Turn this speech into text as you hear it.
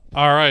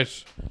All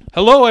right.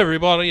 Hello,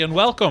 everybody, and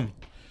welcome.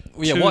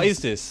 Yeah, what is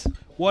this?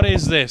 What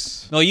is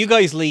this? No, you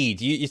guys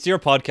lead. It's your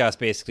podcast,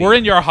 basically. We're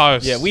in your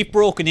house. Yeah, we've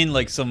broken in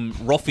like some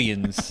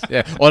ruffians.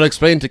 Yeah, well, I'll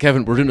explain to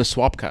Kevin, we're doing a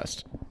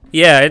swapcast.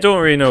 Yeah, I don't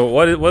really know.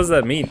 What does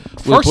that mean?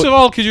 First of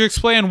all, could you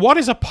explain what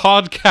is a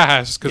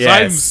podcast? Because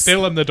I'm Yes.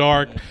 still in the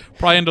dark.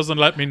 Brian doesn't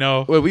let me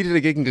know. Well, we did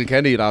a gig in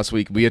Kilkenny last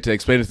week. We had to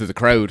explain it to the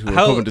crowd who were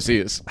coming to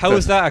see us. How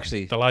was that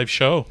actually? The live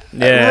show.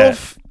 Yeah.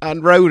 Rough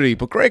and rowdy,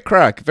 but great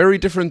crack. Very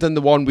different than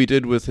the one we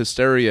did with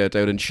Hysteria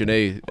down in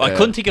Chennai. I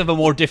couldn't think of a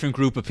more different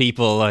group of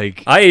people.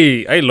 Like,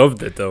 I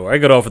loved it though. I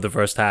got off at the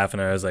first half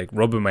and I was like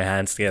rubbing my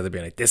hands together,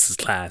 being like, "This is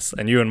class."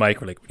 And you and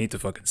Mike were like, "We need to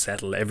fucking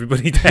settle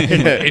everybody down."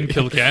 In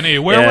Kilkenny.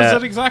 Where was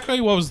it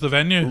exactly? What was the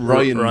venue?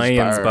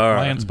 Ryan's Bar.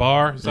 Ryan's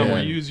Bar. Is that Yeah.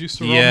 where you used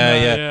to run?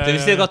 yeah. They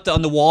still got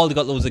on the wall. They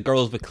got loads of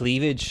girls with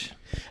cleavage.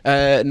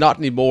 Not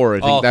anymore. I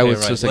think that Okay, was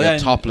right. just Well, like a then-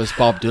 topless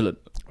Bob Dylan.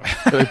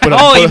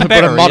 Even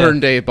better, a modern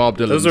day Bob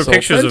Dylan. Those are so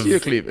pictures plenty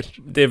of cleavage.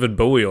 David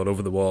Bowie all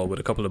over the wall with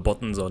a couple of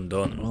buttons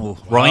undone. Oh,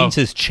 Ryan's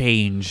has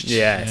changed.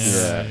 Yes.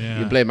 Yeah.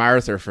 You blame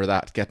Arthur for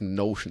that, getting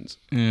notions.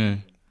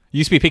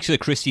 Used to be a picture of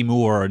Christy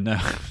Moore.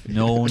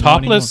 No,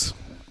 Topless.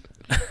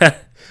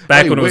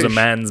 Back I when it was a wish.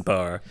 man's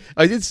bar.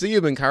 I did see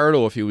him in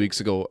Carlo a few weeks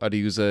ago, and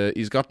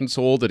he's gotten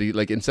told that he,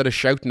 like, instead of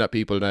shouting at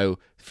people now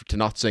to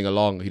not sing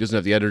along, he doesn't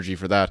have the energy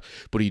for that,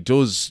 but he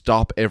does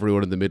stop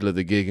everyone in the middle of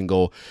the gig and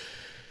go,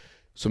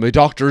 "So my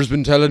doctor's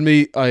been telling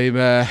me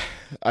I'm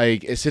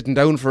sitting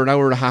down for an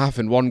hour and a half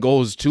and one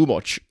go is too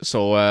much,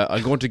 so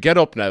I'm going to get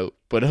up now."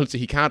 But also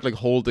he can't like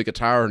hold the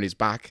guitar on his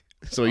back,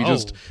 so he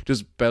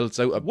just belts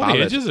out a What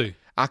ballad. age is he?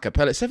 A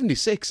cappella,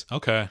 76.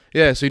 Okay.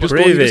 Yeah, so he just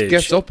Brave just age.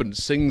 gets up and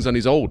sings on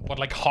his own. What,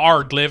 like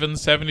hard living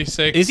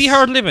 76? Is he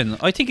hard living?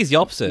 I think he's the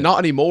opposite. Not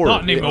anymore.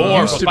 Not It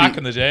anymore, used but to back be-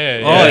 in the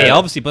day. Oh yeah,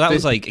 obviously, but that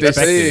was like They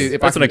say expected.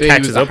 back That's in when the it day, he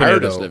was catches the up in you,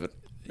 hardest though. living.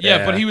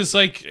 Yeah, but he was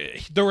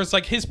like, there was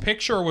like his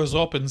picture was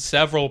up in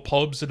several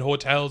pubs and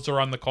hotels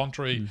around the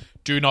country.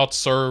 Do not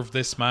serve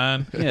this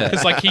man. Yeah.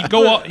 Because like he'd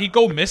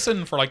go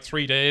missing for like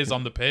 3 days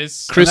on the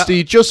piss.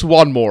 Christy, just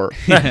one more.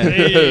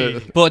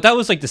 Hey. But that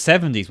was like the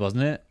 70s,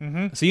 wasn't it?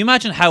 Mm-hmm. So you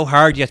imagine how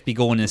hard you have to be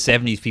going in the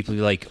 70s. People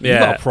be like, "You Yeah.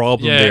 got a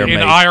problem Yeah, there, in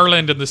mate."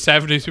 Ireland in the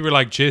 70s, we were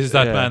like, "Jizz,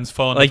 that Yeah. man's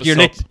fun." Like What's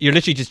you're up? you're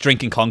literally just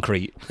drinking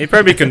concrete. He'd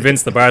probably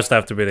convince the bar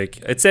staff to be like,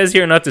 "It says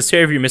here not to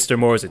serve you, Mr.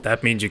 Morse.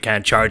 That means you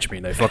can't charge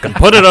me. Now fucking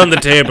put it on the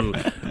table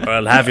or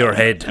I'll have your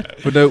head."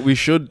 But now we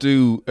should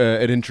do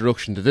an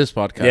introduction to this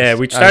podcast. Yeah,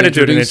 we And started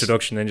doing an introduce-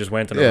 introduction and just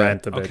went on Yeah. a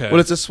rant a bit. Okay. Well,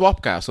 it's a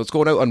swapcast, so it's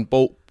going out on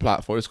both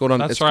platforms. It's going on.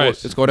 That's it's right.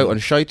 it's going out on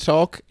Shite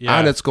Talk, Yeah.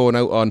 and it's going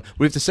out on.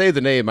 We have to say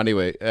the name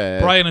anyway.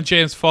 Brian and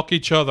James fuck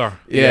each other.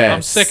 Yeah.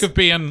 I'm sick of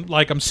being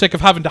like, I'm sick of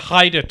having to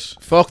hide it.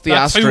 Fuck the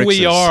That's asterisks. who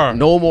we are.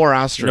 No more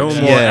asterisks.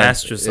 No more Yeah.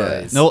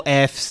 ostracized. No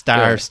F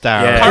star Yeah.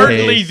 star. Yeah.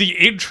 Apparently, Okay. the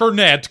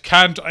internet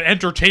can't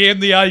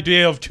entertain the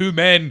idea of two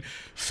men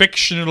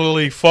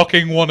fictionally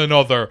fucking one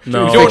another.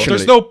 No. We don't- Fictionally.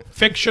 there's no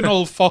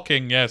fictional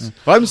fucking. Yes,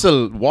 But I'm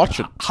still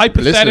watching.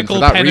 hypothetical listening for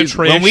that reason.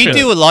 penetration. When we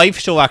do a live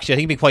show, actually, I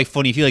think it'd be quite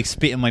funny if you like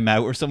spit in my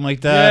mouth or something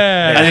like that.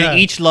 Yeah. And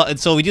Yeah. then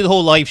so we do the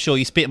whole live show.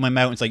 You spit in my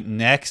mouth. And it's like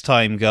next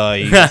time,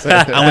 guys,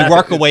 and we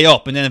work our way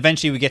up, and then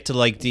eventually we get to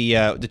like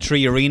the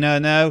Tree Arena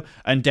now,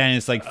 and then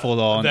it's like full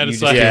on. Then You it's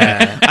just- like-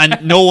 Yeah. and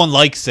no one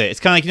likes it. It's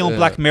kind of like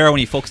Black Mirror when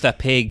he fucks that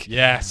pig.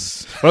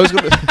 Yes. But I was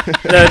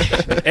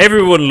gonna,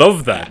 Everyone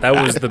loved that. That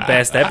was the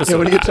best yeah, episode.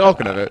 what are you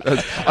talking about?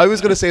 I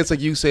was going to say it's like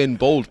Usain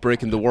Bolt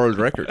breaking the world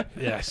record.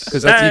 Yes.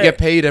 Because you get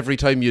paid every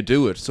time you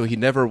do it. So he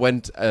never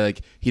went,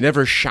 he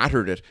never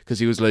shattered it. Because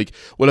he was like,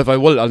 well, if I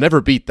will, I'll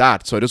never beat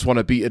that. So I just want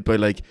to beat it by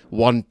like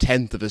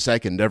 1/10 of a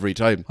second every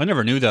time. I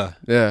never knew that.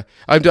 Yeah.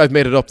 I've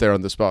made it up there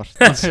on the spot.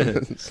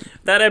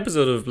 That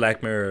episode of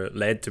Black Mirror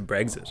led to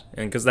Brexit,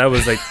 and because that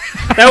was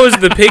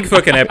the pig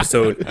fucking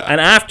episode. And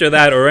after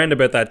that, or around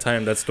about that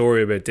time, that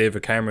story about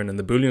David Cameron and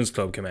the Bullions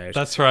Club came out.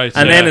 That's right.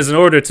 And yeah. then, as an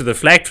order to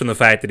deflect from the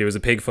fact that he was a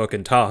pig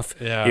fucking toff,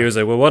 Yeah. he was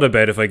like, "Well, what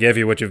about if I give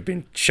you what you've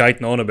been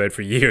shiting on about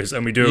for years,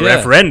 and we do a Yeah.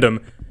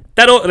 referendum?"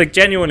 That all, like,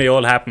 genuinely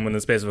all happened in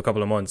the space of a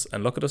couple of months,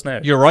 and look at us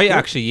now. You're right,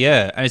 actually,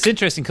 yeah. And it's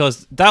interesting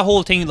because that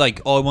whole thing, like,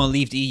 oh, I want to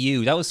leave the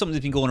EU, that was something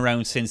that's been going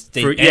around since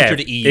they entered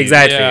the EU.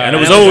 Exactly. Yeah, and it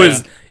was and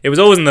always it was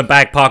always in the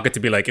back pocket to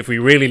be like, if we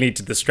really need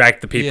to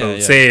distract the people, Yeah,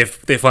 yeah. say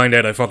if they find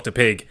out I fucked a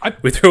pig, I-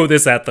 we throw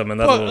this at them, and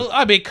that'll. Well,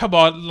 I mean, come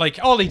on. Like,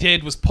 all he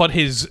did was put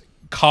his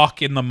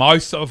cock in the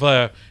mouth of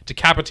a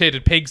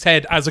decapitated pig's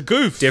head as a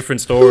goof.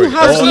 Different story. Who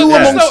has- Oh, who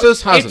yeah. amongst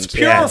us hasn't? It's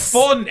pure Yes.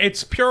 fun.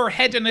 It's pure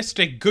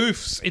hedonistic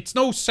goofs. It's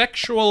no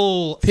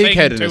sexual Pig thing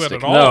to it hedonistic.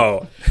 at all.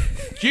 No.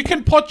 You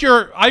can put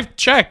I've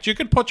checked. You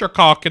can put your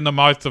cock in the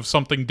mouth of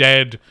something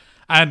dead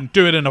and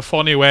do it in a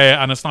funny way,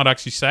 and it's not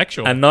actually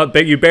sexual. And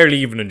you barely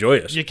even enjoy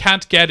it. you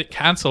can't get it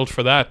cancelled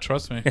for that.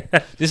 Trust me.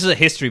 This is a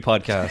history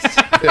podcast.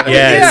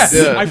 Yes.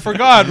 Yeah, I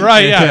forgot.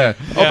 Right? Yeah.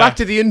 Oh, back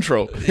to the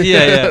intro.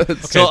 yeah.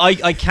 So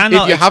I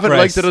cannot If you haven't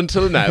liked express- it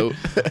until now,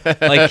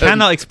 I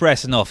cannot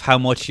express enough how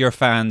much your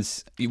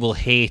fans will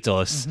hate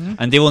us,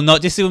 and they will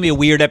not. This will be a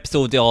weird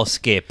episode they all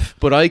skip.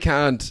 but I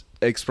can't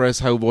express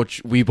how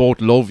much we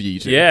both love you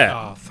two.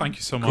 Yeah. Oh, thank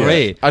you so much.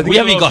 Great. I think We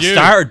haven't even got you.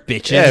 started,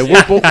 bitches. Yeah,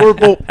 we're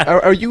both.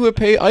 Are you a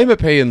pay? I'm a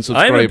paying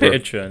subscriber.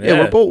 Patreon, Yeah, yeah.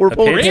 we're A both Patreon.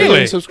 paying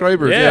Really?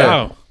 subscribers. Yeah. Yeah.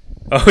 Wow.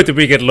 Oh, did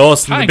we get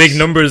lost in the Thanks. big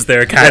numbers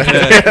there, Kat?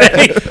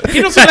 He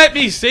doesn't let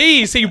me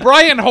see. See,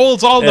 Brian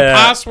holds all the Yeah.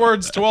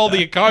 passwords to all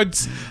the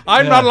accounts.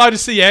 I'm not allowed to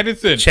see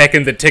anything.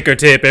 Checking the ticker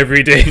tape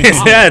every day.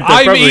 Yeah, they're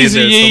I'm probably in Easy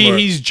there E. somewhere.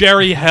 He's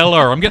Jerry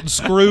Heller. I'm getting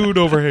screwed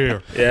over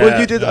here. Yeah. Well,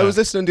 you did. I was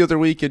listening the other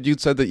week, and you'd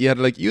said that you had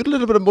a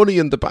little bit of money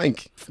in the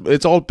bank.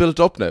 It's all built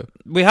up now.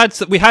 We had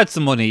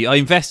some money. I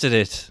invested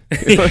it.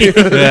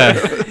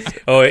 Yeah.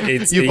 Oh,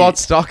 it's You bought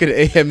stock in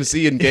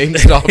AMC and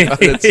GameStop, and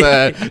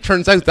it's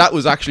turns out that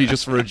was actually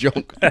just for a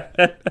joke.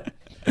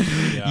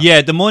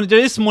 Yeah, the money. There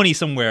is money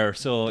somewhere.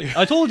 So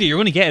I told you, you're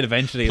going to get it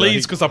eventually. Please,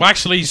 like. because I'm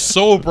actually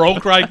so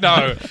broke right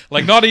now.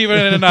 Like, not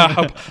even in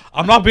a.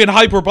 I'm not being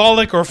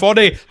hyperbolic or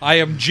funny. I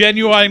am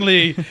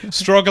genuinely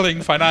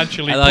struggling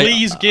financially. And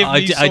Please give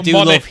me some I do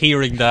money. love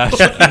hearing that.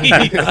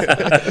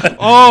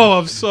 Oh,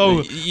 I'm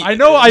so. I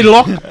know I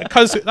look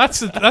because that's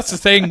the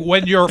thing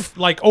when you're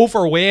like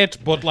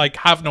overweight but like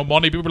have no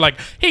money. People are like,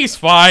 he's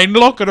fine.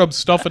 Look at him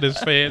stuffing his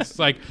face. It's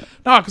like,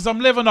 no, because I'm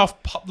living off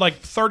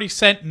like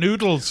 30-cent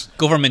noodles,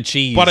 Government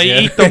cheese. but I yeah.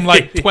 eat them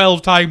like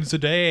 12 times a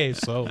day.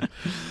 So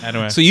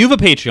anyway, So you have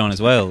a Patreon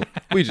as well.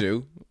 We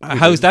do.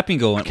 How's that been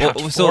going? can't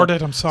Well, afford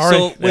it. I'm sorry.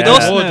 So with Yeah.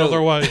 us I would now,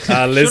 otherwise.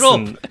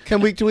 listen.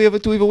 Do we have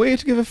a way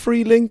to give a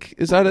free link?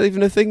 Is that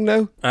even a thing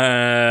now?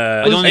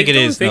 I don't think it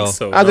is, no.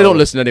 So, They don't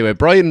listen anyway.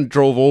 Brian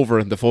drove over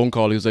in the phone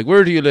call. He was like,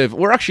 "Where do you live?"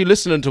 We're actually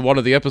listening to one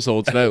of the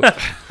episodes now.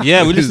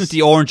 yeah, we listened to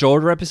the Orange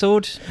Order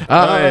episode.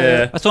 Ah,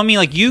 yeah. That's what I mean.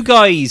 Like you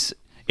guys,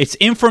 it's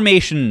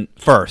information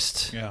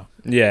first. Yeah.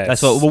 Yeah.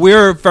 That's what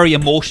we're very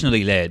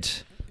emotionally led.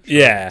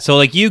 Yeah. So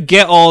like you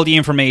get all the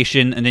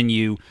information and then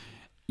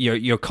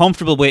you're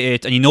comfortable with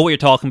it and you know what you're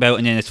talking about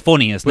and then it's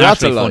funny. It's Well,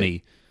 that's a naturally lie.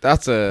 funny.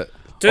 That's a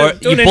Or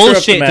Don't you interrupt the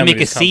bullshit man to when make it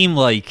he's seem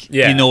like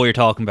Yeah. you know what you're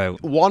talking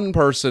about. one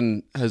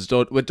person has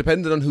done. Well,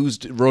 depending on who's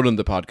running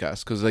the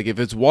podcast, because like if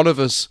it's one of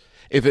us,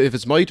 if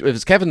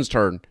it's Kevin's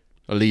turn,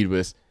 I'll lead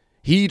with.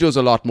 He does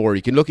a lot more.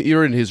 You can look at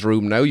you're in his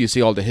room now. You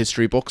see all the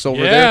history books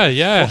over Yeah, there.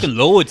 yeah. Fucking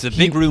loads. A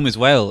big room as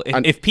well.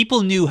 and- If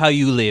people knew how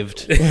you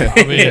lived,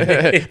 I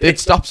mean, They'd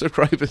stop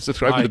subscribing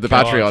My to the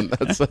God. Patreon.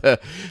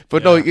 That's,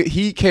 but no,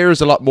 he cares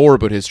a lot more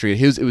about history.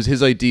 It was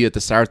his idea to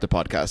start the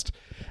podcast.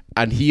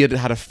 And he had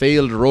a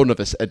failed run of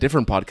a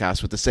different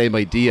podcast with the same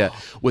idea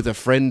with a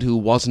friend who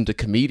wasn't a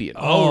comedian.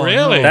 oh,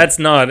 really? That's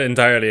not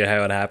entirely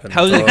how it happened.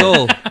 how did it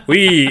go?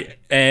 We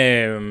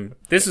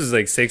this was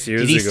like 6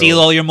 years Did he ago. steal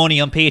all your money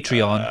on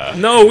Patreon?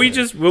 No, we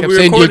just we Kept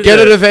saying, "You'll recorded get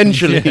it a-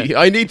 eventually.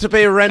 I need to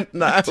pay rent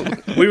now."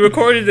 we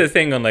recorded a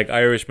thing on like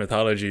Irish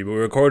mythology, but we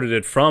recorded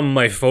it from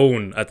my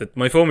phone.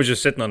 My phone was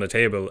just sitting on the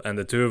table, and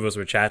the two of us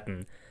were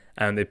chatting,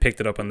 and they picked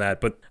it up on that.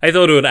 But I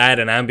thought it would add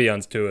an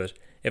ambience to it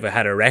if I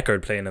had a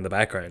record playing in the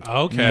background.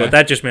 Okay. But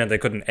that just meant I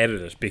couldn't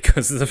edit it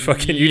because the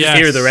fucking you just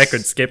hear the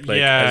record skip like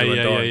as it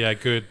went on.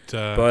 Good.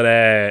 But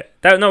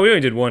we only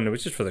did one. It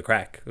was just for the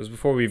crack. It was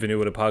before we even knew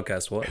what a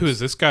podcast was. who is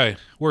this guy?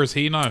 Where is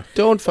he now?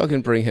 Don't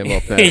fucking bring him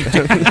up now.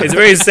 It's a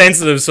very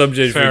sensitive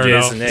subject Fair for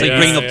enough. Jason. It's like Yeah,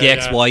 bringing up the yeah.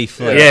 ex-wife.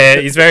 Like, Yeah,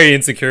 he's very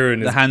insecure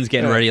in his the hands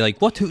getting ready.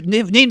 Like, what?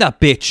 Name that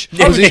bitch.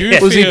 How would you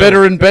Was he feel?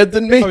 better in bed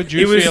than How me? would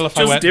He you was feel if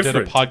I just went and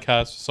different. did a podcast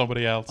with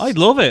somebody else? I'd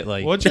love it.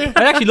 Like, Would you?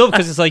 I actually love it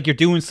because it's like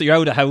you're out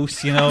of the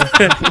house, you know.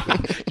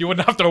 You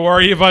wouldn't have to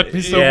worry about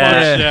me so Yeah.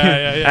 much.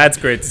 Yeah. That's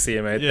great to see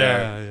him out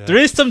there. Yeah. There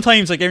is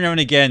sometimes like every now and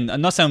again. I'm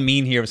not sound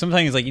mean here, but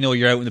sometimes like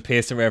you're out in the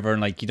piss or whatever,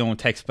 and like you don't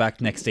text back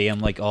next day. I'm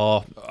like,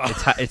 oh,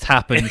 it's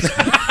happened.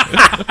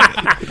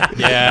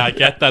 Yeah, I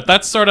get that.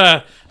 That's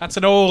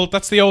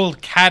the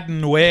old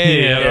Cadden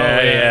way. you know?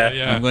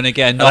 Yeah. I'm gonna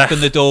get a knock on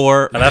the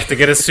door. I'll have to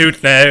get a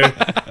suit now.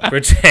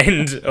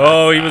 Pretend.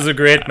 Oh, he was a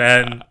great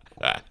man.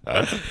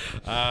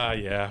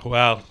 Yeah.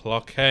 Well,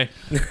 okay.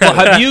 But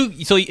have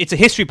you? So it's a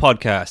history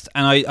podcast,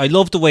 and I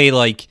love the way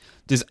like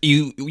there's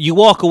you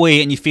walk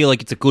away and you feel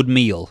like it's a good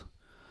meal.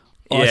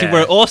 I think Yeah.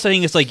 where also I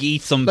think it's like you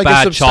eat some Like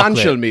bad a substantial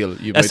chocolate. meal.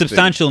 You A might say.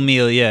 substantial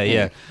meal,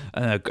 yeah.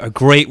 A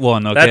great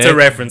one. Okay, That's a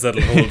reference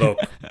that'll hold up.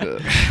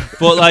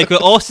 but like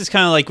with us, it's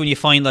kind of like when you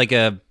find like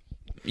a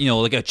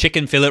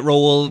chicken fillet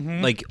roll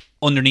like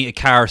underneath a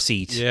car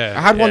seat. I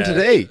Yeah. had one Yeah.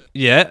 today.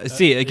 Yeah,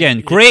 see again,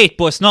 great,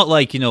 but it's not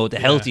like the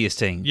healthiest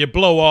thing. You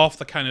blow off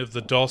the kind of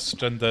the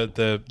dust and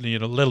the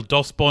little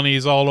dust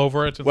bunnies all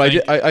over it. and Well,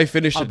 think, I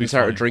finished it I'll be and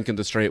started fine. drinking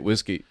the straight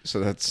whiskey. So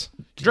that's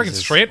drinking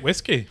straight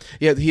whiskey.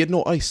 yeah. He had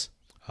no ice.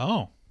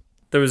 Oh.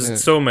 There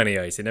was so many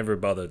ice. He never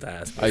bothered to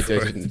ask. I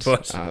before, didn't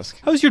But ask.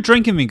 How's your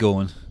drinking been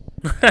going?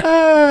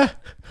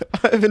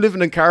 I've been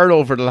living in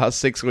Carlow for the last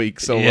 6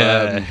 weeks, so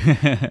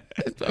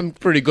I'm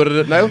pretty good at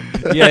it now.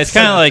 Yeah, it's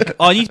kind of like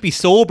I need to be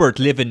sober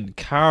to live in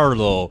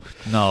Carlow.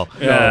 No,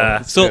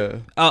 Yeah. So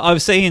Yeah. I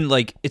was saying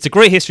like it's a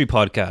great history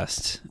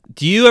podcast.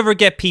 Do you ever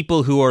get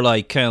people who are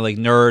like kind of like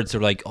nerds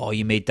or like, oh,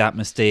 you made that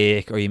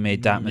mistake or you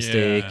made that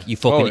mistake, you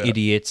fucking Oh, yeah.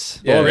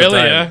 idiots? Yeah, all the really,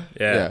 time. yeah?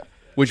 Yeah.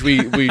 Which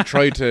we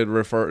try to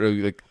refer to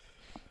like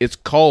it's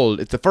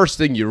the first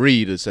thing you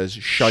read. It says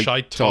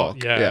shite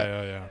talk.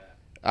 Yeah.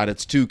 and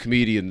it's two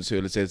comedians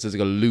who, let's say, it's like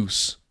a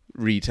loose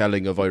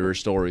retelling of Irish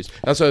stories.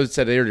 That's what I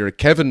said earlier.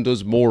 Kevin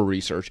does more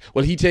research.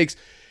 Well, I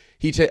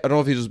don't know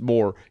if he does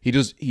more.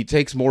 He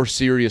takes more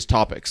serious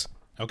topics.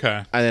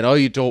 Okay. And then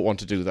I don't want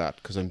to do that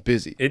because I'm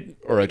busy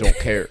or I don't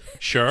care.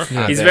 Sure.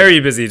 He's very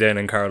busy down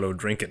in Carlo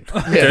drinking.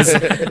 There's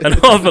an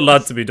awful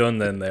lot to be done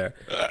then there.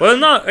 Well,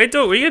 no, I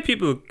don't. We get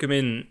people come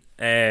in.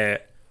 I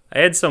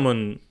had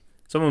someone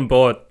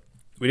bought.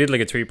 We did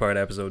like a 3-part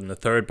episode, and the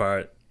third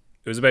part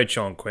it was about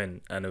Sean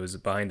Quinn, and it was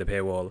behind the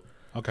paywall.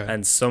 Okay.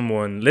 And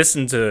someone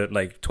listened to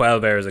like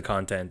 12 hours of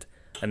content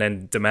and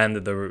then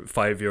demanded the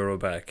 €5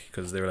 back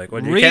because they were like,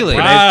 "Well, Really?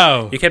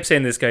 You kept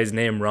saying this guy's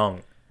name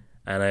wrong."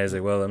 And I was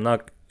like, well,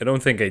 I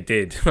don't think I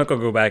did. I'm not going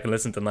to go back and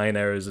listen to 9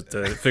 hours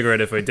to figure out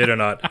if I did or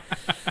not.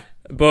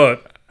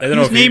 But I don't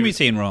know Whose if name are you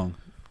saying wrong?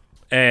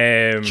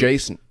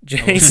 Jason.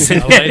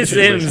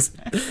 Sims.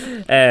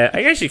 I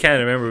actually can't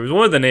remember. It was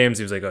one of the names.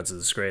 He was like, oh, it's a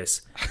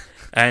disgrace.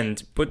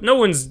 But no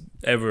one's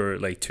ever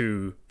like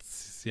too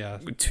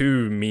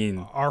mean.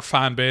 Our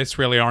fan base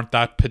really aren't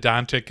that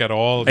pedantic at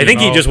all. I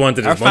think he just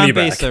wanted Our his money fan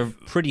back. base are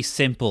pretty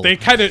simple. They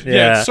kind of,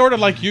 it's sort of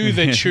like you.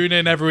 They tune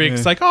in every week.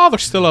 It's like, oh, they're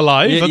still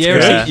alive. That's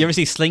good. You ever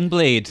see Sling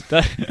Blade?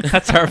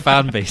 That's our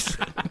fan base.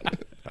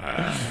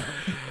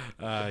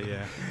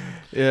 Yeah.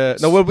 Yeah.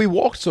 No, well, we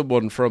walked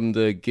someone from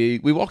the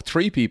gig. We walked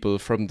 3 people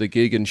from the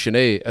gig in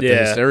Chennai at the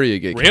Hysteria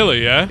gig.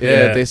 Really? Yeah.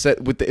 Yeah. They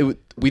said we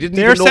didn't.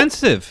 They're even know,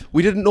 sensitive.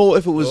 We didn't know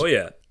if it was Oh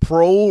yeah.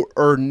 pro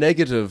or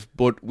negative,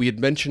 but we had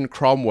mentioned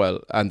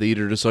Cromwell, and they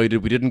either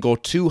decided we didn't go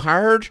too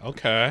hard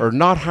Okay. or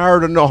not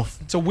hard enough.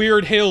 It's a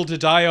weird hill to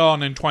die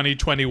on in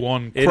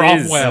 2021. It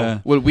Cromwell.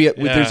 is. Well,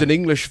 there's an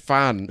English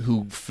fan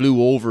who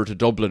flew over to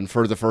Dublin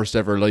for the first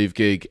ever live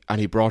gig,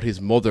 and he brought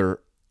his mother,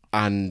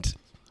 and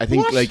I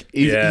think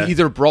he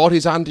either brought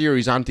his auntie or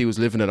his auntie was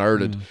living in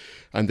Ireland,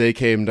 and they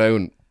came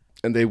down,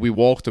 and we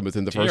walked them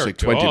within the first Dear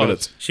 20 God.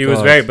 minutes. She was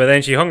but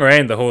then she hung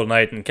around the whole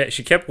night and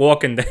she kept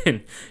walking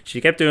down.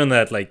 She kept doing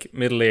that like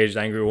middle-aged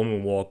angry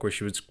woman walk where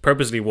she was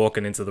purposely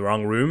walking into the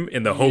wrong room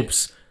in the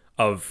hopes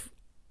of.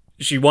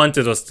 She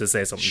wanted us to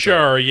say something.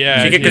 Sure,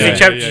 yeah. Because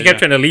she kept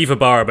trying to leave a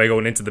bar by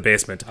going into the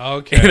basement.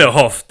 Okay. In a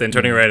huff, then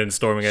turning around and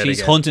storming out She's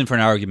again. hunting for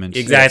an argument.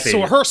 Exactly.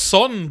 So her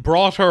son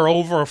brought her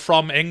over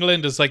from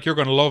England. Is like, you're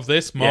going to love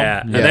this, Mum. Yeah.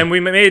 And then we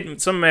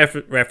made some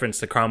reference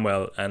to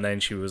Cromwell, and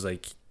then she was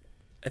like,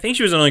 I think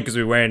she was annoyed because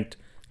we weren't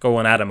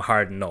going at him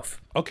hard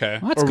enough. Okay.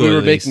 Well, that's Or good. we were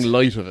at least. making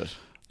light of it.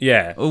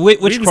 Yeah.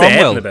 Which We didn't say anything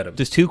Cromwell? about him.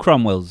 There's 2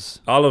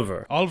 Cromwells.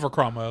 Oliver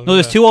Cromwell. No,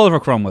 there's 2 Oliver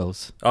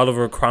Cromwells.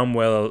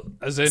 Cromwell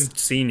As in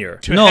Senior.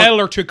 to No. hell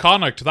or to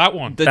Connacht, that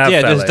one. That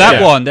there's fella, that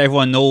yeah. one that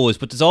everyone knows,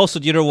 but there's also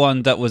the other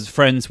one that was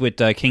friends with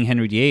King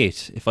Henry VIII,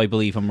 if I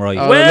believe I'm right.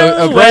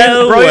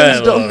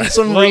 Brian's done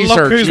some Well, research.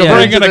 look who's Yeah.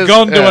 bringing a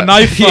gun to a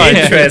knife fight.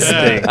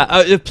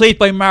 Interesting. Played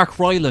by Mark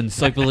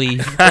Rylance, I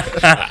believe.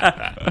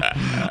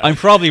 I'm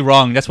probably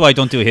wrong. That's why I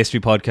don't do a history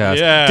podcast.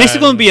 Yeah. This is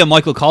going to be a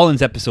Michael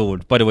Collins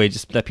episode, by the way,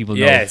 just let people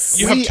know. Yes.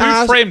 You have We 2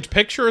 asked- framed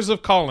pictures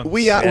of Collins.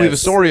 We have a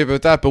story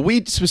about that, but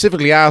we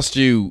specifically asked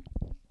you,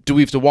 do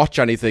we have to watch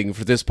anything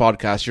for this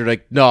podcast? You're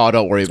like, no,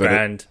 don't worry about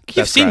Grand. it. You've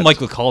That's seen grand.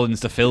 Michael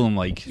Collins, the film,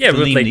 like Yeah, the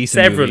but Liam like Neeson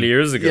several movie.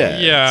 years ago.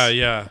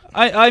 Yeah.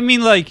 I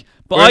mean, like,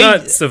 but We're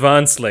not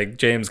savants like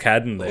James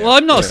Cadden there. well,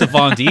 I'm not a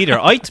savant either.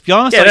 To be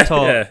honest, Yeah, I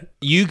thought yeah.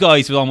 you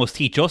guys would almost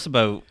teach us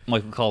about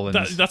Michael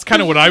Collins. That's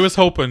kind of what I was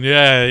hoping.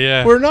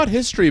 Yeah. We're not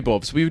history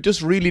buffs. We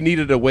just really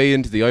needed a way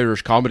into the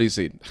Irish comedy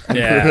scene.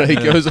 Yeah. Like,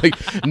 I was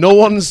like, no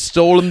one's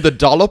stolen the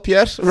dollop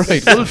yet?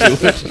 Right, we'll do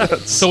it.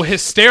 So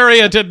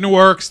Hysteria didn't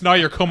work, so now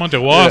you're coming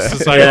to us.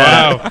 It's like,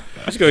 Yeah. wow.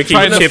 Just go keep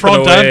Trying to chipping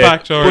front away. and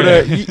back door.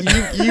 But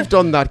you've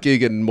done that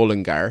gig in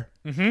Mullingar.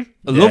 I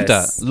love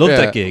Yes. that. Love Yeah.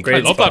 that gig. I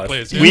Great love spot. that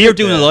place. Yeah. We are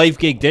doing a live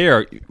gig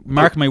there.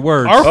 Mark my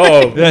words. Are we?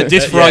 Oh,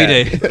 This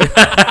Friday.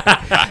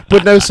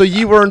 But now, so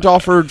you weren't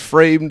offered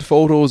framed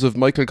photos of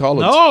Michael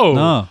Collins?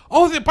 No.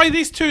 Oh, by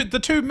these two, the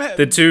two men.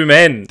 the 2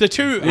 men. The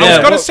two. I Yeah. was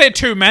going to Well- say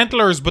 2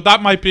 mentalers, but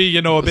that might be,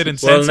 a bit Well,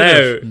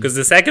 insensitive. now, because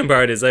the second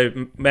part is I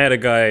met a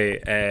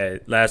guy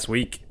last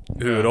week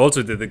who had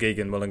also did the gig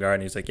in Mullingar,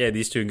 and he's like, yeah,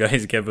 these 2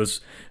 guys gave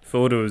us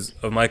photos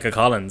of Michael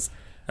Collins.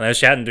 And I was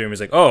chatting to him,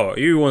 he's like, oh, are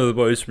you one of the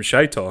boys from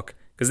Shy Talk?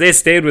 Because they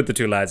stayed with the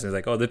 2 lads, and he's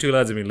like, oh, the 2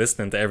 lads have been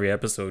listening to every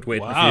episode,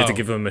 waiting for you Wow. to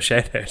give them a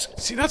shout out.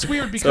 See, that's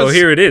weird because So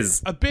here it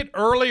is. a bit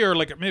earlier,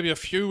 like maybe a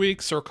few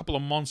weeks or a couple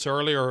of months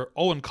earlier,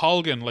 Owen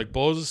Colgan, like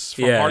Buzz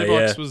from Yeah,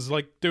 Hardybox, yeah. was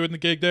like doing the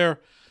gig there.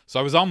 So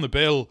I was on the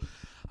bill.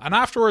 And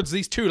afterwards,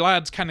 these 2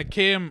 lads kind of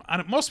came, and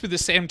it must be the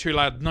same 2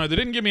 lads. No, they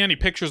didn't give me any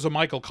pictures of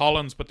Michael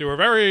Collins, but there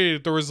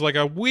was like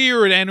a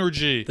weird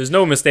energy. There's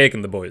no mistake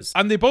in the boys.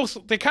 And they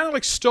kind of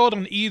like stood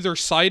on either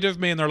side of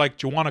me, and they're like,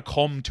 do you want to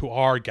come to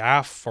our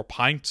gaff for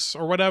pints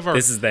or whatever?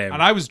 This is them.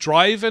 And I was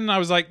driving, I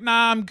was like,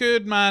 nah, I'm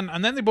good, man.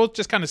 And then they both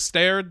just kind of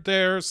stood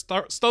there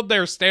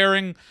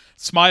staring,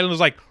 smiling. I was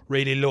like,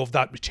 really love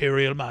that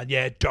material, man.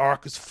 Yeah,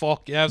 dark as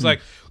fuck. Yeah, I was like,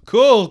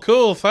 cool,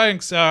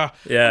 thanks. I'm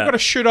Yeah. going to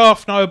shoot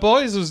off now,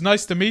 boys. It was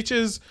nice to meet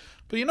you.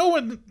 But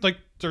when, like,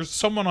 there's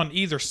someone on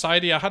either side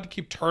of you. I had to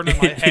keep turning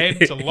my head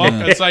to look.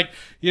 It's like,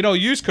 you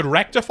could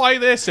rectify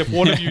this if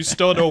one of you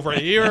stood over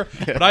here,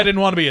 but I didn't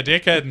want to be a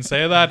dickhead and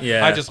say that.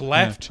 Yeah. I just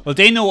left. Well,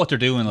 they know what they're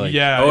doing. Like,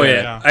 Yeah. Oh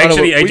yeah.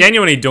 Actually, I we-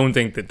 genuinely don't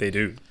think that they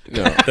do.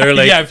 No. They're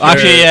like, Yeah,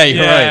 actually, yeah,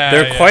 you're right.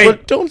 They're quite.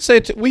 But don't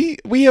say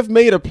we have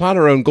made a plan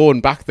around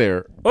going back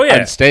there Oh, yeah.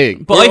 and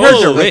staying. but I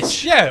heard they're all-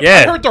 rich. Yeah,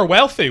 Yeah. I heard they're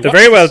wealthy. They're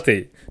very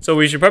wealthy. So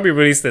we should probably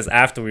release this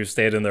after we've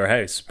stayed in their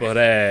house. But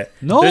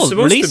No, they're supposed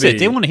release to be, it.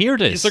 They want to hear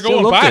this. Is they're They'll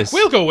going love back? this.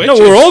 We'll go with No,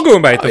 you. we're all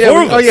going back. The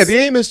four of us. The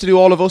aim is to do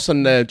all of us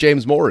and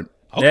James Moran.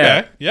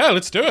 Okay. Yeah,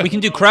 let's do it. We can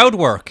do crowd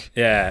work.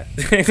 Yeah.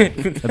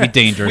 That'd be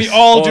dangerous. We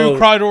all do Oh.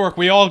 crowd work.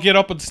 We all get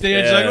up on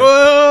stage Yeah. like,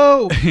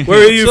 whoa!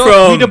 Where are you So,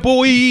 from? we the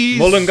boys.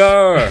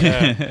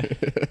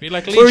 Mullingar. Be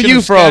like Where are Legion you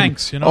of from?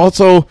 Skanks,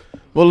 Also,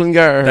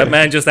 Mullingar. That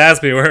man just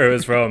asked me where I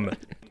was from.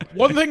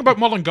 One thing about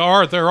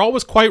Mullingar, they're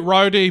always quite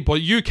rowdy, but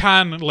you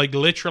can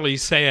literally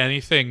say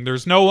anything.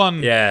 There's no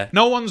one. Yeah.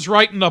 No one's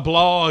writing a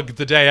blog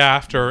the day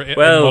after.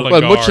 Well- in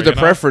Mullingar, Well, much to the you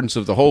know? preference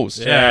of the host.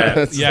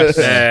 Yeah.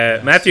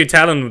 Yes. Matthew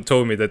Talon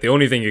told me that the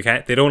only thing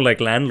they don't like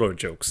landlord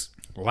jokes.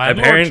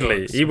 Landlord Apparently,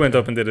 jokes. he went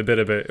up and did a bit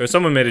of it, or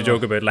someone made a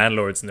joke about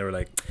landlords, and they were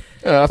like,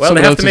 Yeah, that's "Well,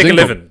 they someone have to else's make a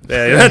income. living."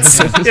 Yeah,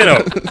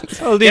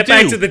 that's Oh, they get do.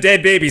 back to the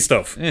dead baby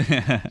stuff.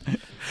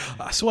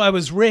 So I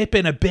was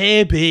raping a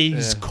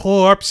baby's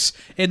corpse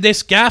in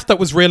this gaff that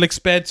was real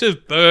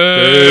expensive.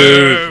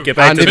 Boo! Get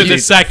back And to if To you-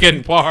 the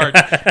second part,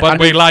 but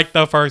we like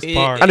the first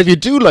part. And if you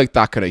do like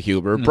that kind of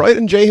humor, Brian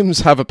and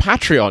James have a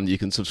Patreon you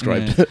can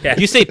subscribe to. Yeah.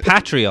 You say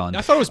Patreon.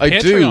 I thought it was I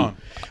Patreon.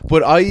 do,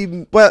 but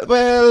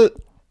well,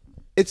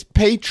 it's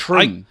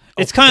patron.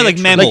 It's kind of like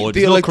memo.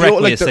 There's no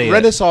correct way to the say it.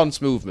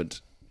 Renaissance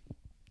movement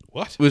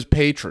What? was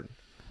patron.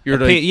 You're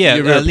Pa- like, yeah,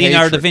 you're a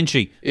Leonardo da patron.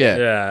 Vinci. Yeah.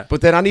 Yeah.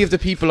 But then any of the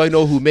people I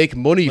know who make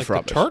money Like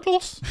from the it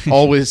turtles?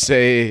 always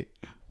say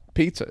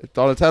pizza,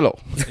 Donatello.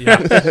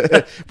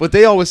 Yeah. But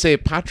they always say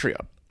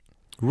Patreon.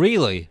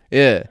 Really?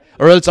 Yeah.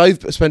 Or else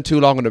I've spent too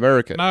long in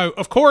America. Now,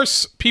 of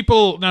course,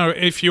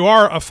 if you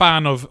are a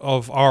fan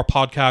of our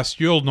podcast,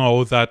 you'll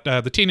know that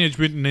the Teenage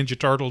Mutant Ninja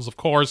Turtles, of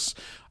course,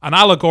 an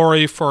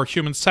allegory for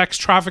human sex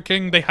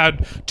trafficking. They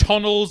had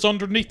tunnels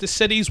underneath the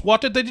cities.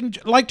 What did they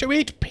like to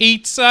eat?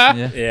 Pizza.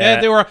 Yeah.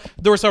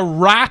 There was a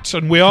rat,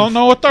 and we all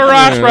know what the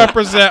rat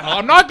represents.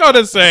 I'm not going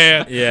to say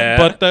it. Yeah.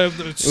 But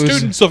the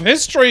students of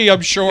history,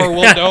 I'm sure,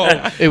 will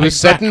know. It was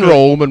set in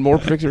Rome and more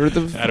particularly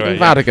the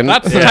Vatican.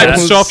 That's the Yeah. type of It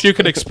was- stuff you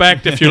can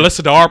expect if you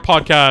listen to our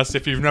podcast.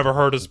 If you've never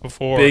heard us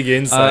before, Big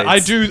insights.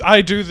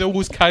 I do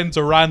those kinds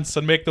of rants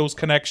and make those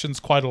connections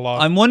quite a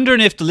lot. I'm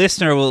wondering if the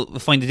listener will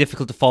find it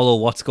difficult to follow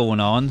what's going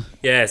on.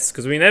 Yes,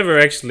 because we never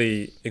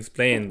actually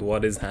explained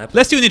what is happening.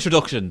 Let's do an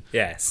introduction.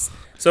 Yes.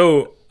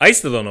 So I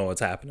still don't know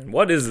what's happening.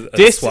 What is a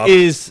This swap?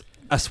 is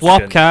a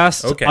swap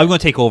cast. Okay. I'm going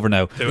to take over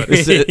now. it.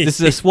 This is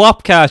a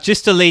swap cast,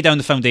 just to lay down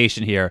the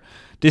foundation here.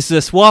 This is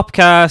a swap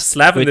cast.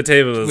 Slapping the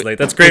table is like,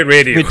 that's great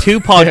radio. With two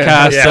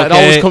podcasts. Yeah. It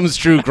always okay? comes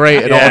through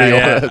great in Yeah, audio.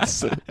 yeah.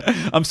 It's-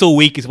 I'm so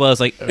weak as well. It's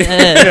like,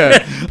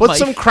 Put My-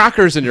 some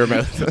crackers in your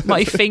mouth.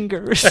 my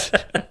fingers.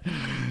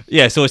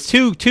 Yeah, so it's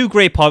two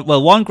great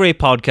one great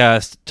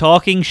podcast,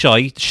 talking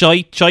shy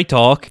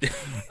talk,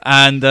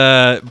 and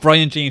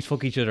Brian and James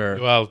fuck each other.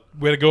 Well,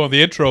 way to go on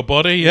the intro,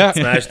 buddy. Yeah,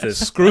 Smashed it.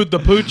 screwed the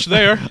pooch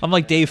there. I'm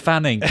like Dave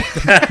Fanning.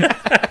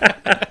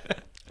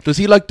 Does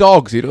he like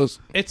dogs? He does.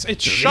 It's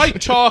Shite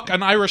Talk,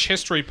 an Irish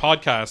history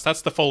podcast.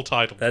 That's the full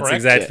title. That's correct?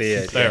 exactly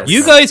it. There. yes.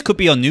 You guys could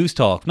be on News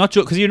Talk, not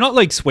because you're not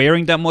like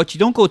swearing that much. You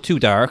don't go too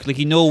dark. Like,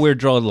 you know where to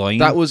draw the line.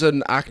 That was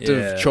an active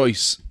Yeah.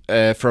 choice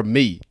from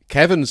me.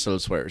 Kevin still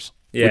swears.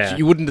 Yeah. Which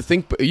you wouldn't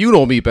think. But you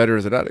know me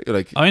better than that.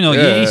 Like I know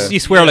yeah. you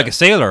swear like a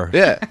sailor.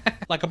 Yeah.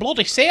 Like a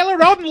bloody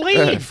sailor on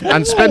leave.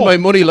 And spend my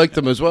money like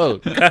them as well.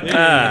 But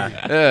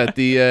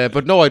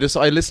no, I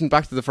listened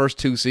back to the first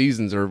 2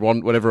 seasons or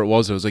whatever it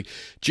was. I was like,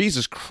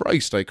 Jesus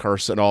Christ, I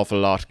curse an awful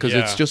lot because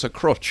it's Yeah. just a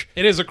crutch.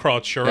 It is a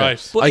crutch, you're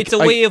right. But it's a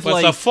I- way of But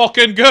like it's a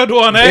fucking good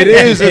one, eh? It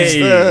is.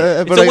 Hey.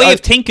 It's it's a way of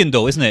thinking,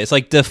 though, isn't it? It's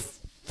like the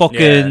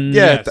fucking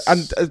Yeah,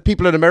 Yes. and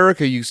people in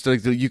America used to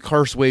like you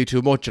curse way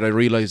too much, and I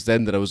realized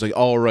then that I was like,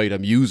 all right,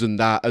 I'm using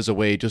that as a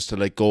way just to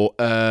like go,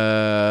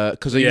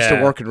 because I used to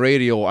Yeah. work in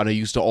radio, and I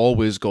used to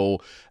always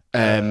go,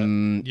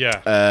 and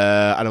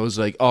I was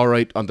like, all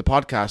right, on the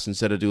podcast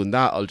instead of doing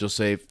that, I'll just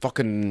say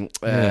fucking,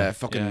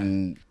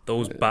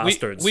 Those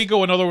bastards. We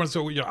go in other ones.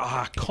 So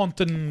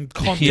cuntin.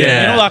 Yeah.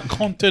 You know that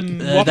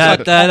cuntin. What's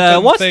that- that?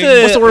 cuntin what's thing?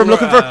 the- What's the word I'm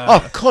looking for?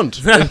 Oh,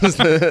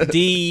 cunt.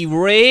 the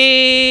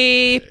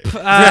rape.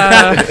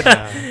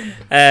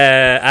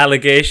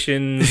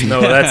 Allegations.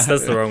 No, that's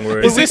the wrong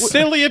word. Is this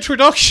still the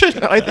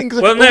introduction? I think.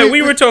 Well, no,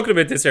 we were talking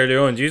about this earlier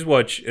on. Do you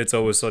watch It's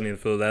Always Sunny in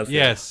Philadelphia?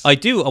 Yes. I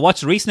do. I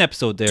watched a recent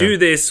episode there. Do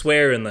they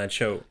swear in that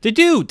show? They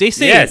do. They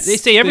say Yes. they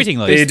say everything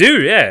like They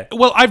do, yeah.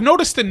 Well, I've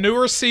noticed in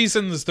newer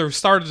seasons they've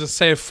started to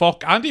say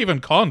fuck and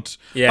even cunt.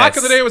 Yes. Back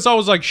in the day, it was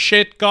always like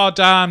shit,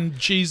 goddamn,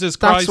 Jesus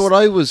Christ. That's what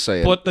I was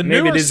saying. But the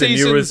Maybe newer it is a newer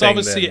seasons, thing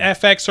obviously, then.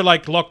 FX are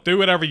like, look, do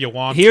whatever you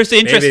want. Here's the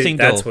Maybe interesting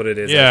that's though. what it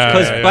is. Yeah.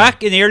 actually. Because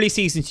back in the early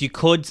seasons, you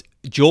could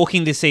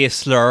joking to say a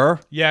slur.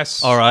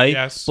 Yes. All right.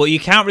 Yes. But you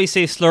can't really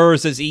say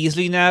slurs as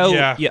easily now.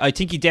 Yeah. I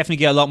think you definitely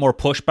get a lot more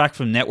pushback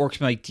from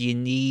networks. Like, do you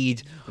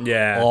need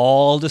Yeah.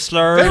 all the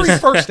slurs? very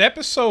first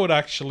episode,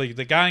 actually,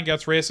 the guy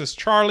gets racist.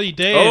 Charlie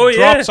Day Oh,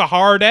 drops yeah. a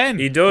hard N.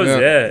 He does,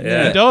 Yeah.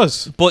 yeah. He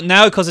does. But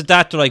now, because of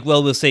that, they're like,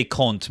 well, we'll say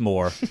cunt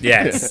more.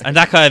 Yes. And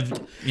that kind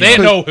of. They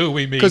know who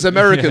we mean. Because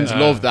Americans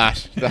love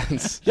that.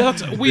 That's Yeah,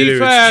 we've.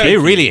 They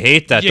really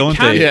hate that, you don't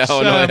can't, they? Yeah,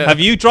 oh, no, yeah. Have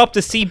you dropped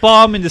a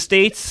C-bomb in the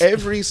States?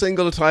 every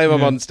single time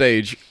I'm on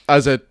stage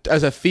as a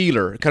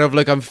feeler, kind of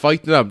like I'm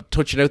fighting them,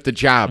 touching out the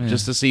jab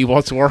just to see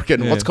what's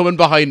working, what's coming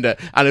behind it.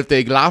 And if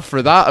they laugh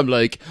for that, I'm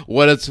like,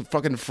 well, it's a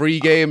fucking free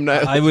game now.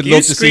 I would You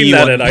love to see scream you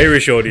that on. at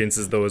Irish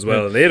audiences though as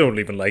well. They don't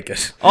even like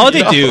it. Oh,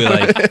 they do.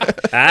 Like,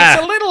 It's a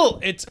Ah, little.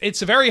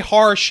 It's very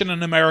harsh in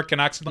an American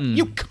accent. Like,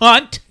 you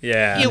cunt.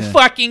 yeah. You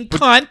fucking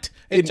cunt.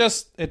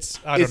 It's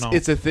I don't know.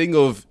 It's a thing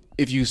of,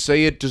 if you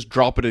say it, just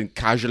drop it in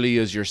casually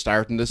as you're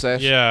starting the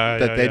set. Yeah,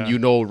 That yeah, then yeah. you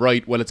know,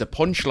 right, well, it's a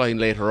punchline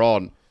later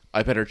on.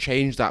 I better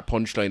change that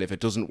punchline if it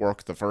doesn't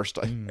work the first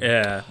time.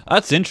 Yeah.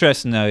 that's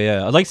interesting now,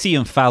 yeah. I'd like to see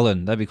him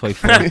Fallon. That'd be quite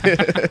fun.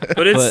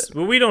 But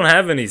we don't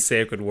have any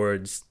sacred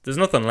words. There's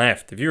nothing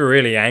left. If you were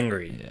really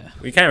angry,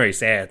 we can't really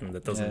say it and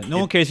that doesn't. no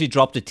one cares if you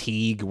drop the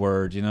Teague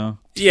word, you know?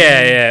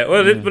 Yeah.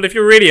 Well, but if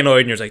you're really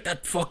annoyed and you're like,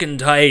 that fucking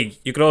Tig,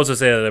 you could also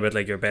say that about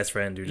like your best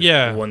friend who just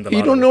Yeah. won the You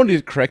lotto. don't know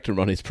to correct him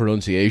on his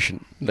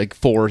pronunciation like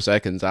 4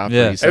 seconds after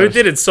Yeah. he said I it.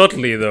 did it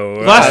subtly though.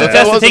 Well, that's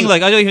that the wasn't- thing,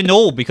 like, I don't even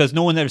know because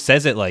no one ever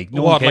says it, like,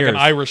 no one what, like cares. an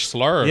Irish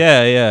slur?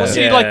 Yeah, yeah. Well,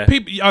 see, Yeah. like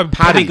people,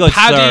 Paddy good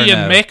slur Paddy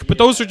now. and Mick, but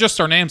those are just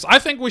our names. I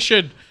think we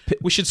should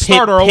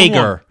start our own Pigger.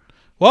 one.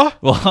 What?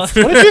 What? What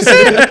did you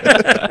say?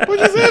 What did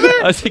you say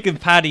there? I was thinking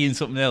Paddy and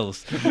something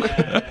else.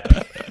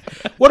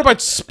 What about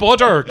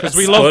Spudder? Because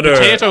we love Spudder.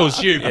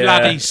 potatoes, you Yeah.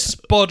 bloody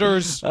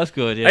Spudders. That's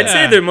good, yeah. I'd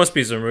say there must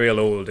be some real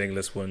old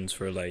English ones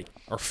for like.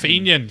 Or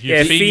Fenian, you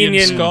Yeah, Fenian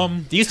Fenian.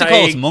 scum. They used to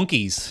call us Tig.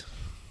 monkeys.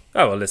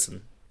 Oh well,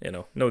 listen.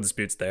 No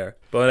disputes there.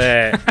 But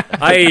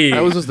I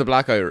That was just the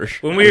Black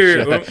Irish. When we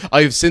were- when-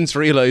 I've since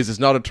realised it's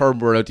not a term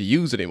we're allowed to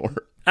use anymore.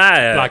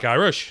 Black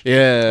Irish.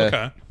 Yeah.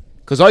 Okay.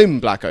 Because I'm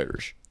Black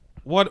Irish.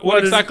 What What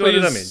exactly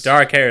does that mean?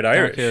 Dark-haired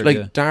Irish. Dark-haired. Like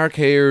Yeah.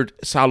 dark-haired,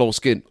 sallow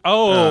skin.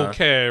 Oh,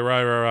 okay,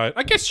 right.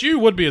 I guess you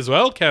would be as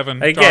well,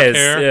 Kevin. I Dark guess.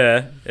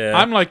 hair. Yeah.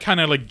 I'm like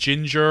kind of like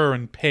ginger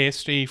and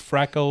pasty,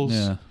 freckles,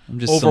 Yeah. I'm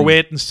just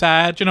overweight and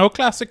sad.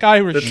 Classic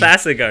Irish. the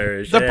classic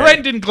Irish. The yeah.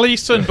 Brendan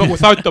Gleeson, but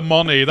without the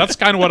money. That's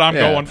kind of what I'm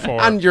going for.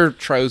 And your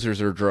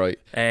trousers are dry.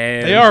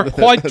 They are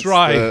quite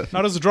dry. the-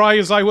 Not as dry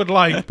as I would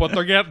like, but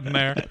they're getting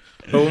there.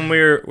 But when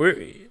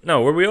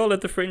were we all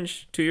at the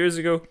Fringe 2 years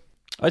ago?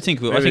 I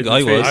think Maybe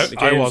I the was.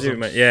 Fringe, I the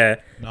wasn't. Games, yeah.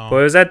 No. But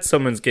I was at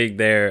someone's gig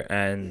there,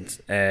 and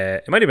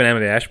it might have been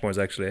Emily Ashmore's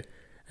actually,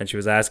 and she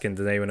was asking,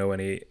 "Does anyone know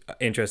any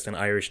interest in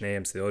Irish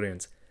names to the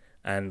audience?"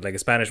 And like a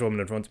Spanish woman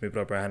in front of me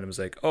put up her hand and was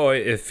like, "Oh,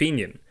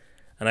 Fenian,"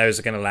 and I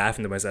was kind of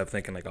laughing to myself,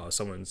 thinking like, "Oh,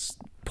 someone's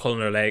pulling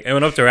her leg." I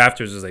went up to her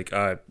afterwards, was like,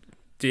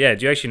 do you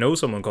actually know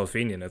someone called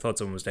Fenian?" I thought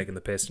someone was taking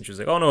the piss, and she was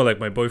like, "Oh no, like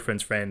my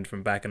boyfriend's friend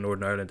from back in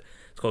Northern Ireland.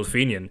 It's called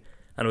Fenian."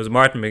 And it was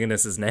Martin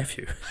McGuinness's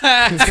nephew.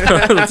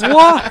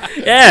 What?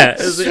 Yeah. It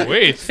was like,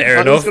 Sweet. fair I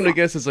was enough. going to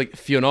guess it's like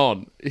Fionn.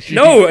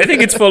 No, I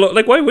think it's full of,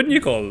 like, why wouldn't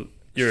you call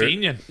your...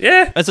 Fenian.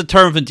 Yeah. That's a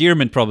term of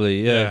endearment,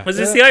 probably. Yeah. Was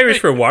this the Irish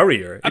for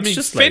warrior? It's I mean,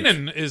 just like,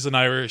 Finnan is an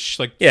Irish,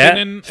 like, Yeah.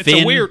 Finnan. It's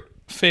Finn. a weird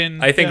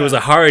Finn. I think yeah. it was a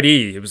hard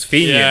E. It was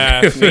Fenian. Yeah,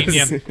 It was-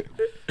 Fenian.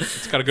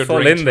 It's got a good Fall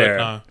ring in to there. it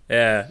now.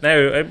 Yeah.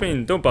 Now, I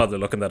mean, don't bother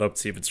looking that up to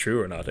see if it's true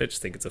or not. I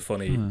just think it's a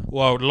funny...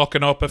 Wow,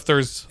 looking up if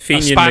there's a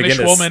Fenian Spanish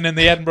McGuinness. woman in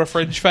the Edinburgh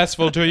Fringe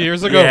Festival 2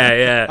 years ago.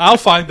 Yeah. I'll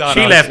find that She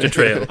out. left a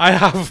trail. I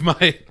have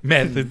my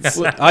methods.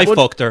 I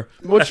fucked her.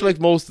 Much like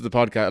most of the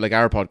podcast, like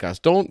our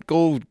podcast, don't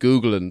go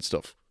Googling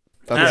stuff.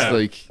 That's Yeah.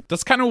 like...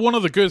 That's kind of one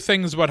of the good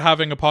things about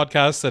having a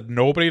podcast that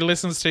nobody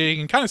listens to. You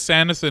can kind of say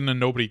anything and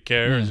nobody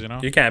cares, you know?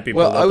 You can't be...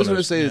 Well, pulled I up was on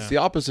going to it. say it's the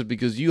opposite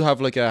because you have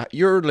like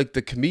you're like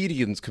the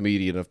comedian's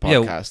comedian of Yeah.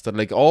 podcasts, and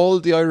like all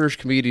the Irish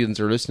comedians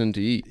are listening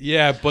to you.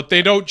 Yeah, but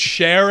they don't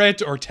share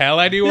it or tell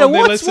anyone Yeah, they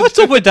what's listen what's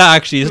to up with that?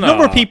 Actually, there's a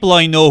number of Nah. people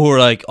I know who are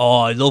like, "Oh,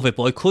 I love it,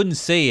 but I couldn't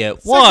say it."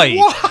 It's Why?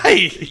 like,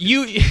 why?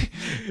 You?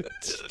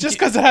 Just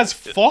because it has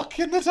fuck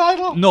in the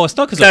title? No, it's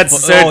not because That's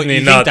certainly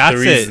you not think that's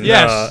the reason. It?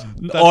 Yes.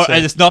 Or That's and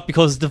it. it's not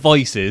because of the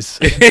voices.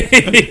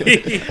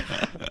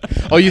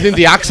 Oh, you think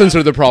the accents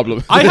are the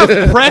problem? I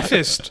have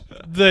prefaced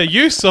the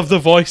use of the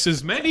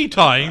voices many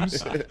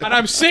times, and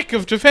I'm sick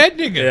of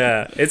defending it.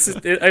 Yeah.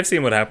 I've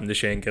seen what happened to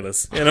Shane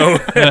Gillis.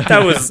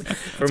 That was...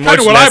 For Kind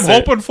of what I'm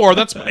hoping for.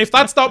 If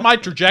that's not my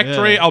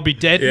trajectory, I'll be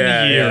dead in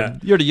Yeah, a year. yeah.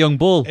 You're the young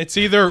bull. It's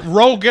either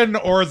Rogan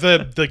or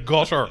the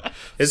gutter.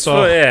 It's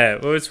So,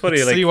 Well, it's funny.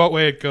 see Like, what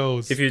way it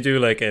goes. if you do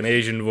like an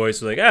Asian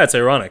voice, like, it's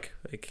ironic.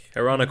 Like,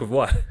 ironic of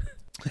what?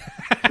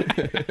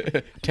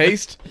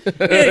 Taste?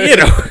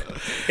 Yeah,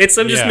 I'm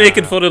just Yeah.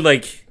 making fun of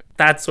like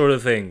that sort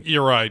of thing.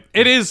 You're right.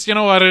 It is. You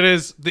know what it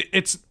is?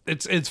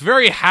 It's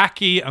very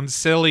hacky and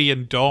silly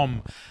and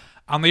dumb.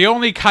 And the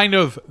only kind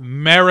of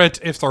merit,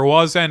 if there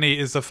was any,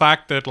 is the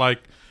fact that, like,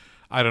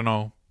 I don't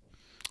know,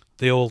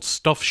 the old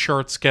stuff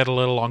shirts get a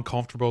little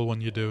uncomfortable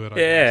when you do it. I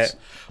Yeah. guess.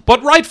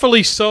 But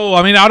rightfully so.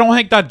 I mean, I don't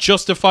think that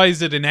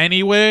justifies it in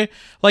any way.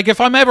 Like,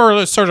 if I'm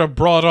ever sort of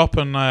brought up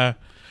in,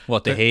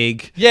 What, the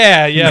Hague? the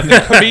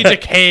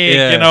comedic Hague,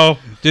 Yeah. you know.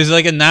 There's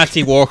like a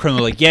Nazi war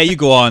criminal. Like, yeah, you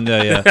go on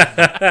there.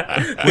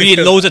 Yeah. We need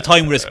loads of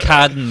time with this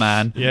Cadden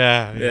man.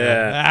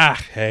 Yeah.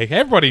 Hey,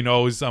 everybody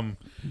knows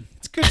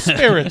it's good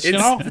spirits, you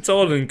know. It's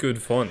all in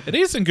good fun. It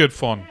is in good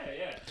fun.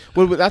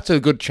 Well, that's a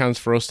good chance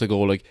for us to go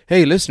like,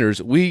 hey, listeners,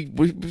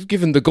 we've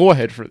given the go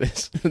ahead for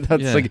this.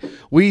 That's Yeah. like,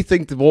 we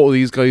think that both of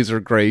these guys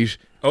are great.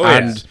 Oh,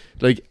 and yes.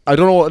 like, I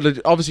don't know, like,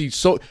 obviously,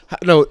 so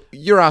no,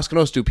 you're asking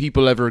us, do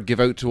people ever give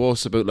out to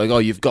us about like, oh,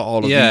 you've got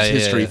all of Yeah, these yeah,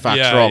 history yeah. facts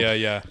Yeah, wrong?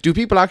 yeah. Do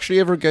people actually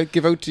ever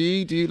give out to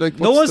you? Do you like?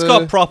 No what's one's the-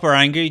 got proper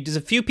angry. There's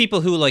a few people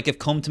who like have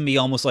come to me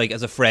almost like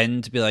as a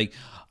friend to be like,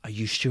 are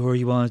you sure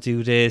you want to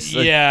do this?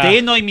 Like, Yeah. They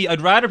annoy me.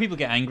 I'd rather people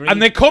get angry.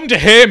 And they come to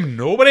him.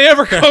 Nobody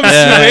ever comes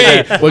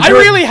Yeah. to me. Well, I you're-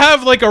 really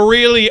have like a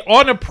really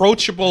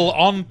unapproachable,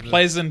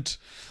 unpleasant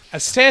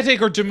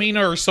aesthetic or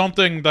demeanor or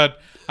something that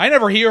I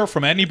never hear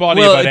from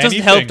anybody well, about it doesn't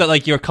anything. help that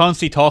like you're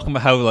constantly talking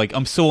about how like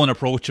I'm so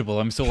unapproachable.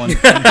 I'm so He's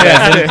Don't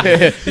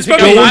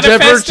probably ever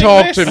manifesting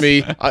talk this. to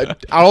me.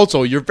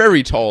 Also, you're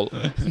very tall.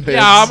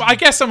 Yeah, I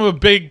guess I'm a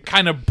big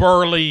kind of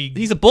burly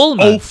He's a bull,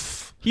 man. oaf.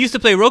 He used to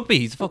play rugby.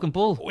 He's a fucking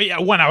bull. Well, yeah,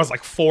 when I was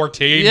like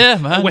 14. Yeah,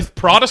 man. With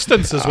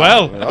Protestants as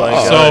well.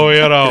 God. So, you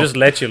They know. just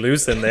let you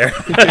loose in there.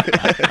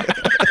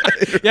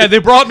 Yeah, they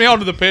brought me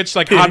onto the pitch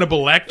like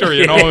Hannibal Lecter,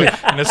 you know,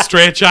 in a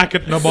straight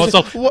jacket and a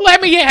muzzle.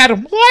 Let me at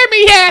him. Let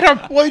me at him.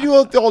 Why do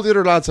all the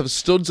other lads have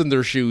studs in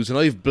their shoes and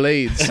I have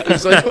blades?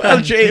 It's like,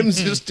 well,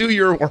 James, just do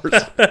your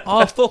worst.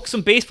 Oh fuck!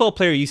 Some baseball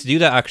player used to do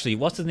that. Actually,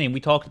 what's his name? We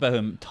talked about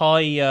him.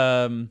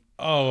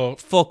 Oh,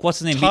 Fuck, what's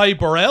his name? Ty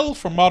Burrell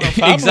from Modern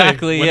Family.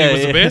 Exactly, When yeah, he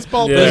was yeah. a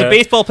baseball Yeah. There was player. a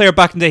baseball player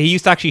back in the day. He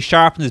used to actually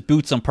sharpen his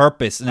boots on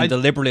purpose and then I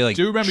deliberately like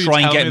do remember you try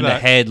and telling get me him in the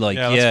that. head. Like,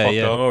 Yeah, that's yeah, fucked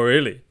yeah. up. Oh,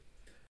 really?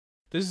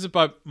 This is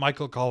about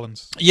Michael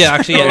Collins. Yeah,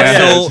 actually, Oh, yeah.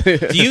 yeah.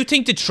 So, do you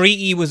think the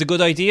treaty was a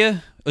good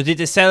idea, or did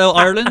they sell out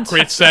Ireland?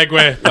 Great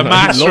segue. The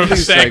master of Lovely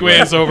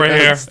segues over here.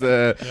 That's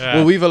the- Yeah.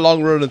 Well, we've a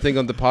long running thing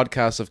on the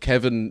podcast of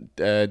Kevin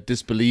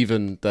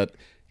disbelieving that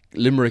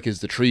Limerick is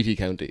the treaty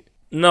county.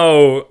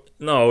 No.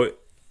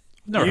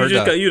 Never You heard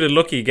just that. got you had a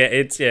lucky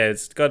guess.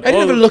 It's got. I did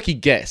have a lucky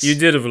guess. You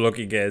did have a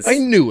lucky guess. I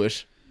knew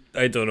it.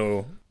 I don't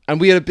know. And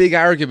we had a big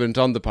argument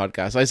on the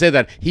podcast. I say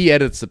that he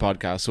edits the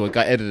podcast, so it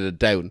got edited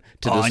down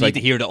to Oh, I just need like to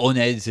hear the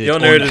unedited, The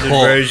unedited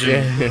uncut.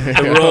 version.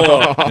 The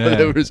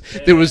raw.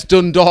 there was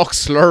Dundalk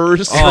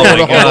slurs. Oh my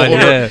thrown God, all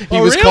over. yeah. He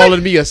Oh, was really?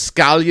 calling me a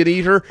scallion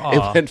eater. Oh.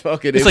 It went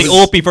fucking. It's it like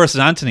was- Opie versus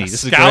Anthony.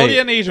 This is great.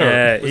 Scallion eater.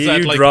 Yeah, Was you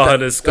that like draw the-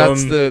 the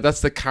scum.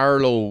 That's the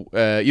Carlow.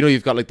 You know,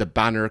 you've got like the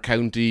Banner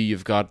County.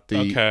 You've got the.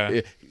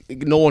 Okay.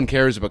 No one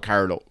cares about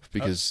Carlow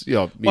because me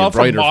Well, and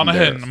Brian from are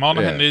Monaghan. there.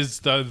 Monaghan Yeah. is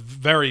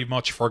very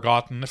much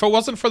forgotten. If it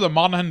wasn't for the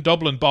Monaghan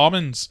Dublin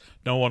bombings,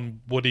 no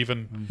one would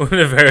even Would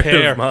have heard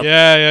care. of him.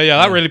 Yeah.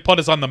 That really put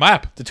us on the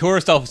map. The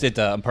tourist office did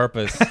that on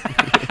purpose.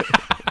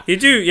 You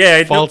do, yeah.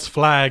 I know- False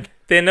flag.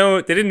 They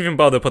didn't even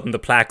bother putting the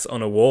plaques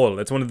on a wall.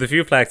 It's one of the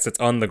few plaques that's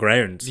on the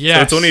ground. So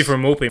Yes. it's only for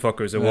moping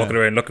fuckers who are walking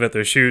around looking at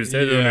their shoes.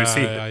 They're the one who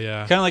see it. yeah.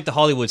 Kind of like the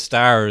Hollywood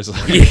stars.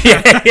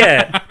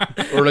 Yeah.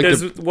 Or like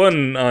There's the,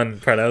 one on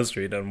Parnell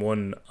Street and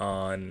one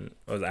on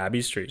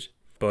Abbey Street.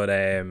 But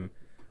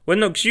well,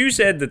 no, 'cause you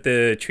said that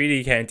the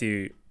Treaty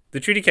County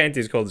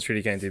is called the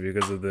Treaty County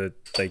because of the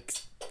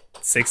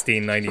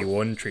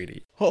 1691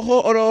 treaty.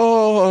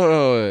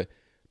 no.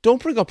 Don't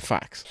bring up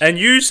facts. And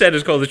you said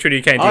it's called the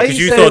Treaty County I because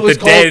you said thought it was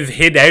the dev called-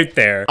 hid out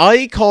there.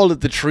 I call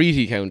it the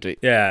Treaty County.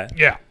 Yeah.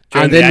 Yeah.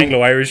 During And the then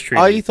Anglo-Irish treaty.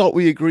 I thought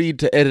we agreed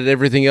to edit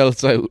everything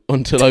else out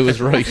until I was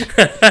right.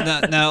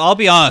 now, I'll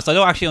be honest. I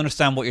don't actually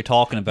understand what you're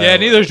talking about. Yeah,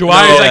 neither do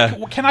I. No. It's like,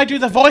 well, can I do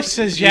the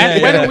voices yet?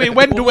 Yeah, yeah.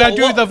 When do I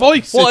do the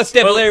voices? What if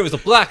De Valera was a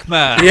black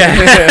man?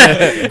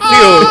 Yeah.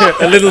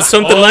 a little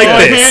something like Oh,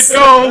 this. Here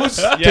it goes.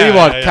 Tell you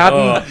what,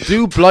 Cadden, Oh.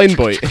 do Blind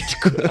Boy.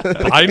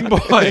 Blind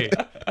boy.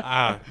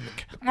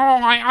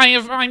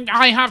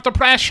 I have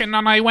depression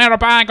and I wear a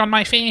bag on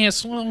my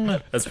face.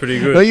 That's pretty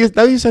now,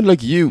 good. you sound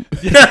like you.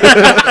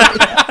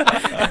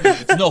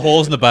 There's no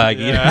holes in the bag.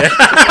 Yeah.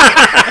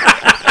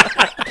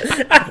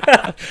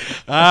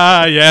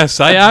 Yes,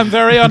 I am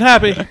very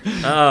unhappy.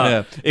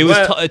 Yeah. It was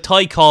Well-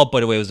 Ty Cobb, by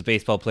the way, was a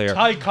baseball player.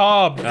 Ty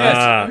Cobb. Yes.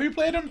 Ah. Who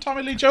played him?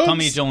 Tommy Lee Jones.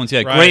 Tommy Jones,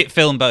 yeah, Right. great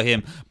film about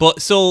him.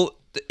 But so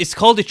it's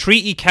called the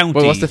Treaty County.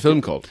 Well, what's the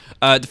film called?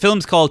 The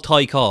film's called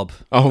Ty Cobb.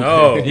 Oh, okay.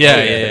 Oh.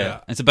 Yeah.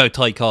 It's about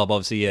Ty Cobb,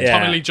 obviously. Yeah. Yeah.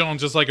 Tommy Lee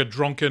Jones is like a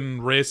drunken,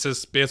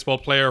 racist baseball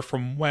player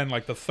from when,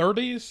 like the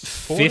 30s?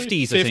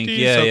 50s, I think.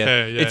 Yeah,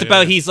 Okay, It's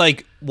about he's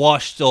like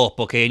washed up,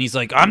 okay, and he's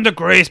like, I'm the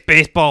greatest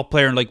baseball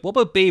player. And like, what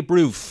about Babe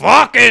Ruth?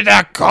 Fuck it,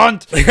 that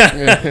cunt.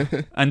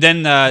 And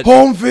then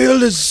Home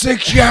field is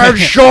 6 yards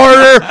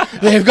shorter.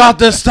 They've got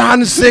the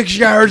stand 6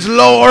 yards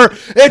lower.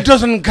 It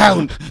doesn't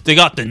count. they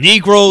got the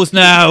Negroes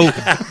now.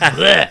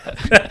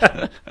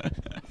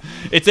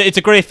 It's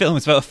a great film.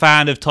 It's about a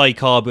fan of Ty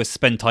Cobb who has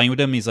spent time with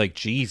him. He's like,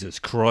 Jesus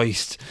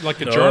Christ. like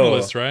a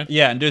journalist, right?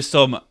 Yeah, and there's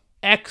some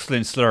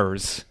excellent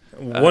slurs.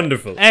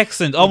 Wonderful.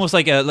 Excellent, almost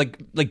like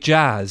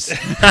jazz.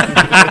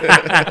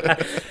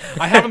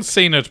 I haven't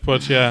seen it,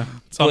 but yeah,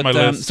 it's on my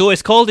list. So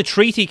it's called the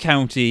Treaty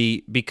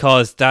County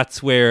because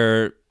that's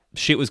where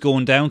shit was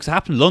going down. Because it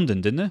happened in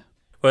London, didn't it?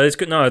 Well, it's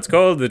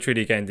called the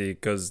Treaty County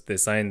because they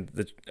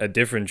signed a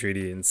different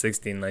treaty in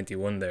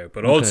 1691 there.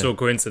 But also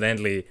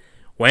coincidentally,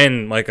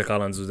 when Michael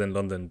Collins was in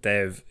London,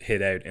 Dev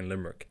hid out in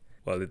Limerick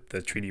while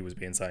the treaty was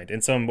being signed.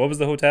 In what was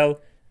the hotel?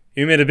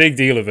 You made a big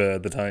deal of it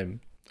at the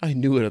time. I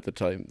knew it at the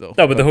time, though.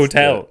 No, but the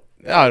hotel.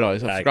 I know.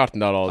 I've forgotten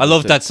that all. I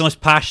loved that so much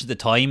passion at the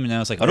time, and I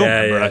was like, I don't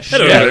remember that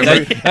shit.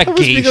 Yeah. That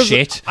gay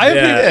shit.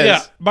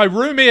 My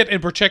roommate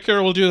in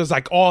particular will do this,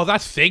 like, oh,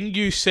 that thing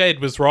you said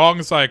was wrong.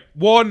 It's like,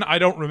 1, I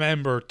don't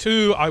remember.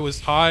 2, I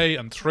was high.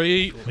 And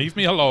 3, leave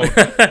me alone.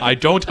 I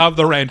don't have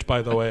the rent,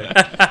 by the way.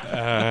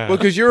 Well,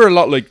 because you're a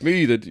lot like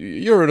me. That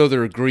you're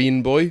another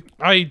green boy.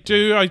 I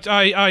do.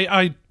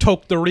 I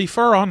toke the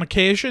reefer on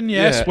occasion,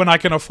 yes, when I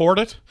can afford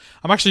it.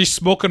 I'm actually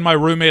smoking my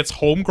roommate's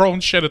homegrown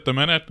shit at the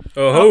minute.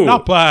 Oh.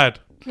 Not bad.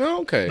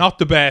 Oh, okay. Not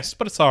the best,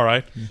 but it's all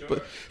right.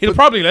 He'll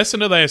probably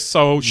listen to this,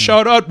 so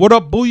shout out, what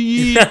up, boy?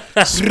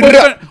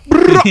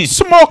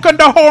 Smoking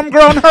the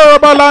homegrown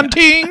herbal and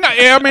ting.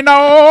 Hear me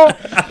now?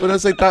 But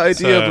it's like that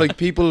idea of like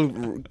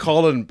people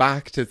calling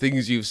back to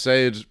things you've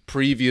said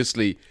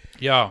previously.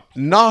 Yeah.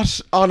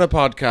 Not on a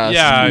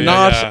podcast,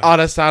 not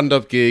on a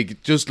stand-up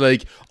gig, just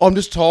like, I'm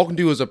just talking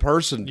to you as a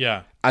person.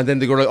 Yeah. And then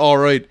they go like, all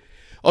right,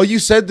 oh, you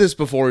said this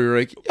before. You're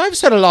like, I've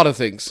said a lot of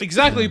things.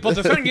 Exactly, but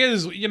the thing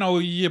is,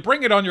 you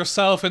bring it on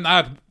yourself in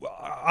that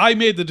I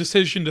made the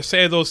decision to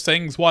say those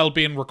things while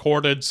being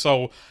recorded,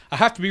 so I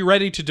have to be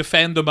ready to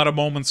defend them at a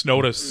moment's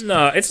notice.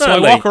 No, it's so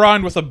not I walk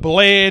around with a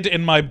blade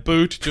in my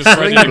boot, just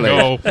ready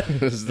to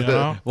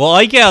go. Well,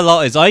 I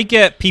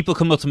get people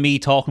coming up to me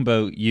talking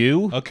about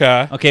you.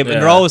 Okay, but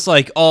they're always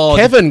like, oh,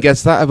 Kevin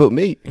gets that about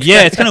me.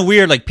 Yeah, it's kind of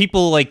weird. Like,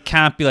 people like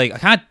can't be like, I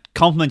can't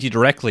compliment you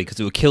directly because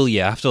it would kill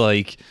you. I have to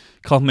like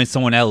compliment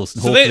someone else.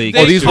 And so hopefully,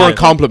 these weren't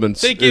compliments.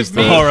 They give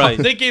me,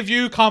 they give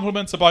you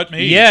compliments about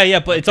me. Yeah,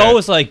 but it's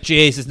always like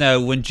Jesus. Now,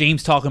 when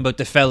James talking about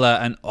the fella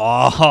and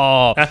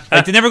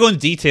like they never go into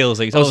details.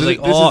 Like, it's always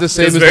like, this is the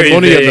same as the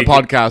money on the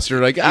podcast.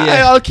 You're like,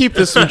 I'll keep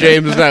this from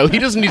James now. He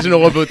doesn't need to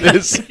know about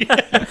this.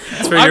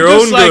 It's for your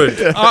own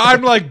good.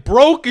 I'm like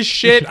broke as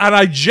shit, and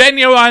I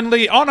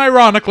genuinely,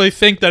 unironically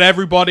think that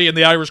everybody in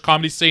the Irish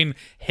comedy scene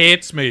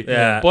hates me.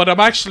 Yeah. But I'm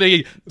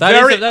actually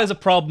that is a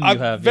problem you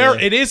have.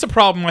 It is a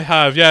problem I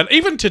have. Yeah.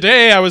 Even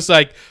today, I was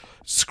like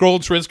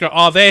scrolling through Instagram.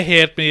 Oh, they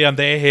hate me, and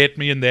they hate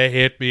me, and they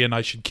hate me, and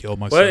I should kill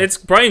myself. Well, it's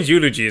Brian's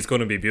eulogy. It's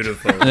going to be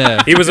beautiful.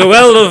 He was a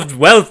well-loved,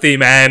 wealthy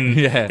man.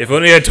 Yeah. If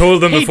only I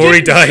told them before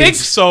he died. I think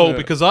so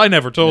because I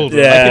never told him.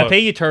 I can pay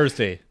you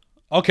Thursday.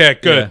 Okay,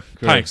 good.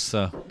 Yeah, Thanks.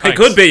 I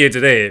could pay you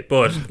today,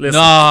 but listen.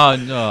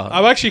 No.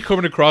 I'm actually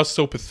coming across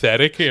so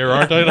pathetic here,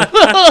 aren't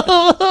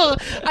I?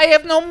 I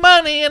have no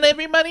money and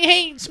everybody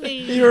hates me.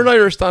 You're an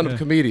Irish stand-up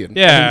comedian.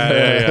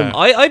 Yeah.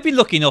 I've been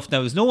lucky enough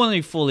now. There's no one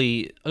I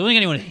don't think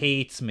anyone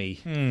hates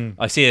me.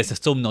 I say it's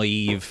so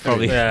naive.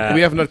 Probably. Yeah. We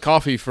haven't had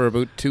coffee for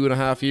about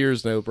 2.5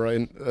 years now,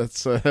 Brian.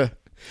 That's.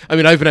 I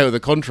mean, I've been out of the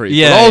country.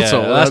 Yeah, but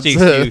also that's the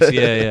excuse.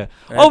 Yeah.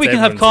 We can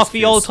have everyone's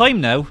coffee all the excuse.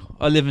 time now.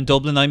 I live in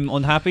Dublin. I'm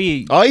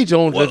unhappy. I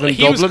don't live in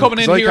he Dublin. was coming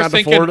in 'cause I here can't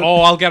thinking, afford it.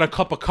 I'll get a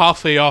cup of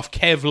coffee off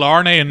Kev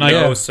Larney, and like,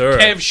 No, sir.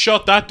 Kev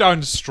shut that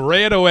down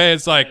straight away.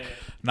 It's like,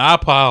 nah,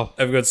 pal.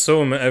 I've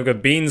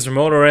got beans from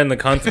all around the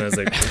continent. It's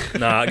like,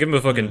 nah, give him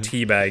a fucking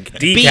tea bag.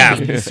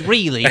 Decaf. Beans,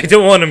 really? I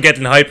don't want him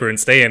getting hyper and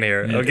staying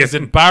here. I'll Is give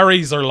it him.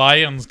 Barry's or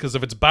Lions? Because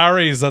if it's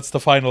Barry's, that's the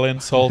final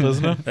insult,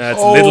 isn't it? That's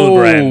Little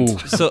Brand.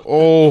 So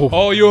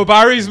Oh, you a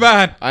Barry's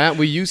man?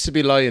 We used to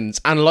be Lions,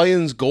 and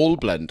Lions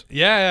Gold Blend.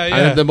 Yeah.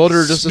 And the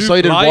mother just Snoop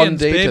decided one Lions,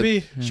 day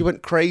baby. she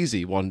went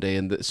crazy one day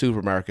in the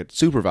supermarket.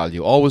 Super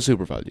Value, always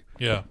Super Value.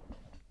 Yeah.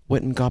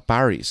 Went and got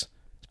Barry's.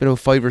 It's been about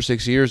 5 or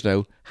 6 years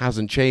now.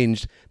 Hasn't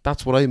changed.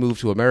 That's what I moved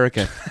to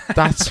America.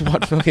 That's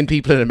what fucking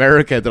people in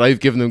America that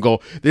I've given them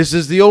go, this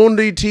is the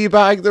only tea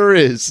bag there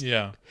is.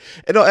 Yeah.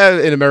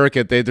 In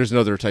America, there's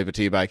another type of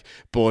tea bag,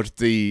 but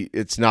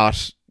it's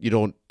not. You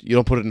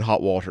don't put it in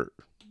hot water.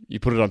 You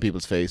put it on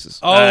people's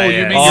faces. Oh, yeah.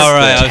 you mean All your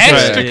right, I was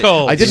right.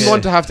 testicles? I didn't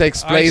want to have to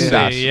explain I see.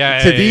 that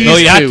Yeah, to yeah, these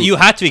No, two. you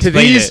had to explain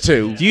these it.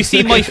 two. Do you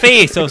see my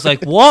face? I was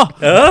like, what?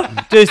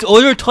 There's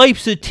other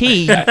types of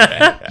tea.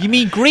 You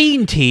mean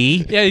green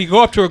tea? Yeah, you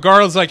go up to a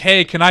girl, it's like,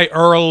 hey, can I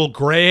Earl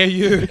Grey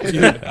you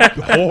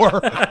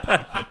whore?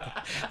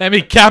 Let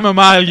me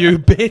chamomile you,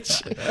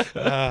 bitch.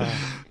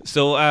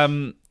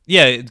 So,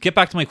 get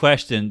back to my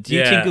question. Do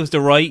you think it was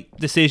the right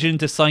decision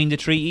to sign the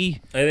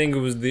treaty? I think it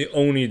was the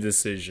only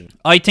decision.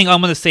 I think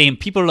I'm on the same.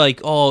 People are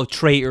like, oh,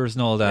 traitors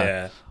and all that.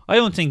 Yeah. I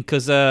don't think,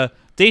 because there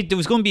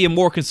was going to be a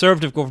more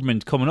conservative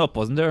government coming up,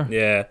 wasn't there?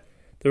 Yeah.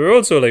 There were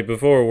also, like,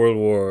 before World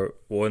War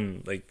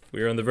One, like,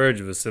 we were on the verge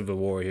of a civil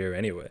war here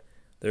anyway.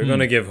 They were going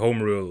to give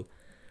home rule.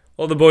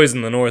 All the boys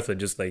in the north had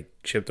just, like,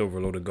 shipped over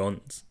a load of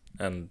guns.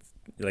 And,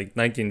 like,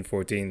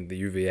 1914,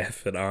 the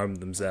UVF had armed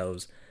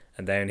themselves.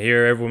 And down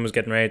here, everyone was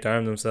getting ready to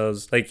arm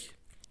themselves. Like,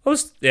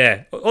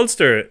 Ulster,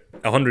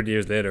 100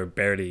 years later,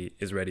 barely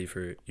is ready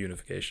for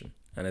unification.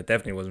 and it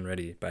definitely wasn't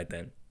ready back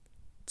then.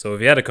 So if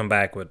he had to come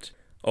back with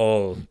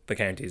all the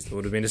counties, there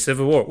would have been a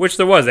civil war, which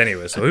there was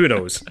anyway. So who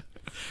knows?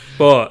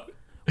 But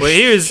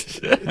here's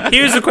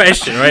the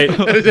question, right?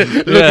 Look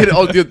at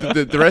all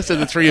the rest of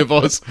the three of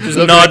us. Just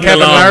Look at nodding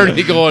Kevin along.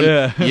 Larney going,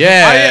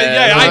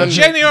 I man.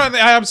 genuinely,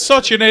 I am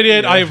such an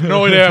idiot. I have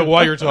no idea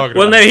what you're talking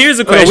Well, about. now here's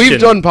a Well, question. we've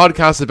done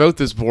podcasts about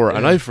this before,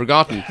 and I've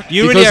forgotten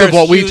You really because are of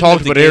what we student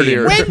talked of the about game.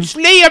 earlier. When's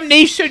Liam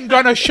Neeson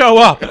gonna show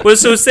up? Well,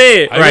 so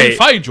say I will right,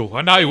 find you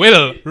and I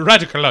will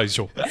radicalize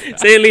you.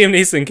 say Liam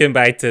Neeson came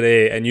back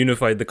today and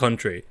unified the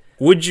country.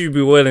 Would you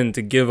be willing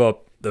to give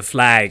up the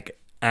flag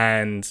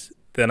and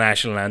the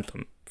national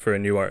anthem for a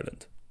new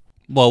Ireland?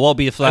 Well, what would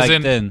be the flag As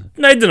in- then?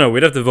 I don't know.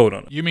 We'd have to vote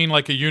on it. You mean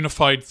like a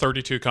unified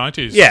 32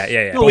 counties?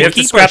 Yeah. No, we we have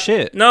to keep our scrap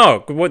shit.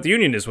 No, what the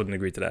unionists wouldn't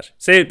agree to that.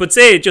 Say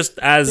just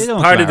as They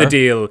don't part of the matter.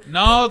 deal.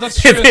 No, that's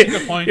true. That's a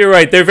good point. You're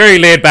right. They're very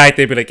laid back.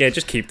 They'd be like, yeah,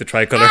 just keep the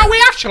tricolour. Ah,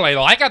 we actually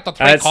like it, the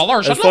three It's-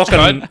 colours. it's It looks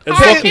fucking- good. it's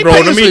Ah, fucking it-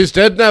 grown. I mean- He's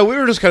dead now. We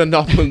were just kind of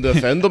not willing to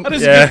offend them. That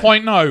is Yeah. a good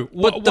point now.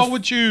 But What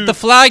would you... The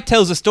flag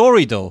tells a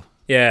story, though.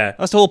 Yeah.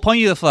 That's the whole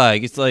point of the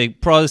flag. It's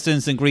like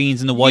Protestants and Greens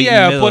and the white in the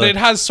yeah, middle. but it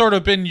has sort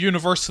of been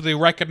universally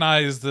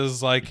recognized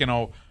as like, you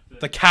know,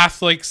 the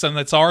Catholics and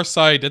it's our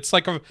side. It's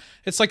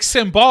like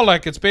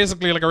symbolic. It's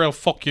basically like a real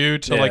fuck you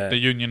to Yeah. like the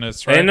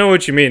unionists, right? I know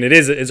what you mean.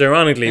 It's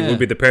ironically Yeah. would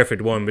be the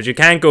perfect one, but you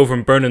can't go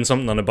from burning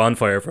something on a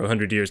bonfire for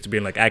 100 years to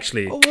being like,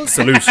 actually,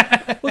 salute.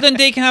 Well, then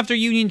they can have their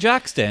Union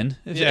Jacks then,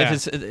 if Yeah.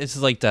 it's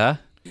like that.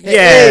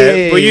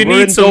 Yeah, but you we're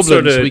need in some Dublin,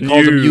 sort of so we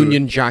call them new-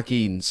 Union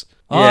Jackeens.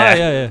 Ah,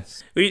 Yeah.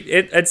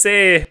 yeah. I'd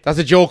say That's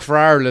a joke for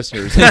our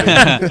listeners.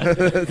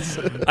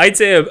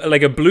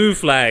 like a blue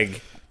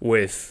flag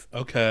with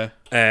Okay.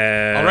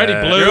 already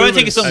blue. You're going to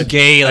think of something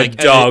gay, a like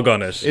dog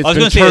on it. It's I was been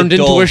gonna say a turned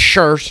into dog. a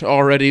shirt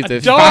already.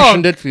 They've dog.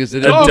 fashioned it because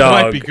it Dog dog.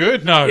 might be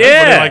good now. Yeah.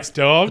 Everybody likes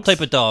dogs. what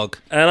type of dog?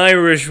 An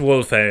Irish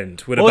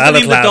wolfhound with What was a the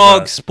name of the balaclava.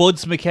 dog?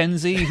 Spuds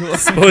Mackenzie?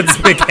 Spuds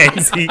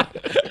Mackenzie.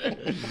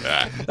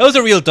 That was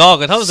a real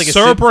dog. I thought it was like a...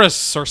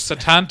 Cerberus or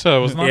Satanta,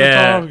 wasn't that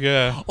Yeah. a dog?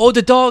 Yeah. Oh,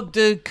 the dog,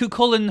 the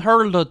Cuchulainn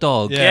Hurl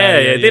dog. Yeah.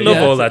 Yeah, they love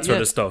yeah. all that sort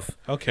Yeah. of stuff.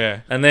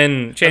 Okay. And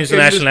then change the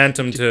Okay, national just-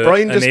 anthem to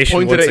Brian a just nation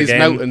pointed once at his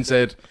again. mouth and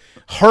said,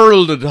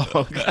 "Hurl the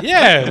dog."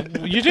 Yeah,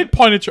 you did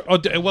point at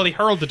your... well, he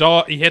hurled the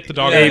dog. He hit the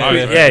dog. Yeah, in he, the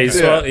mouth, right?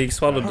 yeah, he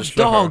swallowed the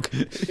Dog.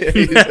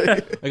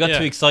 slugger. I got Yeah.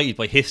 too excited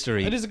by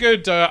history. It is a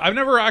good... I've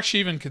never actually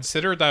even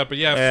considered that, but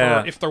yeah,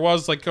 Yeah. if there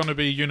was like going to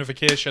be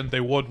unification, they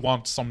would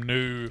want some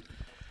new,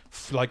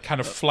 like kind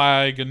of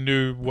flag and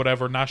new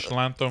whatever national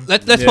anthem.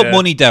 Let's Yeah. put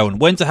money down.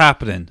 When's it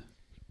happening?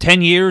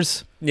 10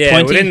 years? Yeah,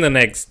 20? within the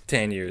next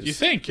 10 years. You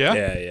think? Yeah.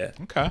 Yeah.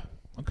 Okay.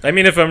 I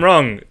mean, if I'm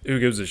wrong, who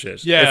gives a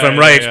shit? Yeah, if I'm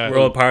right, yeah. we're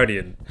all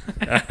partying.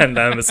 And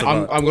I'm a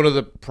savant. I'm going to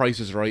the Price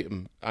is Right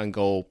and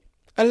go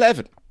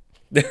 11.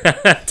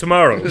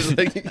 Tomorrow. It's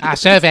like, A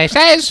survey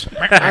says.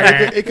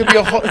 and it could be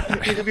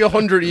it could be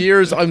 100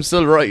 years. I'm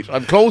still right.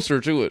 I'm closer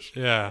to it.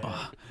 Yeah.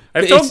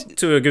 I've It's- talked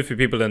to a good few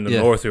people in the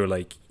Yeah. north who are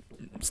like,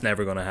 it's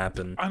never going to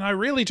happen. And I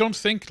really don't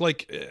think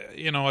like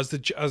you know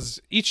as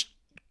each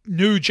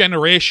new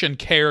generation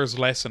cares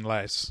less and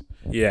less.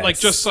 Yeah. Like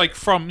just like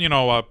from you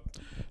know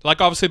like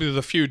obviously there's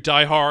a few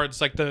diehards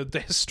like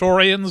the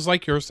historians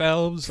like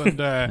yourselves and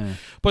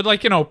but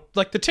like you know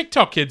like the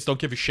TikTok kids don't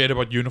give a shit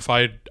about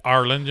unified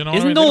Ireland, you know.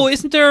 what I mean? They don't-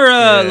 Isn't there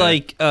Yeah.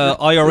 like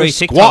IRA They're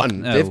TikTok?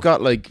 squatting. now? They've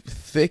got like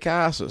thick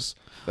asses.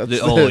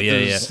 Oh,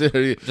 yeah. Just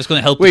going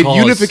to help Wait, the cause.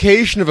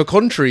 unification of a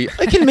country?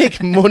 I can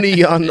make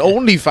money on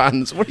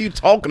OnlyFans. What are you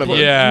talking about?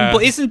 Yeah.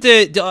 But isn't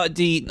the I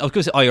was going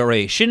to say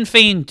IRA Sinn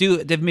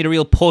Féin they've made a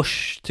real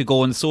push to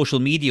go on the social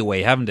media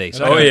way, haven't they?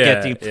 So Oh, I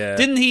yeah, get yeah.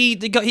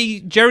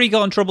 Didn't Jerry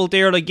got in trouble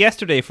there like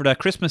yesterday for that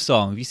Christmas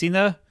song? Have you seen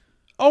that?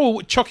 Oh,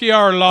 Chucky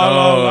R la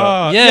la Oh.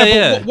 la. Yeah, but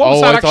yeah. What was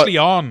Oh, that I thought- actually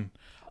on?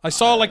 I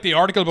saw like the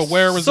article, but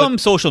where was Some it?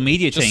 social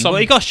media Just thing. some-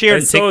 Well, it got shared I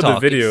on saw TikTok.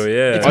 the video,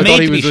 yeah. It's I made thought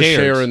he to was be just shared.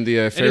 sharing the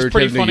It fairy is tale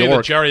pretty of funny New that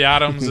York. Jerry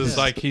Adams is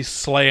like he's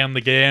slaying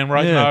the game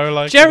right Yeah. now.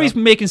 Like Jerry's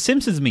you know. making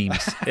Simpsons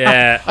memes.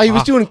 Yeah. Oh, he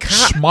was doing cat. he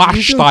was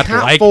Smash doing that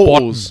cat like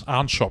photos. button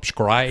and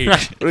subscribe.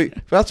 Right.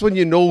 That's when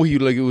you know he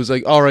like it was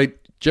like, all right,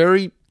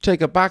 Jerry, take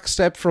a back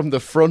step from the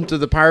front of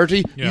the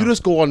party. Yeah. You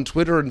just go on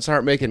Twitter and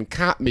start making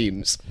cat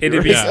memes.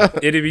 It'd be Yeah.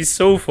 it'd be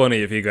so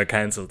funny if he got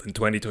cancelled in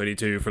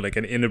 2022 for like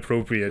an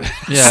inappropriate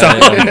Yeah,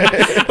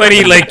 song. When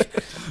he like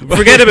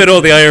forget about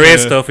all the IRA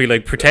stuff, he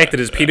like protected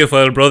his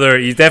paedophile brother.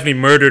 He's definitely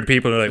murdered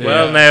people. And like,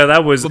 well, Yeah. now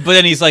that was. But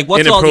then he's like,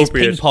 "What's all these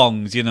ping Inappropriate.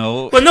 pongs?" You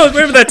know. Well, no,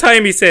 remember that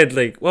time he said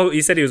like, well,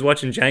 he said he was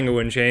watching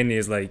Django Unchained.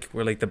 He's like,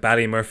 we're like the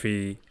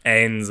Ballymurphy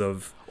ends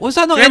of. Was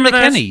that not Remember Emma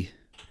that? Kenny?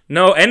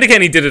 No, Enda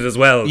Kenny did it as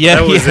well. Yeah,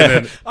 that was yeah.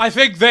 in it. I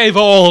think they've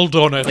all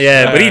done it.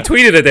 Yeah, but he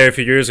tweeted it there a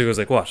few years ago. He was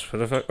like, what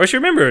the fuck? Or she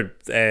remember,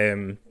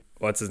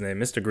 what's his name?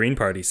 Mr. Green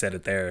Party said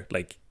it there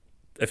like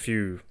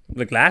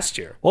last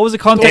year. What was the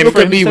Don't context? look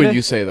for at him me to say when that?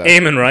 you say that.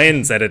 Eamon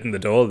Ryan said it in the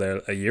Dole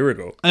there a year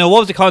ago. I know, what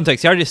was the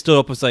context? He already stood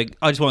up and was like,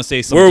 I just want to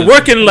say something. We're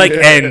working like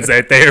ends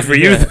out there for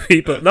you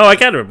people. No, I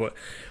can't remember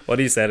what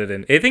he said it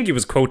in. I think he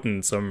was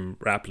quoting some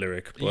rap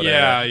lyric. But,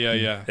 yeah.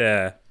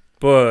 yeah.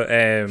 But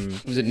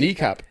Was it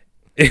kneecap?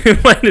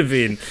 it might have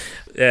been.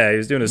 Yeah, he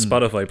was doing a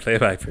Spotify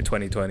playback for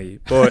 2020.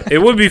 But it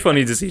would be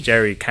funny to see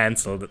Jerry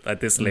cancelled at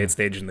this late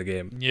stage in the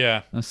game.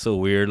 Yeah, That's so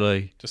weird,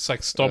 like. just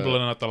like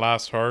stumbling at the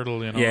last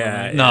hurdle, you know. Yeah, what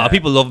I mean? No,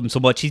 people love him so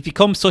much. He's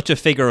become such a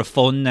figure of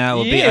fun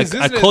now. He is, a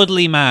isn't it?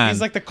 cuddly man.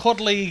 He's like the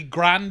cuddly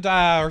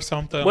granda or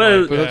something.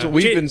 Well, like, But that's what yeah.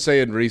 we've been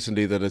saying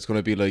recently, that it's going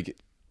to be like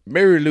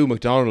Mary Lou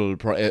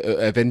McDonald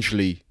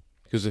eventually,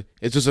 because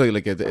it's just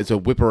it's a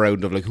whip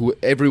around of like who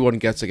everyone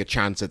gets like a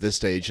chance at this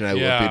stage now.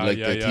 Yeah, Of being like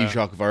yeah, the yeah.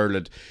 Taoiseach of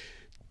Ireland.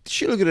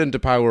 She'll get into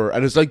power,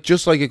 and it's like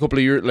just like a couple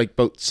of years, like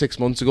about 6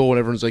 months ago, when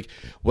everyone's like,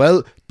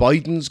 "Well,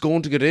 Biden's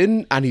going to get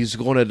in, and he's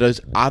going to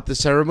just, at the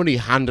ceremony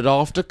hand it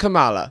off to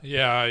Kamala."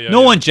 Yeah.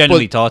 no yeah. one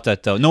generally But- thought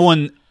that, though. No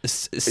one.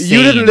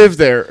 You didn't live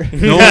there.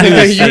 No one who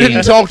was You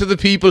didn't sane. talk to the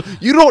people.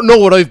 You don't know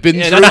what I've been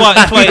Yeah, through.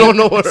 that's why. You don't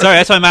know what. Sorry,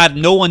 that's why I'm mad.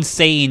 No one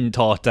sane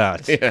thought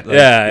that.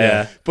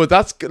 Yeah. But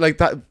that's like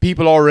that.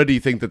 People already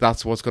think that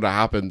that's what's going to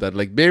happen. That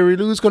like Mary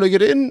Lou's going to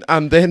get in,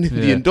 and then in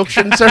the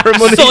induction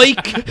ceremony,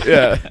 Psych.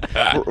 yeah,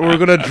 we're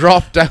going to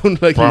drop down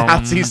like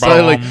Nazi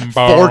style, like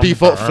bum,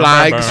 40-foot bum,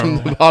 flags bum.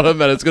 from the bottom,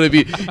 and it's going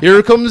to be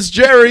here comes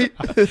Jerry.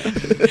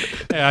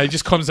 Yeah, he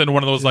just comes in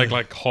one of those like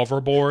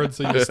hoverboards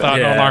that you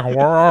stand Yeah. on, like,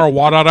 whoa,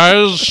 what it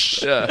is.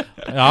 Yeah.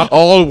 Yeah.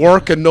 All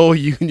work and no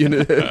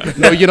union,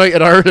 no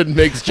United Ireland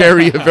makes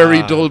Jerry a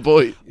very dull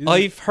boy.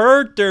 I've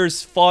heard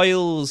there's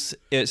files,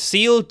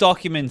 sealed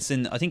documents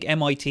in, I think,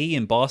 MIT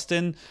in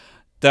Boston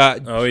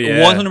that Oh, yeah.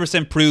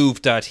 100%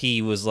 proved that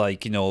he was like,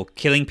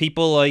 killing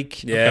people,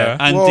 like. Yeah.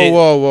 And Whoa,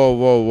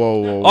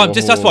 whoa. Oh,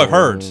 that's what I've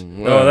heard.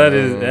 No, that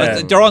is.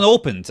 Yeah. They're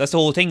unopened. That's the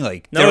whole thing.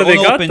 Like, No, they're they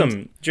got unopened.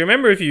 them. Do you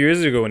remember a few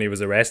years ago when he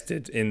was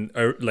arrested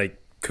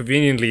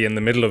conveniently in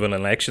the middle of an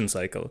election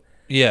cycle?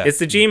 Yeah. It's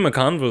the Gene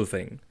McConville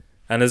thing.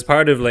 And as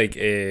part of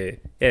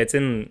it's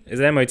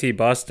MIT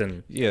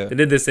Boston. Yeah. They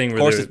did this thing Of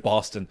where course, they it's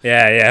Boston.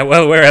 Yeah.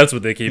 Well, where else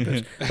would they keep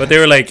it? But they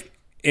were like,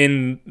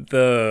 in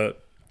the,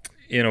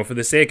 for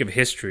the sake of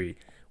history,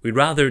 we'd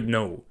rather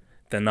know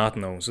than not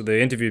know. So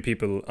they interviewed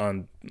people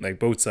on like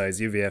both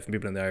sides, UVF and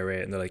people in the IRA,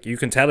 and they're like, you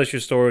can tell us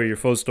your story, your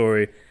full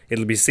story.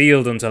 It'll be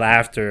sealed until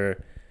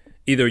after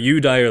either you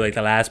die or like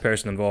the last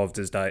person involved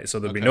is died. So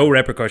there'll be no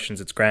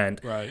repercussions. It's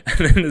grand. Right.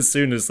 And then as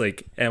soon as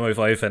like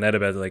MI5 found out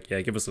about it, they're like,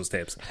 yeah, give us those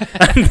tapes.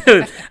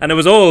 and it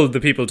was all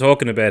the people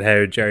talking about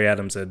how Jerry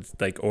Adams had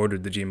like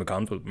ordered the Gene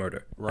McConville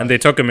murder. And they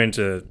took him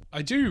into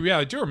I do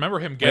remember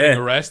him getting Yeah.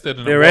 arrested.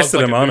 And They it arrested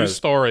was like him a on news it.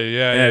 story.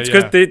 Yeah, it's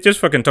because they just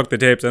fucking took the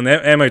tapes, and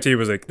the MIT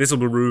was like, this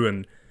will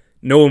ruin.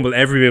 No one will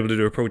ever be able to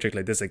do a project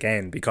like this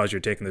again because you're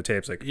taking the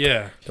tapes. Like,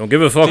 Yeah. don't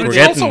give a fuck. It's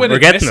We're also getting them.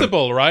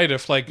 inadmissible, right?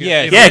 If like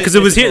Yeah, if Yeah, because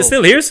it was It's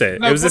still hearsay.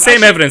 No, it was the but same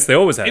actually- evidence they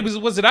always had.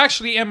 was it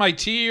actually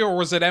MIT or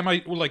was it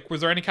MIT? Like,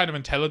 was there any kind of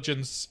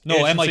intelligence? No,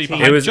 agency MIT.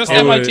 behind It was- just it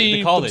was MIT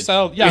the college.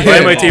 themselves. Yeah, Yeah,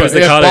 MIT was the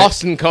college.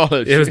 Boston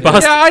College. It was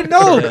Boston. Yeah, I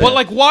know, but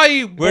like,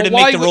 why? Where they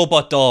why make the would,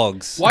 robot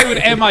dogs. Why would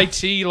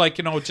MIT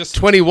just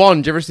 21.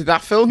 Did you ever see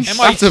that film? That's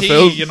a MIT?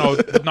 film.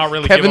 Not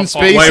really Kevin give a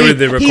fuck. Spacey. Why would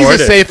they He's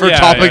record a it? safer Yeah,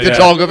 topic yeah, to yeah.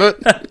 talk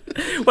about.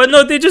 Well,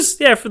 no, they just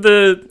for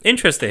the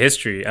interest of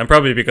history, and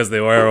probably because they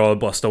were all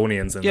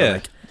Bostonians and Yeah.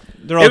 like,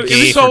 They're all It- it gay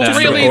was for So that.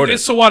 recorded. really,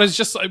 so what is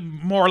just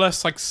more or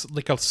less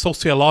like a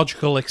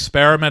sociological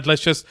experiment?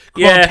 Let's just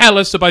come Yeah. on, tell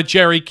us about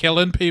Jerry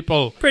killing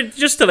people.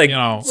 just to like,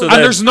 So that-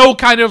 and there's no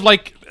kind of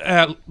like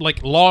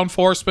law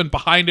enforcement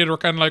behind it, or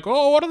kind of like,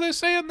 oh, what are they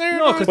saying there?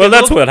 No, 'cause well, they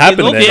that's love- what they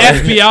happened. love the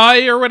then.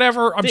 FBI or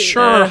whatever. I'm They,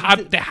 sure uh,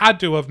 they had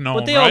to have known.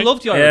 But they right? all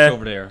loved the Irish Yeah.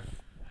 over there.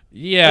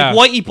 Yeah.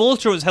 Like, Whitey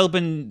Bulger was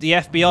helping the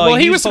FBI. Well,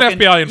 he was an fucking-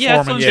 FBI Yeah,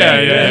 that's informant. what I'm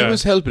Yeah, saying. He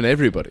was helping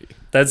everybody.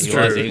 That's He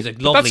true. was. He was a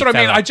But lovely that's what I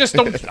mean. fella. I just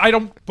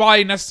don't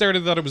buy necessarily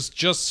that it was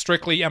just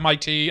strictly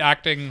MIT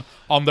acting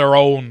on their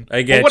own.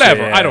 I get But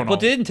whatever. you, yeah. I don't know.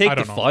 But they didn't I take the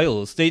don't know.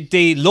 files.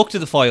 They looked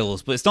at the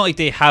files, but it's not like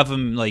they have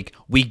them like,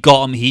 we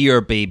got him here,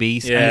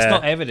 babies. And it's Yeah.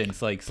 not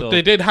evidence. Like, so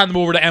They did hand them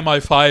over to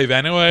MI5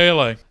 anyway.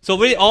 Like, so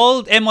really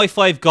all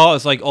MI5 got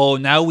is like, oh,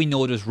 now we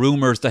know there's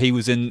rumors that he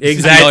was in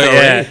Exactly, CIRA.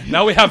 yeah.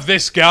 now we have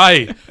this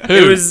guy who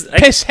It was-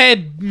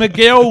 Pisshead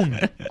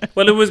McGowan.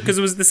 Well, it was because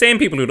it was the same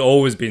people who'd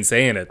always been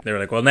saying it. They were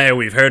like, well, now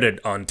we've heard it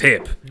on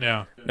tape.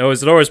 Yeah. No, it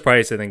was Dolores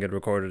Price, I think, had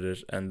recorded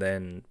it, and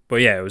then, but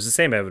yeah, it was the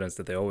same evidence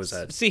that they always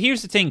had. See,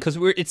 here's the thing, because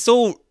it's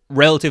so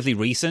relatively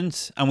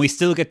recent, and we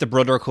still get the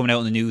brother coming out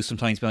in the news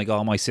sometimes being like,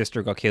 oh, my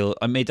sister got killed.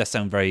 I made that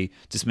sound very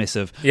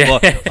dismissive. Yeah.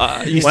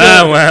 But, you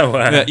Wow.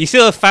 yeah, you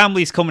still have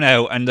families coming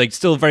out and like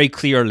still very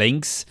clear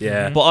links.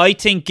 Yeah. But I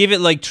think give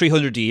it like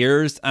 300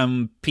 years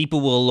and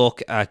people will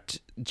look at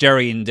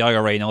Jerry and the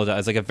IRA and all that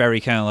as like a very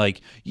kind of like,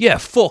 yeah,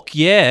 fuck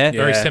yeah.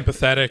 Very Yeah.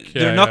 sympathetic.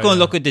 They're not going to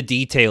look at the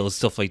details,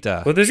 stuff like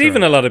that. Well, there's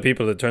even a lot of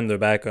people that turned their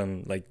back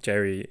on like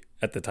Jerry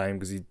at the time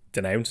because he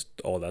denounced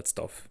all that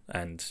stuff,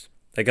 and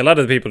like a lot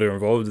of the people who are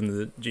involved in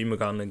the Gene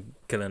McConville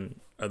killing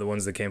are the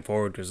ones that came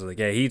forward because like,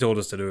 yeah, he told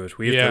us to do it.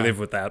 We have Yeah. to live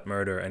with that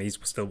murder, and he's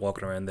still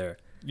walking around there.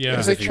 Yeah,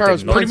 It's like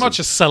Charles pretty Manson. much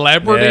a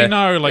celebrity Yeah.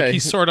 now. Like Yeah.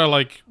 he's sort of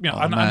like, you know,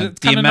 Oh, and man. it's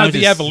The kind of now amount the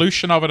is-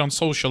 evolution of it on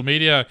social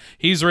media.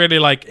 He's really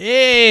like,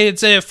 hey,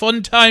 it's a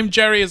fun time.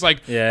 Jerry is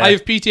like, Yeah. I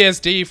have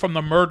PTSD from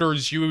the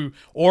murders you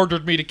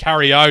ordered me to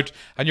carry out,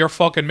 and you're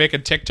fucking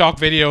making TikTok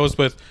videos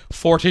with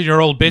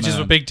 14-year-old bitches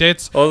with big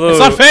tits. Although- it's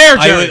not fair,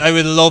 Jerry. I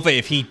would love it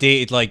if he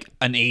dated like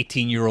an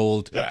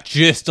 18-year-old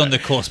just on the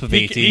cusp of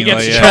 18. He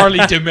gets like, yeah. Charlie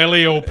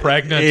D'Amelio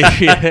pregnant.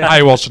 Yeah.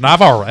 I was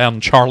never in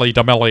Charlie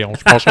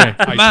D'Amelio's pussy.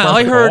 Man,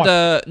 I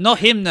heard not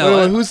him now.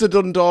 Well, who's the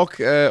Dundalk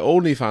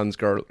OnlyFans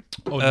girl?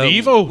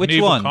 Nevo. which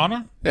Nevo one?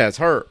 Connor. Yeah, it's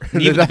her.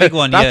 Nevo, the big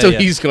one, That's yeah, what yeah.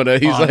 he's gonna.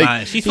 He's Oh, like,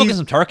 man. She's fucking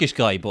some Turkish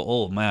guy, but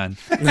oh man,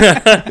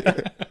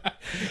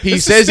 he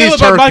This says is still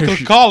he's about Turkish.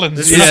 Michael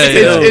Collins. Yeah,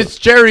 It's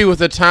Jerry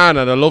with a tan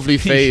and a lovely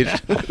fade.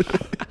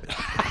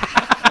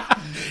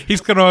 He's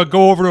gonna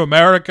go over to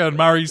America and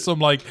marry some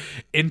like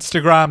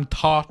Instagram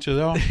tot, you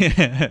know?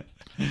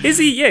 Is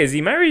he? Yeah, is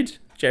he married,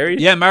 Jerry?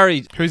 yeah,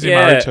 married. Who's he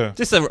Yeah. married to?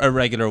 Just a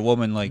regular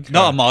woman, like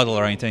not a model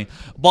or anything.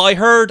 But I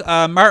heard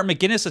Martin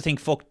McGuinness, I think,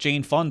 fucked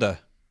Jane Fonda.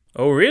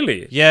 Oh,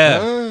 really? Yeah,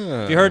 Ah.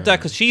 have you heard that?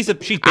 Because she's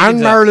big And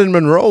into- Marilyn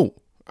Monroe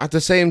at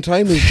the same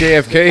time as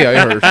JFK, I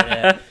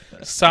heard.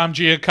 Sam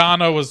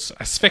Giancana was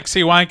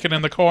asphyxie wanking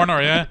in the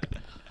corner, yeah?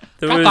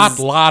 There Got was,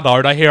 that lad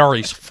out of here,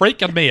 he's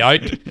freaking me out.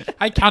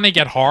 I can't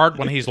get hard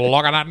when he's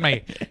looking at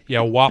me,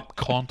 you wop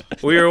cunt.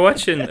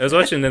 I was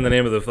watching In the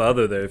Name of the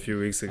Father there a few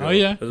weeks ago. Oh,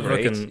 yeah. It was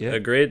Great, fucking yeah. a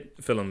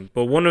great film.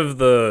 But one of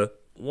the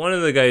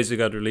guys who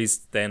got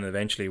released then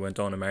eventually went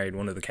on and married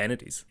one of the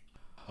Kennedys.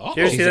 Oh, Did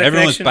you ever see that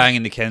everyone's connection?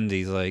 banging the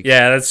Kennedys, like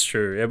Yeah, that's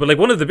true. Yeah, but like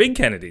one of the big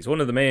Kennedys, one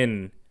of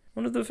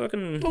the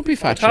fucking Don't be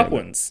fat top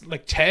shaming. ones.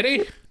 like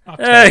Teddy? Not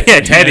Yeah,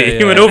 Teddy. Yeah,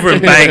 He went yeah. over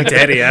and banged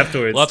Teddy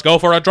afterwards. Let's go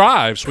for a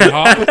drive,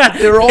 sweetheart.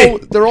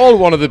 They're all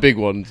one of the big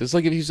ones. It's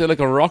like if you say like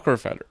a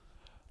Rockefeller.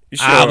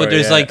 Sure, but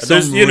there's like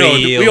There's, some you know,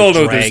 real we all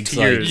know there's dregs,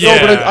 like- tiers. Yeah.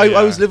 No, but I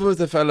yeah. was living with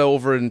a fella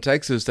over in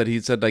Texas that he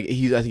said like I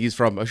think he's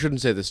from, I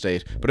shouldn't say the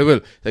state, but I will,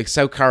 like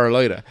South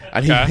Carolina,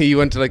 and Okay. he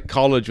went to like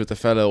college with a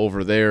fella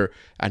over there,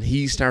 and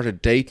he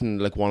started dating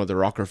like one of the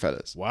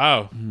Rockefellers.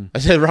 Wow. I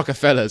said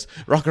Rockefellers,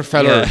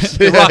 Rockefellers,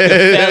 the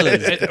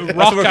Rockefellers. That's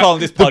what we're calling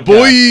this podcast.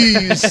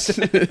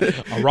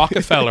 boys. A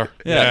Rockefeller.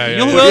 Yeah. You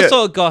know who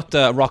also got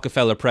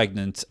Rockefeller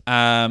pregnant?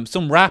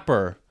 Some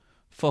rapper.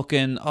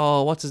 Fucking,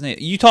 oh, what's his name?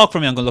 You talk for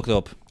me, I'm going to look it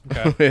up.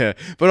 Yeah,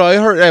 but I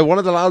heard one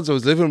of the lads I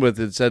was living with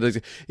had said,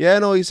 like, yeah,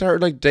 no, he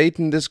started like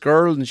dating this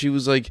girl, and she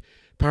was like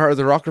part of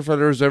the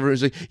Rockefellers. Whatever.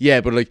 It's like,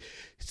 yeah, but like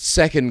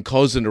second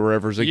cousin or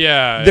whatever. It's like,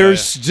 Yeah, they're yeah.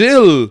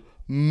 still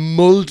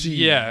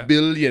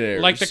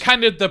multi-billionaires. Like the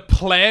kind of the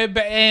pleb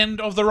end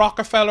of the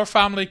Rockefeller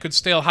family could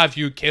still have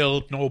you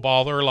killed, no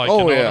bother. Like, you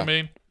know what I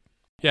mean?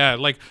 Yeah,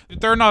 like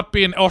they're not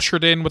being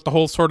ushered in with the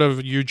whole sort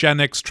of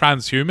eugenics,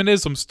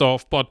 transhumanism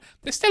stuff, but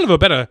they still have a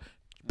bit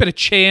of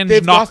change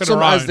They've got knocking some,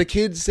 around. as the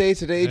kids say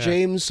today,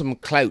 James, some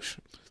clout.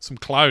 Some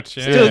clout.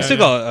 Yeah, Still, yeah, still yeah.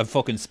 got a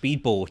fucking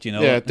speedboat, you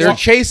know? Yeah, they're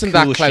chasing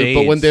that cool clout,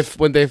 but shades.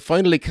 when they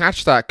finally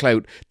catch that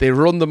clout, they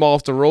run them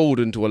off the road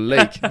into a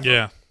lake.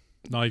 Yeah,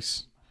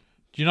 nice.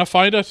 Do you not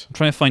find it? I'm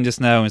trying to find this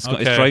now. It's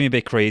Okay. driving me a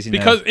bit crazy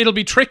Because now. it'll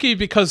be tricky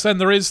because then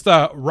there is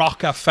the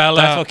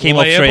Rockefeller. That's what came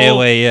up label, straight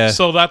away, yeah.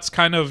 So that's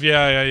kind of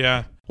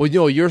yeah. Well, you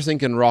know, you're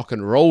thinking rock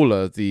and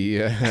roller, the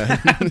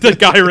The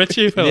Guy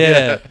Ritchie film.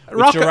 Yeah. With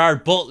Rocke-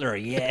 Gerard Butler,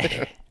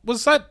 yeah.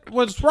 Was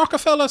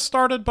Rockefeller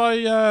started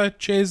by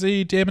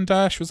Jay-Z, Damon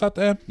Dash? Was that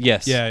them?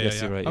 Yes. Yeah,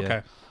 yes, you're right, yeah.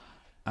 Okay.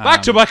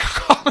 Back to Michael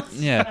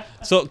Collins. Yeah.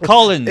 So,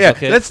 Collins, yeah.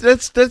 okay. Let's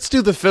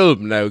do the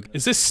film now.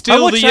 Is this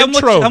still the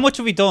intro? How much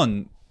have we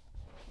done?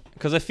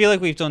 Because I feel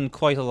like we've done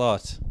quite a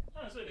lot.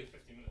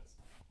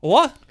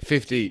 What?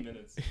 50.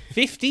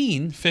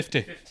 15?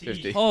 50.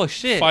 50. Oh,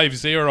 shit.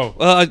 5-0.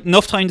 Well,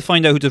 enough time to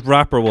find out who this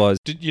rapper was.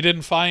 You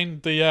didn't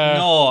find the...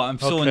 No, I'm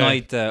so okay.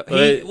 annoyed. But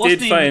What's I did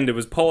his name? find it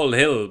was Paul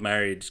Hill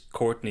married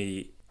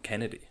Courtney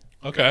Kennedy.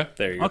 Okay.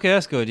 There you go. Okay,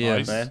 that's good, yeah.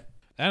 Nice. Man.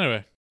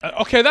 Anyway.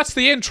 Okay, that's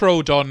the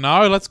intro done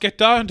now. Let's get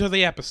down to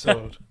the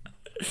episode.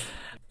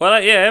 Well,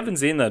 I haven't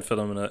seen that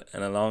film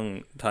in a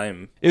long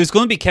time. It was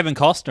going to be Kevin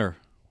Costner.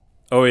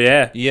 Oh,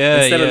 yeah.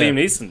 Yeah, Instead of yeah. Liam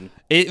Neeson.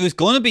 It was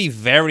going to be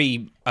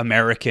very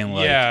American,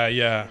 like.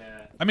 yeah.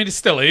 I mean, it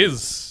still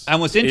is. And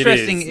what's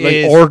interesting is. Like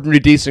is... ordinary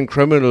decent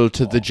criminal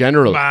to the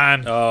general.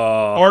 Man.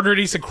 Oh. Ordinary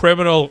decent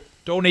criminal.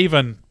 Don't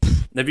even...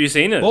 Have you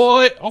seen it?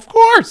 Boy, of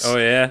course. Oh,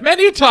 yeah.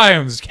 Many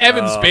times.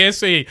 Kevin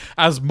Spacey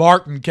as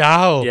Martin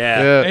Gall.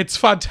 Yeah. Yeah. It's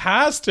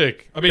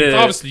fantastic. I mean, it's The-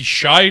 obviously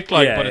shite,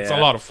 like, Yeah, but it's a yeah.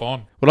 lot of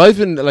fun. Well, I've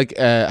been like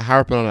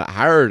harping on it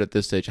hard at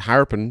this stage.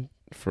 Harping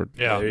for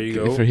Yeah. There you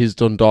go. for his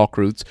Dundalk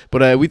roots.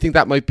 But we think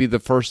that might be the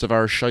first of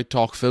our Shite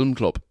Talk film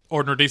club.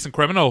 Ordinary decent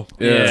criminal.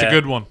 Yeah. It's a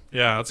good one.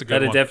 Yeah, that's a good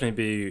That'd one.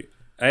 definitely be...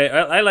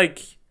 I like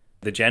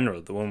The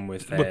General, the one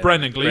with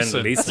Brendan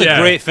Gleeson. That's a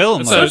great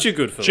film. It's like. Such a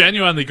good film.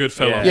 Genuinely good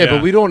film. Yeah. Yeah,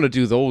 but we don't want to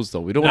do those though.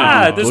 We don't.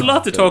 want to do There's a good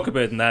lot to film. talk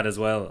about in that as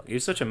well. You're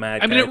such a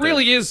mad. I mean, it character.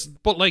 really is,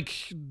 but like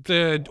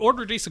the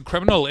Order of Decent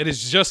Criminal, it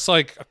is just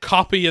like a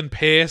copy and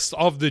paste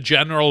of the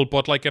General,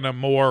 but like in a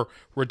more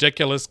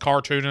ridiculous,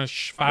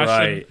 cartoonish fashion.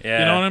 Right, yeah.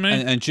 You know what I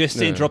mean? And just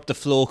to interrupt the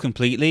flow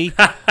completely,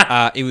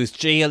 it was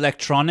J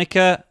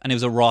Electronica and it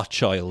was a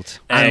Rothschild.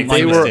 And My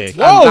they were- mistake.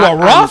 Whoa, a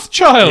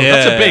Rothschild!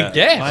 That's a Yeah. big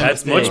get.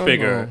 That's much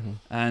bigger.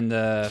 And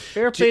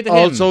fair play to him.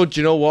 Also, do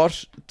you know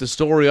what? The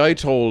story I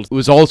told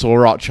was also a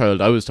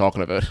Rothschild I was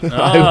talking about. Sweet,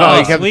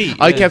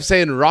 I yeah. kept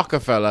saying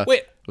Rockefeller.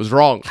 Wait. Was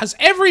wrong. Has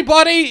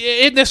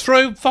everybody in this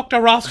room fucked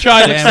a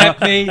Rothschild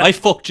except me? I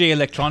fucked J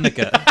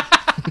Electronica.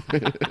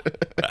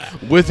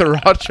 With a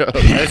Rothschild.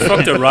 I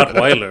fucked a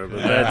Rottweiler, but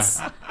that's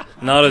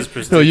not as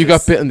prestigious. No, you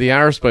got bit in the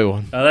arse by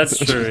one. Oh, that's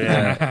true.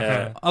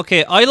 Yeah.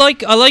 Okay, I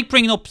like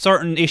bringing up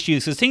certain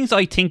issues because things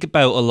I think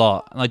about a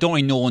lot and I don't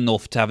really know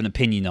enough to have an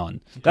opinion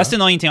on. That's the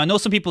annoying thing. I know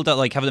some people that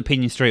like have an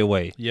opinion straight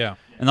away. Yeah.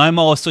 And I'm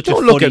always such a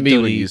Don't look at me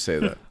fuddy-duddy. when you say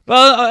that.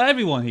 Well,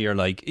 everyone here,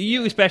 like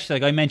you especially,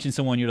 like I mentioned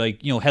someone, you're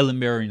like, Helen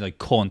Mirren, you're like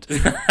cunt. No,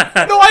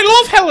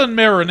 I love Helen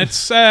Mirren.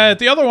 It's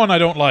the other one I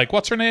don't like.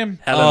 What's her name?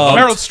 Helen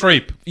Meryl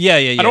Streep. Yeah.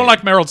 I don't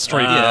like Meryl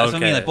Streep. Yeah, that's what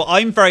I mean. okay. Like, but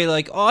I'm very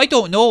like, I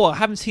don't know. I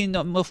haven't seen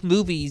enough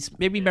movies.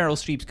 Maybe Meryl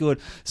Streep's good.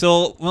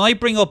 So when I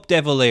bring up De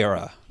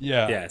Valera,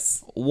 Yeah.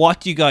 Yes.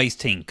 what do you guys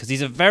think? Because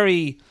he's a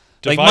very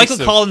like Divisive.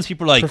 Michael Collins.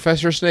 People are like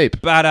Professor Snape.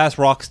 badass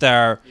rock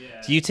star.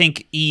 Do you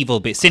think evil,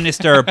 bit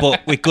sinister,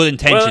 but with good Well,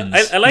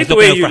 intentions? I like He's the looking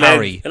way out you for led.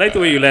 Harry. I like the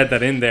way you led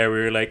that in there.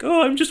 Where you're like,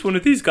 "Oh, I'm just one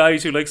of these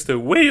guys who likes to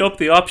weigh up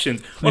the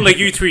options." Unlike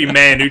you three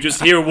men who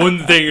just hear one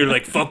thing, you're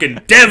like,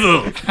 "Fucking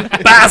devil,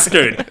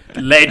 bastard,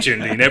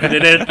 legend. He never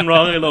did anything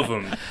wrong. I love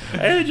him."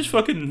 I just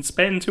fucking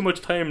spend too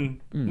much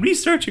time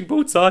researching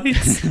both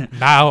sides.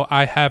 Now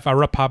I have a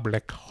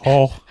republic.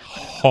 Ho,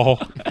 ho,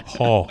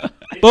 ho.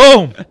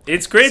 Boom.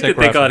 It's great Sick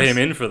that they got reference.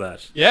 him in for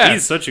that. Yeah.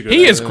 He's such a good.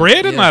 He is actor.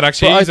 great in that,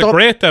 actually. But I He's a thought-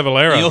 great De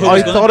Valera. You know who I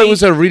was gonna thought be? it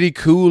was a really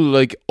cool,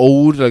 like,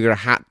 ode, like a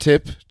hat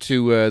tip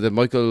to the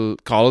Michael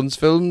Collins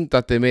film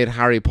that they made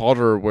Harry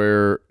Potter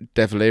wear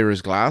De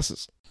Valera's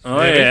glasses. Oh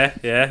Maybe.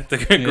 yeah. The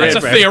great That's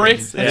a theory.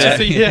 reference. That's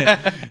Yeah. a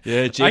yeah.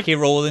 Yeah, J.K.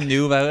 Rowling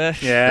knew about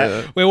it.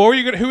 Yeah. Wait, what were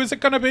you? Who is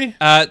it going to be?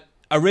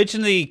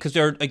 Originally, because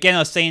I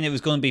was saying it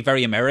was going to be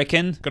very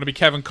American. Going to be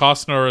Kevin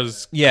Costner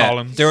as Yeah,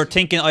 Collins. they were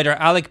thinking either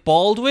Alec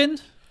Baldwin.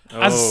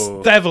 as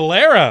Oh. De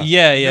Valera.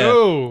 Yeah,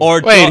 No. or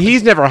Wait,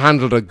 he's never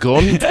handled a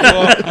gun.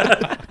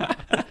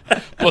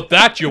 But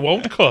that you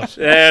won't cut.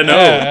 Yeah, no.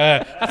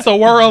 That's the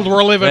world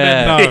we're living in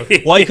now.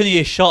 Why couldn't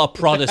he shot a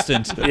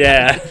Protestant?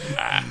 Yeah.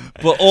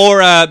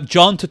 or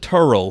John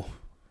Turturro.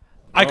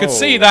 I could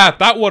see Oh. that.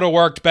 That would have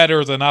worked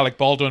better than Alec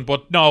Baldwin.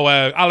 But no,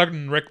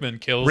 Alan Rickman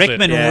kills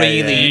Rickman it. Yeah,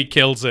 really He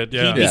kills it,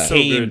 yeah. he Yeah. So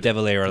became good. De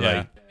Valera. Yeah,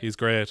 Like, he's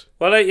great.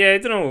 Well, I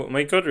don't know.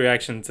 My gut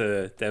reaction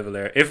to De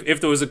Valera, if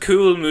there was a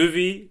cool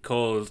movie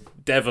called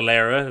De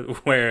Valera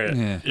where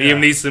Yeah. Liam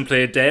Neeson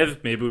played Dev,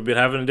 maybe we'd be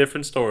having a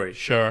different story.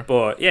 Sure.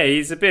 But yeah,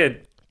 he's a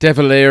bit De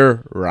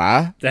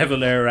Valera. De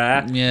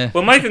Valera. Yeah.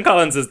 Well, Michael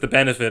Collins has the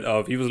benefit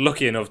of he was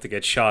lucky enough to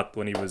get shot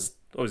when he was,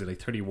 what was he, like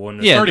 31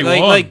 or yeah, something?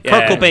 31. like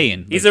Kurt Yeah.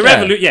 Cobain. He's a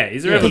Yeah.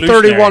 he's a The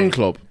revolutionary. 31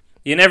 Club.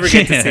 You never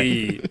get Yeah. to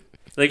see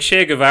like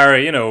Che Guevara,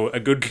 a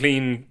good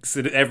clean.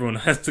 Everyone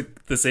has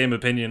the same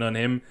opinion on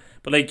him,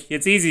 but like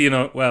it's easy,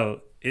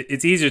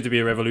 it's easier to be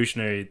a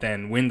revolutionary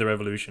than win the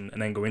revolution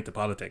and then go into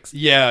politics.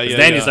 Yeah, 'Cause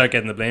then you start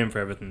getting the blame for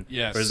everything.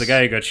 Yes. Whereas the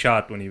guy who got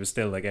shot when he was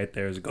still like out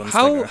there as a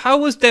gunslinger. How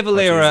was De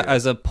Valera Much easier.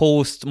 as a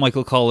post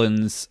Michael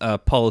Collins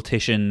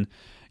politician?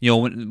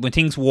 When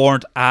things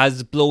weren't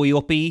as blowy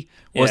uppy,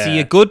 was he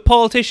Yeah. a good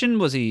politician?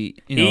 Was he?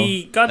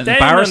 He got an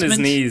down on his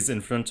embarrassment? knees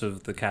in front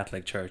of the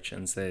Catholic Church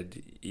and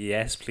said,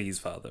 "Yes, please,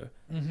 Father."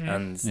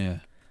 And Yeah.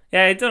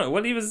 I don't know.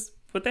 Well, he was,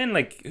 but then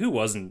like, who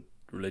wasn't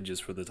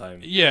religious for the time?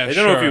 Yeah, I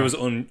don't know if he sure. was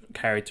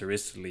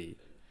uncharacteristically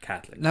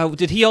Catholic. Now,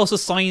 did he also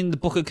sign the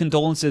Book of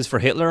Condolences for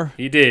Hitler?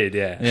 He did,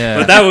 yeah. Yeah.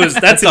 But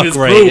that's in not his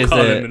great, pro is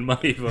column it? in my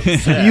books.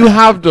 You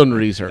have done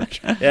research.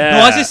 Yeah. No,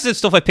 that's just the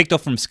stuff I picked up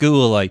from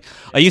school. Like,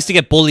 I used to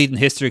get bullied in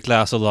history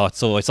class a lot,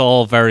 so it's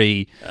all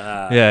very.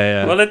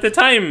 yeah. Well, at the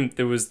time,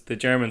 the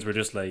Germans were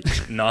just like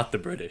not the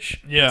British.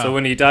 Yeah. So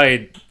when he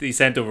died, he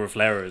sent over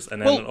flowers,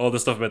 and then Well- all the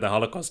stuff about the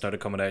Holocaust started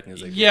coming out, and he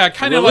was like, Yeah,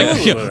 kind of "Whoa, like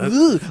whoa,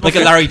 whoa." Like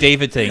a Larry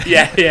David thing.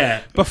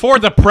 Yeah. before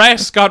the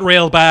press got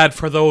real bad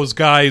for those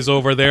guys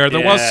over there. There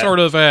was Yeah. sort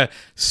of a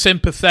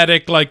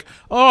sympathetic, like,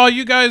 oh,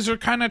 you guys are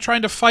kind of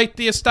trying to fight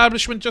the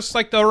establishment just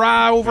like the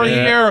Ra over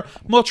Yeah. here.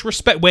 Much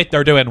respect. Wait,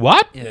 they're doing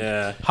what?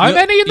 Yeah. How You-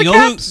 many in the you know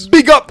who- camps?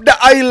 Big up the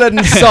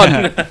island,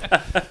 son.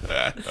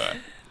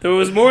 There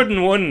was more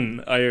than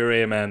one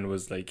IRA man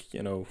was like,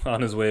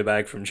 on his way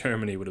back from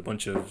Germany with a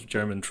bunch of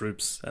German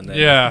troops, and then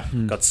Yeah.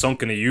 got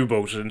sunk in a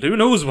U-boat, and who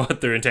knows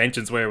what their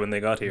intentions were when they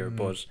got here.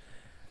 But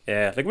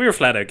yeah, like we were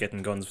flat out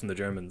getting guns from the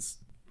Germans.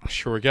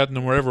 Sure, we're getting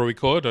them wherever we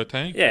could, I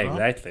think. Yeah, you know?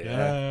 exactly.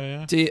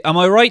 Yeah. Yeah. Am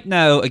I right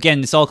now?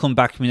 Again, it's all come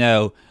back to me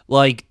now.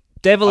 Like,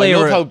 Devil I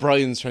love era. how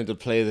Brian's trying to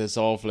play this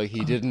off like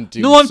he didn't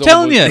do. No, I'm so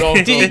telling much you,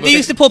 wrong, they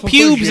used to put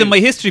pubes in my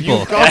history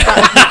book.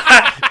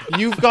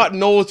 You've got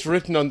notes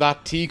written on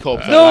that teacup.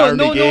 That No, Arnie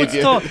no, gave it's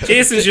you. not.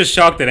 Jason's just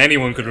shocked that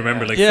anyone could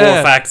remember like Yeah.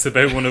 4 facts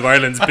about one of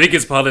Ireland's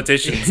biggest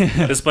politicians,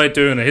 despite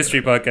doing a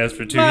history podcast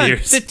for 2 Man,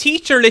 years. the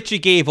teacher literally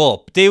gave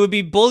up. They would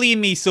be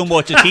bullying me so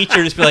much. The teacher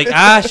would just be like,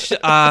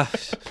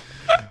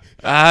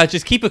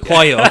 just keep it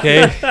quiet,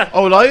 okay?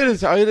 Oh, well, I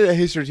had a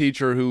history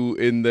teacher who,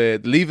 in the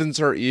Leaving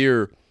Cert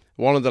year,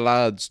 one of the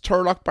lads,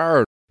 Turlock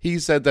Barrett, he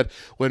said that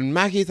when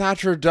Maggie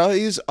Thatcher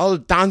dies, I'll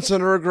dance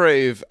on her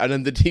grave. And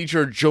then the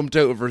teacher jumped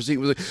out of her seat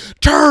and was like,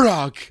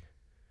 Turlock,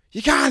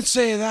 you can't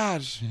say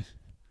that.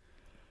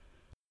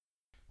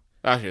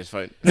 Actually, it's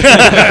fine.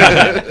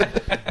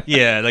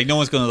 Yeah, like no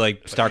one's gonna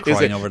like start Is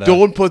crying it, over that.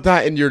 don't put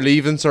that in your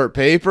Leaving Cert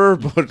paper,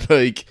 but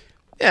like,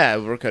 yeah,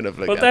 we're kind of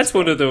like. But that's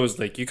one of those,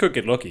 like, you could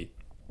get lucky.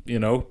 You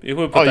know? You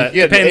would put Oh, that.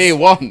 you get an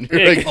depends- A1.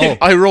 You're Yeah, like,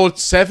 oh. I wrote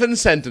 7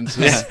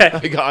 sentences.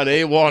 I got an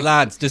A1.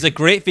 Lads, there's a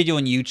great video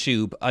on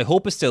YouTube. I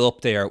hope it's still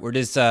up there. Where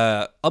there's,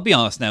 I'll be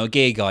honest now, a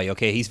gay guy.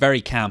 Okay, he's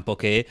very camp.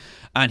 Okay,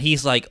 and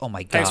he's like, oh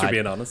my god. Thanks for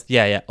being honest.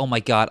 Yeah. Oh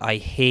my god, I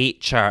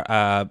hate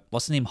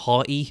what's his name?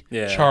 Haughty.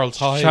 Yeah. Charles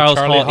Haughty. Charles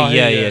Charlie Haughty,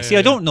 yeah. See,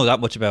 I don't know that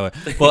much about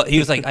it, but he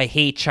was like, I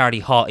hate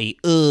Charlie Haughty.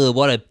 Ugh,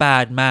 what a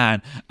bad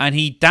man. And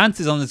he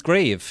dances on his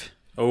grave.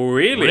 Oh,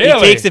 really? Really? He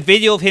takes a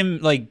video of him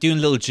like doing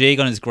a little jig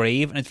on his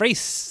grave, and it's very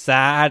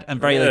sad and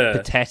very Yeah. like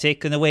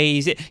pathetic in the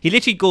way he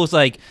literally goes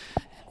like,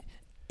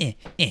 there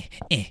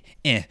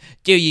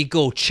you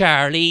go,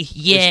 Charlie.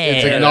 Yeah.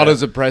 It's like not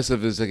as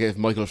impressive as like if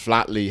Michael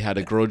Flatley had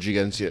a grudge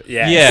against you.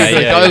 Yeah. Yeah, He's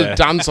like, yeah, I'll yeah.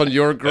 dance on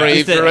your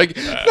grave. It's You're like,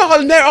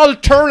 no, I'll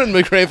turn in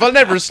my grave. I'll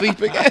never sleep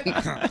again.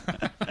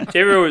 Did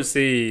you ever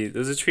see, there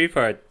was a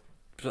 3-part,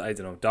 I don't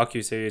know,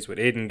 docu-series with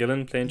Aidan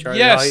Gillen playing Charlie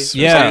Yes. Haughty?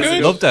 Yeah, Was it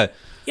good? loved that.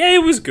 Yeah,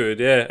 it was good,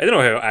 yeah. I don't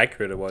know how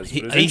accurate it was, but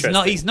it was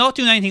interesting. He's not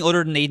doing anything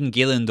other than Aidan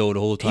Gillen though the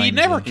whole time. He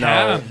never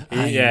No,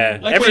 can. yeah.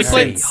 Like ever when he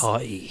played- since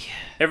Haughty.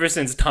 ever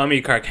since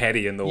Tommy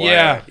Carcetti in The Wire,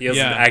 Yeah, he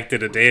hasn't yeah.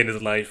 acted a day in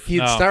his life. He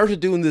had No. started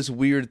doing this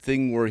weird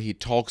thing where he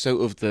talks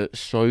out of the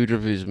side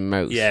of his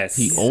mouth. Yes.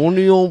 He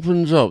only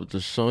opens up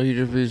the side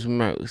of his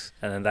mouth.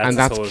 And And his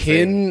that's whole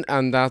kin, thing.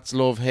 and that's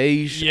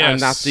love-hate, Yes. and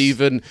that's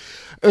even...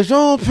 It's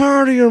all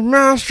part of your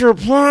master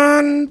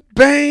plan,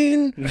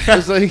 Bane.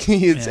 It's like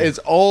it's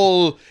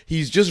all.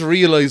 He's just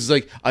realized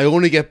like I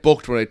only get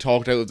booked when I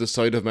talked out of the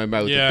side of my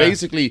mouth. Yeah.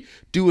 Basically,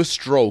 do a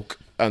stroke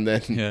and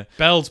then Yeah.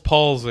 Bell's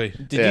palsy.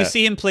 Did Yeah. you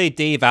see him play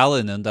Dave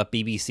Allen in that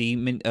BBC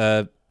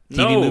TV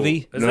No.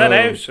 movie? Is No. that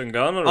out and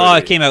gone already? Oh,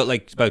 it came out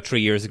like about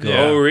 3 years ago.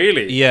 Yeah. Oh,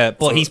 really? Yeah,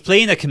 but So- he's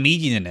playing a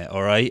comedian in it,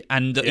 all right?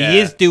 And Yeah. he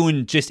is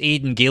doing just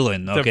Aidan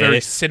Gillen, okay? The very Being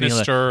like,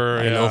 sinister.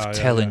 I yeah, love yeah,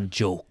 telling yeah.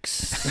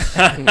 jokes.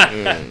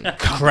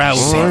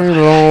 Krause. I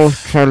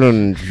love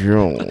telling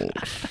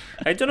jokes.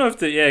 I don't know if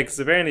because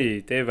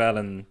apparently Dave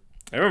Allen,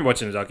 I remember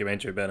watching a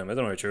documentary about him. I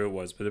don't know how true it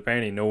was, but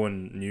apparently no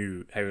one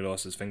knew how he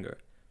lost his finger.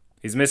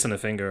 He's missing a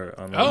finger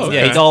on one Oh, side. Yeah,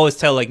 okay. he'd always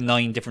tell like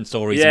 9 different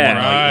stories in Yeah.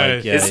 one night. Right.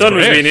 Like, yeah, His yeah. son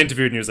was Great. being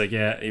interviewed and he was like,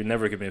 yeah, he'd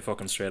never give me a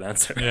fucking straight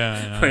answer.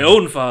 Yeah, My yeah.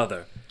 own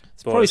father.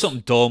 It's Probably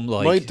something dumb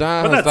like. My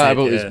dad Well, has that's that it,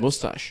 about yeah. his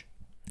mustache.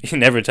 He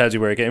never tells you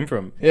where it came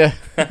from. Yeah.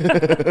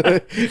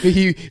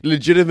 He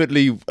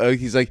legitimately,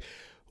 he's like,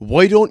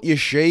 why don't you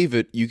shave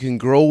it? You can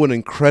grow an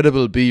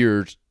incredible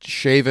beard,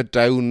 shave it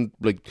down,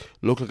 like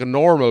look like a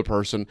normal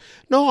person.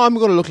 No, I'm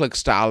going to look like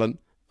Stalin.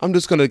 I'm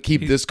just going to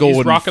keep this going.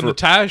 He's rocking for- the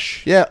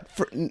tash. Yeah,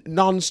 for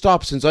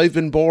non-stop since I've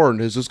been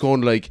born. Is just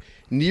going like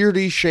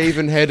nearly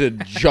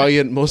shaven-headed,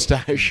 giant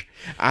mustache.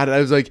 And I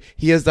was like,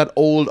 he has that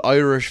old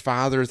Irish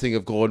father thing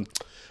of going,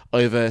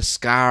 I have a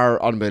scar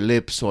on my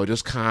lip, so I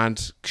just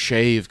can't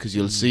shave because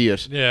you'll see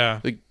it. Yeah.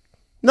 Like,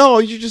 no,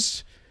 you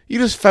just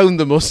found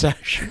the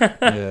mustache.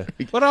 Yeah.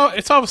 But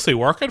it's obviously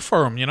working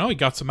for him, you know. He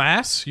got some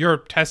ass. You're a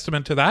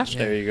testament to that.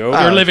 There you go.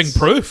 You're Ah, living it's-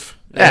 proof.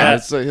 Yeah, Yeah.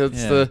 it's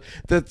Yeah.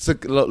 that's a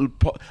little.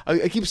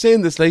 I keep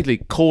saying this lately.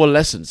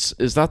 Coalescence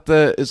is that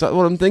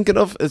what I'm thinking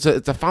of? It's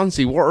a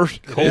fancy word.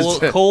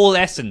 Cole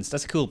Essence.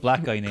 That's a cool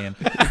black guy name.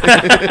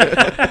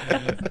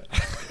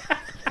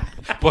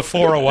 But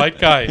for a white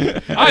guy.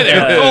 Hi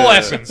there,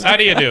 Coalescence. How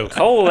do you do?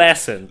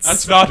 Coalescence.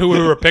 That's not who we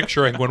were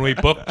picturing when we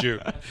booked you.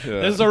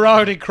 There's a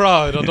rowdy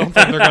crowd. I don't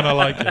think they're going to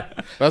like you.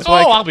 That's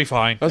why. I'll be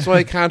fine. That's why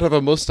I can't have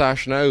a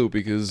mustache now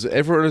because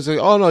everyone is like,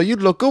 "Oh no,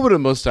 you'd look good with a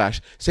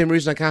mustache." Same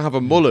reason I can't have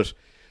a mullet.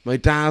 My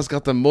dad's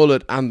got the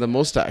mullet and the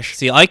mustache.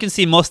 See, I can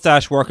see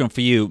mustache working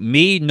for you.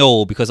 Me,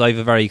 no, because I have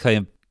a very kind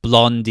of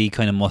blondie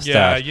kind of Yeah,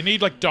 mustache. you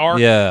need like dark,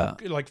 Yeah.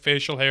 like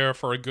facial hair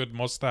for a good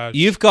mustache.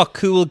 You've got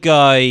cool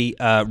guy,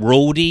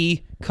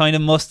 roadie kind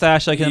of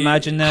mustache, I can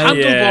imagine now.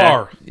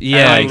 Handlebar.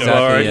 Yeah, Handlebar,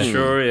 exactly. Yeah.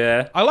 Sure,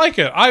 yeah. I like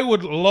it. I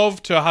would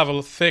love to have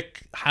a thick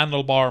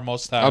handlebar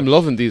mustache. I'm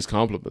loving these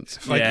compliments.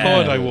 If I Yeah.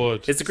 could, I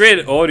would. It's a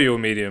great audio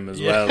medium as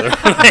well.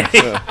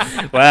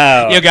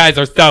 Wow. You guys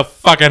are so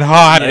fucking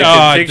hot. I can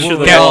Oh, picture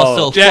We're them all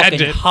all. so Yeah, fucking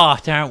dude.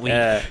 hot, aren't we?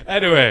 Yeah.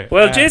 Anyway.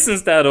 Well,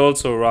 Jason's dad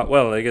also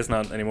well, I guess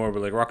not anymore,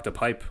 but like rocked a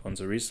pipe on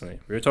so recently.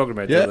 We were talking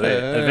about it the other day.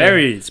 Yeah. A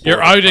very You're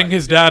sporty outing pipe.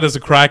 his dad as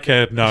a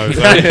crackhead now.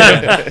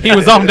 He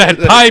was on that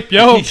pipe,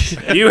 yo.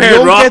 You heard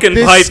don't rock get and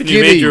this pipe and you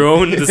skinny. made your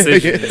own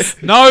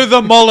decisions. Now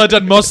the mullet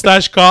and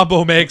mustache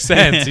combo makes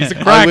sense. He's a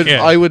crackhead.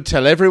 I would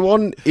tell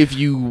everyone, if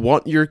you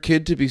want your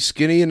kid to be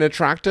skinny and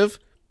attractive,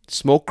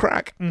 smoke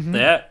crack.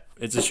 Yeah,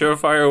 it's a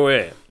surefire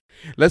way.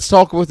 Let's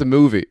talk about the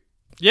movie.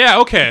 Yeah,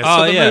 okay.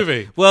 So the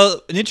movie.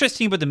 Well, an interesting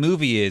thing about the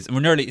movie is,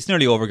 and it's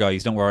nearly over,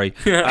 guys. Don't worry.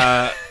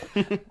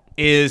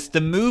 Is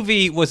the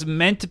movie was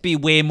meant to be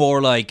way more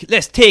like,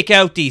 let's take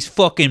out these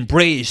fucking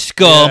British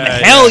scum. Yeah,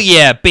 Hell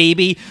yeah,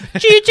 baby.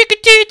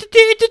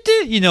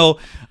 You know.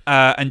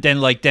 And then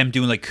like them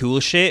doing like cool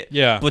shit.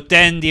 Yeah. But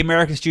then the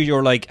American studio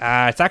were like,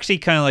 it's actually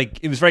kind of like,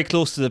 it was very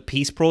close to the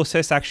peace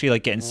process actually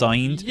like getting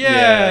signed.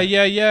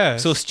 Yeah.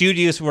 So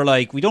studios were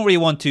like, we don't really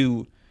want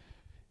to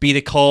be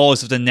the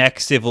cause of the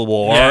next civil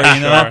war, Yeah,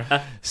 you know?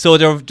 sure. So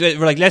they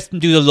were like, let's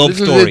do the love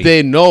Little story. did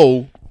they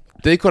know,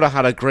 they could have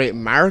had a great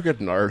market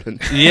in Ireland.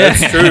 Yeah.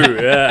 That's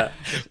true, yeah.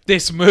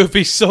 This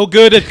movie's so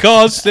good it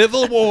caused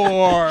civil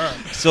war.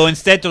 So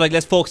instead, they're like,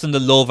 let's focus on the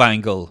love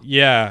angle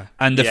Yeah.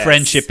 and the Yes.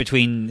 friendship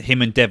between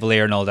him and De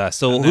Valera and all that.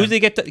 So who did they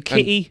get?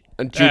 Kitty?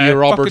 And Julia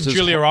Roberts is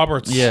Julia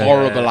Roberts. Yeah.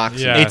 horrible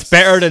accent. Yeah. It's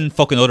better than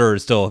fucking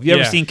others, though. Have you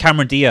ever Yeah. seen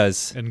Cameron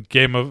Diaz? In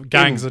Game of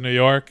Gangs in New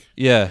York.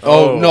 Yeah.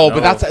 Oh, Oh, no, no.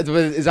 but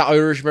is that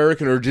Irish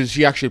American, or did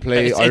she actually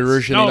play It's-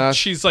 Irish in No, that?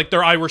 she's like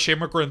they're Irish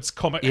immigrants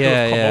who have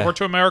Yeah, come yeah. over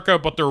to America,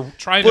 but they're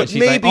trying But to. she's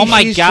maybe like, "Oh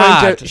my she's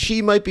trying God." to,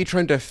 she might be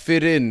trying to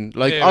fit in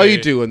like Yeah, I yeah.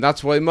 do, and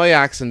that's why my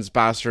accent's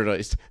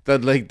bastardized.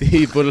 That like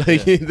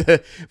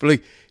but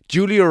like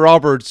Julia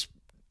Roberts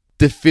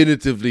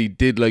definitively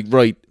did like,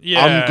 right,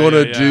 Yeah, I'm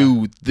gonna yeah.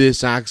 do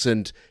this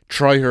accent,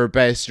 try her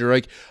best. You're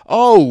like,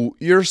 oh,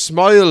 your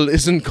smile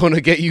isn't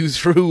gonna get you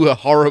through a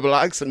horrible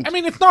accent. I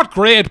mean, it's not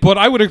great, but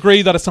I would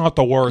agree that it's not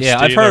the worst. Yeah,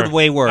 I've either. heard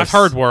way worse. I've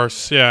heard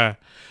worse. Yeah,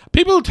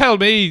 people tell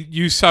me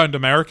you sound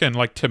American,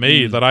 like to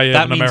me that I am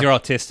That an means American. you're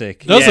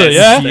autistic. Does it?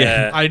 Yeah? Yes,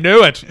 yeah. I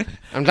knew it.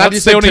 I'm glad you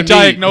That's said the only to me.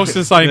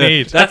 diagnosis I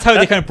need. That's how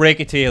they kind of break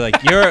it to you.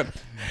 Like, you're...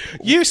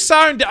 You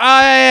sound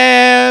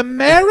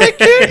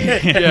American.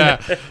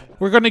 Yeah.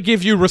 We're going to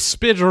give you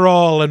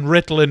Risperdal and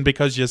Ritalin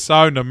because you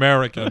sound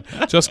American.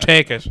 Just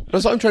take it.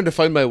 That's why I'm trying to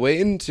find my way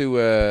into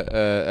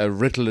a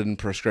Ritalin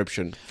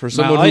prescription for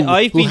someone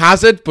I've who been-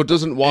 has it but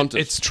doesn't want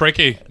it. It's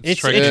tricky.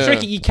 It's tricky. Yeah.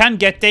 tricky. You can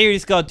get there. You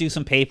just got to do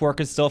some paperwork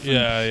and stuff. and-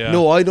 Yeah.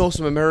 No, I know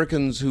some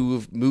Americans who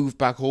have moved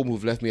back home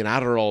who've left me an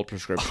Adderall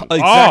prescription.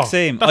 Exact Oh,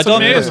 same. that's I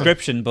don't have a amazing.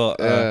 prescription, but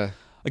Yeah.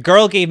 a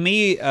girl gave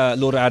me a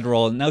load of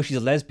Adderall, and now she's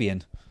a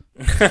lesbian.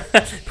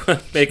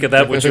 Make of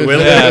that what you will.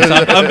 Yeah, so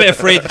I'm a bit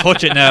afraid to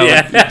touch it now.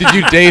 Yeah. Did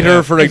you date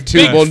her for like 2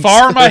 Big months?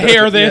 pharma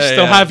hear this, Yeah,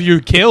 they'll yeah. have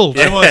you killed.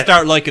 I want to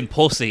start liking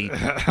pussy.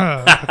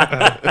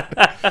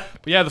 But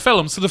yeah, the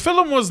film. So the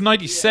film was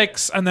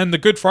 96, and then the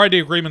Good Friday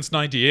Agreement's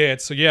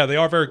 98. So yeah, they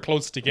are very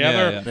close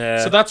together. Yeah,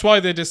 yeah. So that's why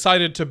they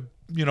decided to,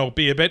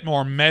 be a bit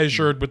more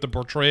measured with the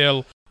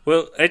portrayal.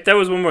 Well, that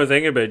was one more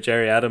thing about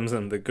Jerry Adams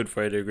and the Good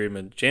Friday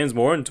Agreement. James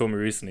Moran told me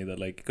recently that,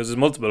 like, because there's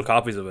multiple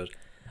copies of it,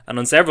 and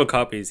on several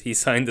copies he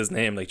signed his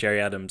name like Jerry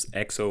Adams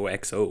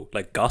XOXO,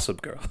 like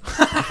Gossip Girl.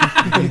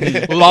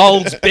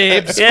 Lols,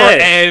 babes, Yeah. for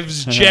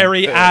Evs,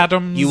 Jerry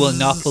Adams. You will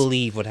not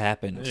believe what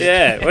happened.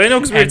 Yeah, well, I know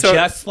because we were And talking.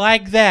 just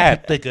like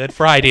that, the Good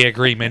Friday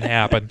Agreement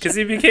happened. Because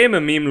he became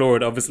a meme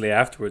lord, obviously,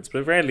 afterwards.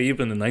 But apparently,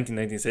 even in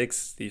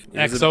 1996, he was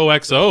a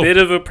XOXO. bit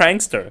of a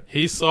prankster.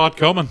 He saw it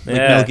coming. Like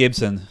Yeah. Mel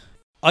Gibson.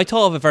 I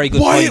thought of a very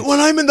good Why, point. when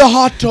I'm in the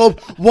hot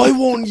tub, why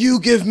won't you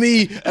give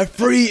me a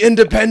free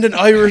independent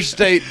Irish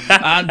state?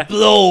 And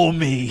blow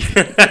me.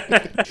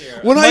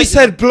 When I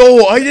said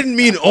blow, I didn't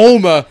mean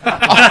Oma.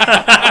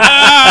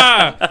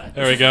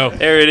 There we go.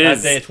 There it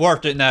is. That's it. It's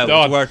worth it now.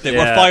 Done. It's worth it. Yeah.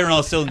 We're firing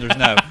all cylinders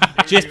now.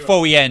 Just before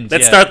we end.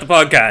 Let's yeah. start the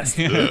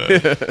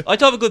podcast. I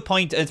thought of a good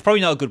point. It's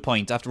probably not a good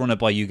point. I have to run it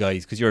by you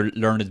guys because you're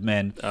learned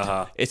men.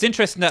 Uh-huh. It's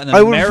interesting that an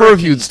I would prefer American,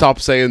 if you'd stop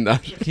saying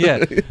that.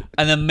 yeah,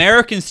 an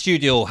American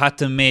studio had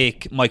to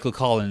make Michael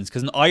Collins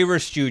because an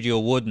Irish studio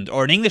wouldn't,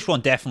 or an English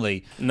one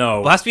definitely.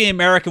 No. But it has to be an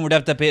American would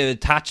have that bit of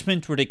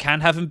attachment where they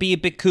can have him be a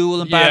bit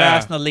cool and Yeah.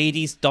 badass and a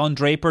ladies Don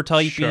Draper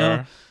type, you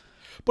know.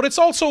 But it's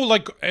also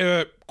like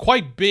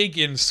quite big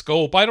in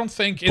scope. I don't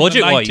think in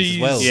Budget-wise the as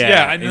 90s. well.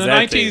 Yeah, in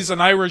exactly. the 90s, an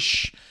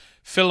Irish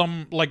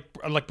film like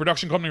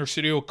production company or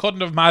studio couldn't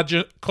have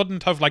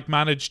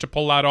managed to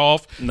pull that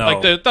off. No.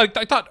 Like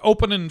that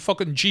opening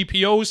fucking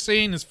GPO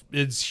scene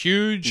is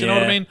huge. You know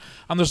what I Yeah. mean?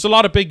 And there's a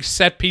lot of big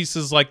set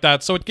pieces like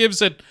that, so it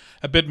gives it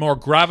a bit more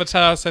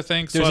gravitas, I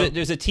think. So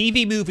There's a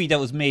TV movie that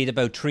was made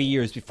about 3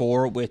 years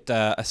before with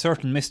a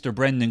certain Mr.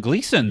 Brendan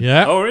Gleeson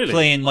yeah. Oh, really?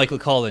 playing Michael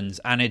Collins,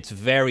 and it's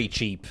very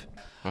cheap.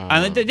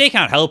 And they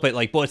can't help it,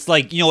 like, but it's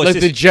like, you know, it's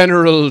Like the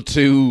general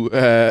to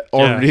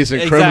Orderlies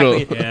and Criminal.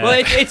 Exactly. Yeah.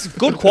 Well, it's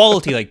good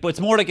quality, like, but it's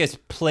more like a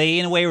play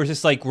in a way where it's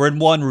just like we're in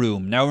one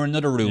room, now we're in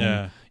another room.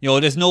 Yeah. You know,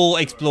 there's no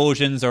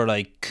explosions or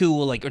like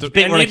cool, like there's a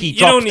bit and where you- like he you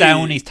don't drops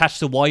down, need- he's attached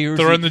to wires.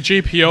 They're in the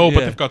GPO, but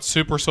Yeah. they've got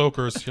super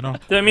soakers, you know?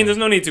 I mean, there's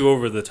no need to go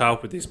over the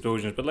top with the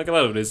explosions, but like a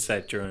lot of it is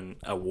set during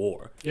a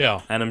war.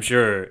 Yeah. And I'm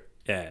sure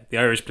Yeah, the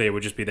Irish play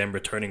would just be them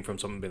returning from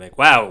something and be like,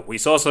 wow, we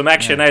saw some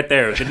action out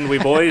there, didn't we,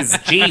 boys?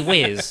 Gee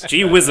whiz.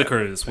 Gee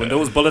whizzikers, when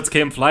those bullets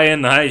came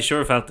flying, I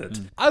sure felt it.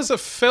 As a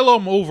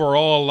film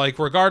overall, like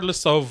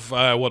regardless of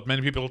what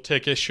many people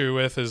take issue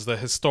with is the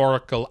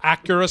historical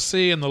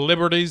accuracy and the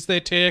liberties they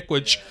take,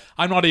 which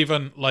I'm not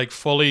even like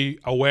fully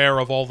aware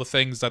of all the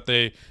things that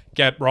they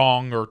get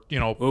wrong or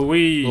Well,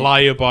 we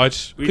lie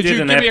about. we Could did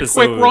you an give me a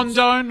quick episode-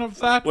 rundown of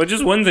that? Well,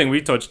 just one thing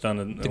we touched on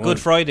it. The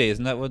Good Friday,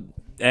 isn't that what?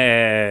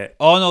 Uh,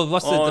 Oh no,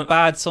 what's the on-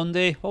 Bad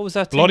Sunday? What was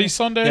that? thing? Bloody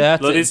Sunday? Yeah,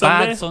 that's Bloody it.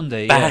 Sunday? Bad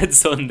Sunday. Yeah. Bad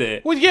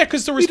Sunday. Well, yeah,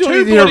 because there was We don't two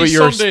need to hear Bloody about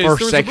your Sundays. first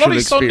There was a sexual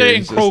Bloody Sunday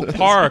in Croke experiences.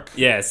 Park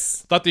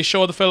Yes. that they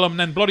show the film, and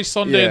then Bloody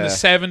Sunday in the Yeah.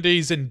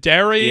 70s in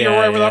Derry or Yeah,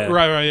 wherever yeah. that.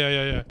 Right,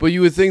 yeah. But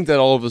you would think that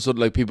all of a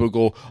sudden, like, people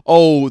go,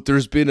 "Oh,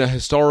 there's been a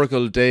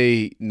historical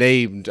day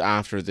named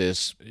after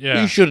this.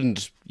 Yeah. We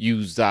shouldn't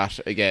use that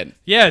again."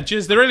 Yeah,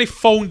 just they really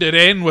phoned it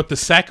in with the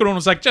second one. It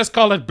was like, just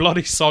call it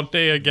Bloody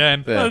Sunday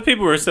again. Yeah. Well,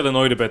 people were still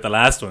annoyed about the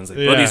last ones, like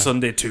Yeah. Bloody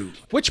Sunday 2.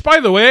 Which, by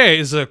the way,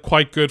 is a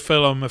quite good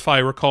film, if I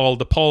recall.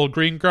 The Paul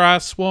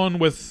Greengrass one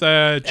with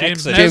James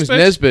Excellent. James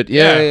Nesbitt,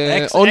 yeah.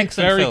 Excellent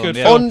very film, good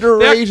yeah. film.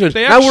 Underrated.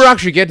 They Now actu- we're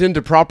actually getting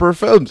into proper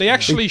films. They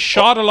actually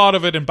shot a lot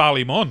of it in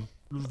Ballymun,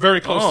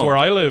 very close to Oh. where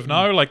I live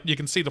now. Like, you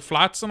can see the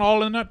flats and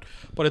all in it,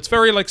 but it's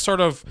very like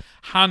sort of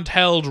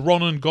handheld,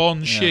 run and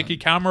gun, shaky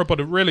camera, but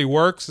it really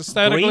works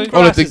aesthetically. Greengrass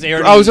Oh, like is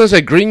early- I was gonna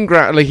say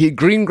Greengrass. Like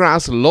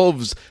Greengrass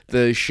loves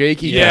the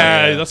shaky.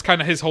 Yeah, camera. that's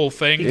kind of his whole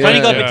thing. Yeah. Kind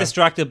of got a Yeah. bit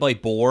distracted by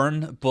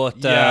Bourne, but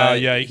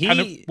He kind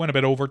of went a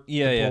bit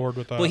overboard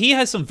with that. But he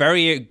has some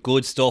very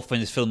good stuff in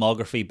his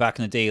filmography back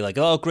in the day, like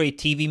a lot of great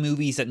TV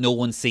movies that no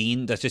one's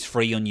seen that's just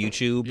free on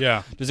YouTube.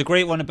 Yeah. There's a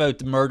great one about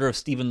the murder of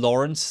Stephen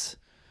Lawrence.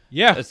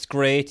 yeah, That's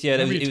great. Yeah,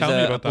 Remember you it was telling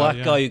me a about that, black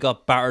yeah. guy who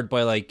got battered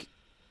by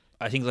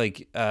I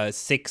think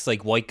 6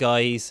 white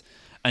guys,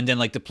 and then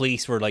the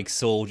police were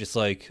so just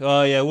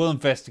oh yeah, we'll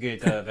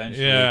investigate that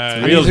eventually. Yeah.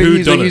 And Real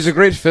he's a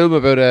great film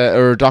about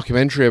or a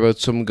documentary about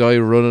some guy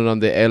running on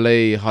the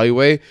LA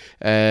highway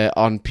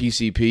on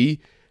PCP,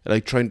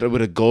 trying to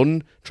with a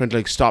gun, trying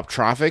to stop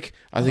traffic.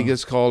 I think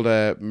it's called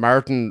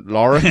Martin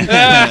Lawrence.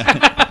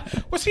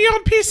 was he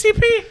on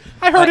PCP?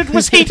 I heard it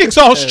was heat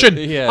exhaustion.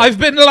 Yeah. I've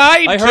been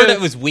lied I to. heard it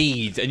was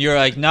weed, and you're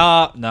like,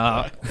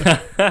 nah.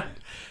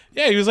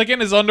 Yeah, he was in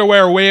his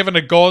underwear waving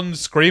a gun,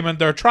 screaming,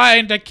 "They're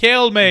trying to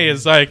kill me."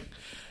 It's like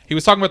he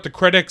was talking about the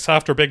critics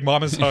after Big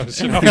Mama's house.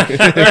 They're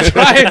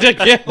trying to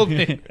kill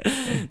me.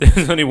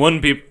 There's only one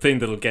thing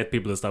that'll get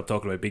people to stop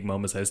talking about Big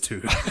Mama's House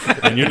 2,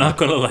 and you're not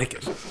going to like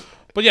it.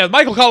 But yeah,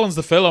 Michael Collins,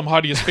 the film.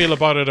 How do you feel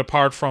about it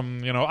apart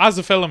from as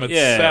a film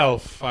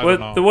itself? I don't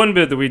know. The one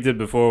bit that we did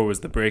before was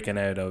the breaking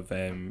out of,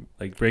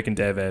 breaking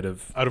Dev out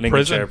of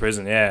Lincolnshire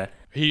prison. Yeah.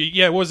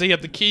 Was he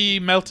had the key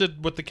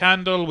melted with the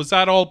candle? Was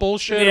that all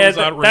bullshit? Or Yeah, was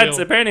that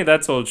real? apparently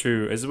that's all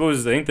true. I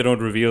suppose I think they don't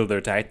reveal their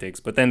tactics,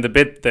 but then the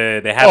bit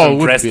they have Oh, it him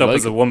wouldn't dressed be up like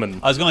as a it.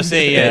 woman. I was gonna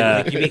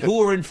say, who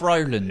were in for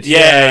Ireland?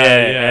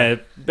 Yeah.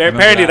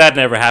 Apparently that. that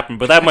never happened,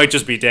 but that might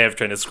just be Dev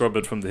trying to scrub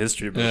it from the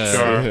history books.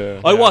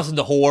 Sure. I wasn't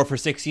a whore for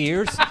 6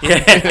 years. Yeah.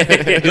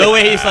 The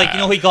way he's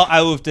he got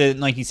out of the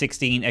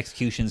 1916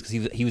 executions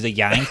because he was a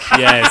Yank.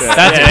 Yes.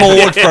 That's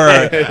code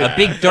for a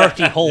big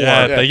dirty whore.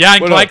 Yeah, the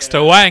Yank likes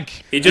to wank.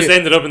 He just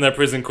ended up in that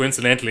prison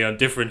coincidentally on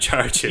different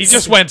charges. He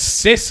just went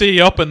sissy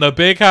up in the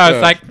big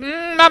house,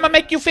 Yeah. Mama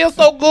make you feel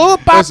so good,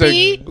 That's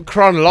papi.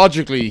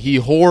 chronologically, he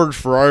whored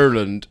for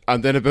Ireland,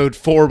 and then about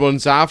 4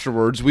 months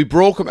afterwards, we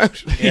broke him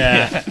out.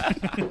 Yeah.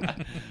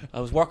 I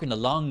was working the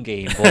long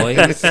game,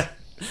 boys.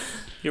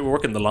 You were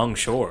working the long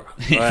shore.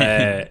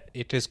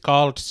 It is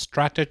called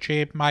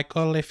strategy,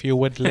 Michael, if you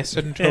would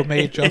listen to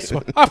me just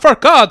Oh, for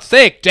God's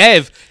sake,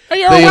 Dev.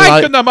 You're They wanking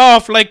like- them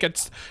off like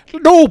it's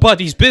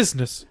nobody's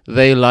business.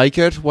 They like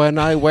it when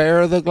I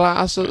wear the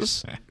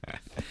glasses.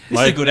 This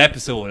is a good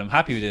episode. I'm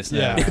happy with this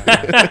now.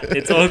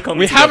 It's all coming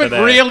We together haven't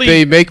there. really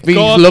They make me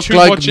gone look too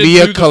like much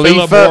Mia into the film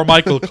Khalifa. or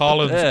Michael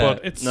Collins, Yeah.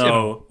 but it's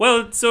No.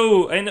 Well,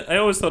 so I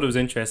always thought it was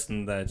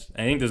interesting that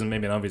I think there's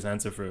maybe an obvious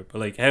answer for it,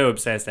 but how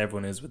obsessed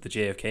everyone is with the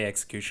JFK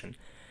execution.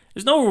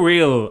 There's no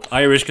real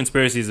Irish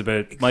conspiracies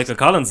about Michael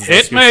Collins'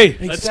 hit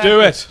execution. me. Let's do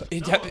it.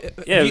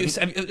 Yeah. Yeah.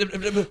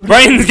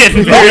 Brian's getting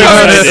Look very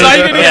how excited.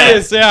 excited Yeah. he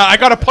is. Yeah, I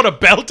gotta put a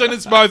belt in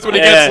his mouth when he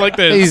Yeah. gets like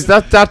this. He's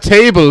that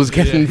table is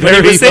getting When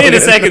very. he was saying a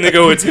second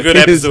ago it's a good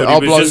It is episode,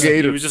 he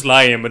obligated. was just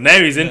lying, but now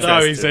he's interested.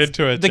 No, he's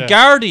into it. The yeah.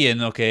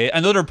 Guardian, okay,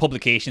 and other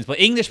publications, but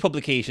English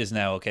publications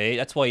now, okay,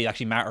 that's why it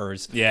actually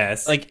matters.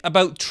 Yes.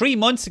 About 3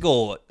 months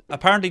ago,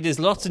 apparently there's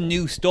lots of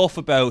new stuff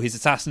about his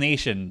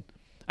assassination,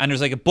 and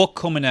there's a book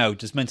coming out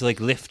just meant to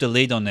lift the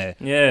lid on it.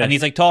 Yeah. And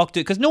he's talk to,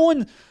 because no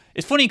one.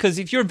 It's funny because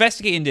if you're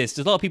investigating this,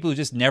 there's a lot of people who've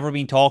just never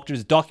been talked to.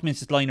 There's documents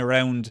just lying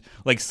around,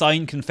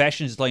 signed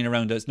confessions just lying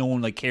around that no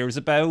one cares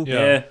about.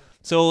 yeah.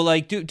 So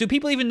do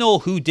people even know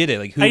who did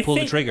it? Who pulled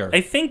the trigger?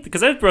 I think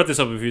because I've brought this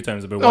up a few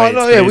times about Oh why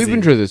no, it's yeah, crazy. we've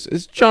been through this.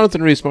 It's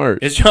Jonathan Rhys-Meyers.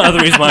 It's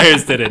Jonathan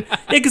Rhys-Meyers did it. Yeah,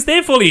 because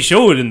they fully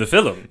show it in the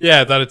film.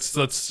 Yeah, that's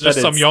just some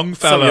it's young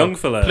some fella, young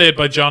fella. played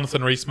by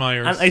Jonathan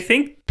Rhys-Meyers. And I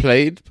think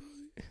Played.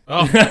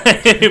 Oh.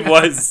 It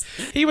was.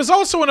 He was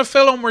also in a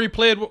film where he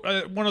played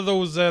one of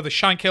those the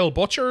Shankill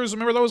Butchers.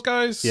 Remember those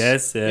guys?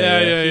 Yes,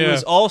 Yeah. He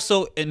was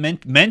also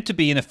meant to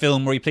be in a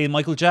film where he played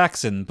Michael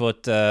Jackson,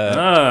 but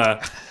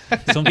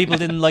some people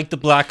didn't like the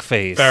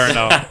blackface. Fair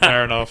enough.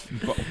 Fair enough.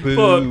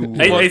 But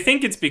I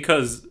think it's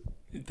because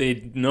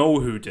they know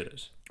who did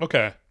it.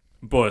 Okay.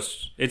 But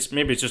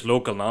maybe it's just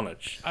local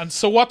knowledge. And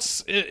so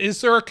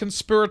is there a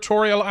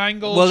conspiratorial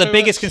angle? Well, the to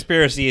biggest it?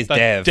 conspiracy is That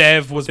Dev.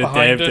 Dev was That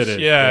behind Dev it. did it,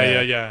 Yeah.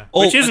 yeah.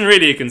 Oh, Which isn't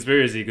really a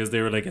conspiracy because they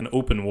were like in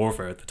open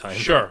warfare at the time.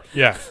 Sure.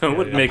 Yeah. So it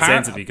wouldn't make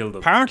sense if he killed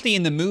them. Apparently,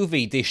 in the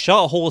movie, they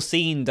shot a whole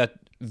scene that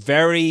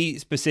very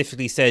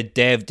specifically said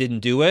Dev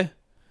didn't do it.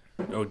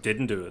 Oh,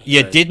 didn't do it.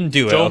 Yeah, Right. didn't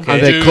do it. Don't Okay.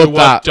 And they do cut what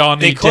that.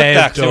 Donnie They cut Dev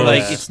that. So does.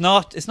 like, it's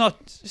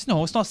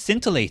not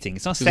scintillating.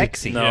 It's not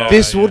sexy. No.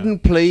 This yeah.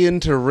 wouldn't play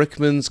into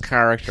Rickman's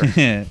character.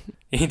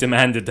 He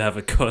demanded to have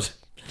it cut.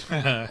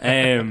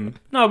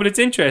 No, but it's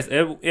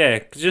interesting. Yeah,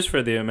 just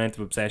for the amount of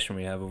obsession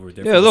we have over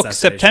different Yeah, look,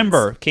 assassinations.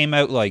 September came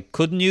out like,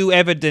 could new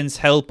evidence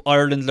help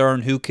Ireland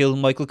learn who killed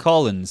Michael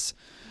Collins?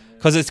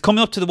 Because it's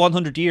coming up to the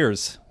 100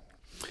 years.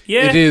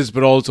 Yeah, It is,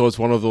 but also it's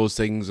one of those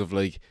things of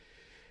like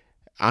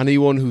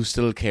anyone who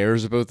still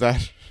cares about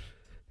that.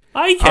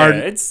 I care. Are-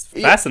 It's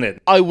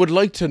fascinating. I would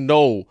like to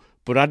know,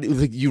 but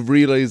like you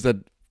realize that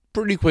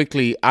pretty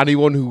quickly.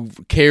 Anyone who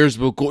cares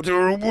about go,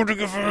 they're going to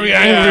get very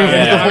angry.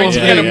 Yeah, with to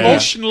the get whole thing.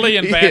 emotionally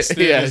invested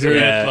Yeah, is yeah. it,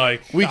 Yeah.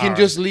 like We can alright,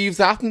 just leave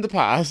that in the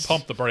past.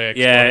 pump the brakes.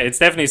 Yeah, buddy. it's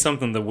definitely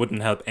something that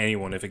wouldn't help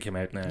anyone if it came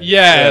out now.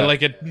 Yeah, Yeah.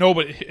 like it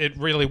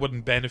really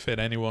wouldn't benefit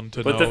anyone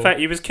to But know. the fact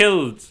he was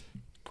killed,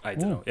 I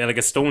don't know, like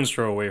a stone's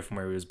throw away from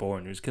where he was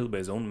born. He was killed by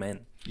his own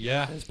men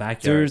yeah. in his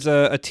backyard. There's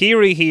a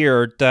theory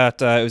here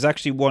that it was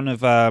actually one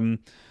of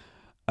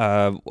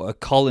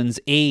Colin's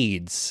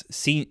aides,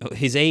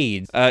 his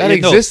aides. That no,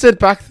 existed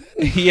back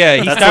then. yeah,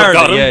 he That's what started.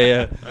 got him.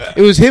 Yeah,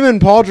 It was him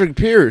and Padraig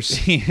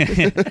Pierce.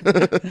 yeah.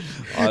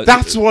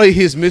 That's why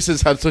his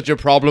missus had such a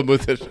problem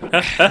with it.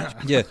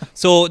 Yeah.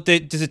 So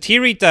there's a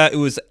theory that it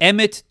was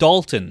Emmett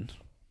Dalton.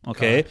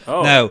 Okay.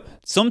 Oh. Now,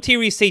 some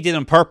theories say he did it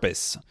on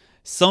purpose.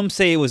 Some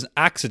say it was an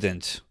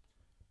accident.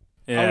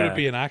 How would it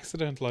be an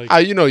accident? Like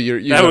You know,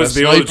 you That got was a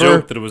the old sniper.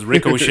 joke that it was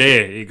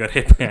Ricochet. He got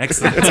hit by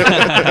accident.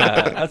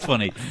 That's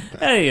funny.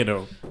 Hey, you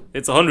know,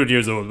 it's 100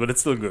 years old, but it's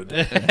still good.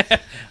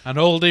 an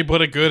oldie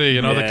but a goodie.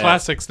 You know, the Yeah.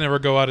 classics never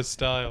go out of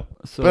style.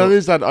 So, Well, it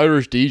is that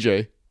Irish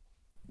DJ.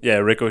 Yeah,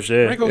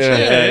 Ricochet.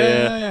 Ricochet.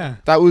 Yeah.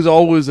 That was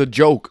always a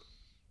joke.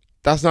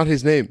 That's not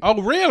his name. Oh,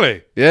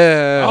 really?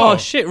 Yeah. oh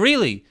shit!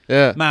 Really?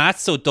 Yeah. Man,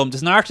 that's so dumb.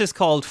 There's an artist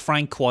called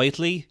Frank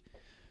Quietly,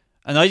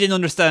 and I didn't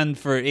understand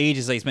for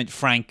ages that he's meant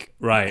Frank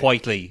Right.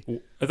 Quietly.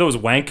 I thought it was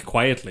Wank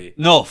Quietly.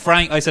 No,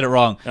 Frank. I said it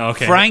wrong.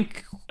 Okay.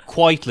 Frank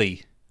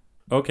Quietly.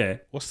 Okay.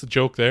 What's the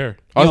joke there?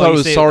 I No, thought you it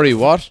was say- sorry,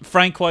 what?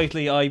 Frank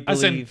Quietly. I believe.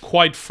 As in,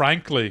 quite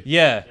frankly.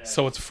 yeah.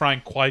 So it's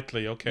Frank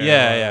Quietly. Okay.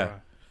 Yeah, yeah.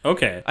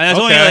 Okay. And it's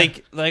Okay.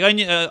 only like I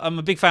knew, I'm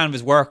a big fan of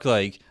his work.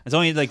 Like it's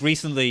only like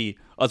recently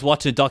I was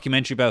watching a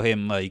documentary about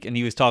him, like, and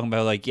he was talking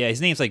about like, yeah,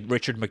 his name's like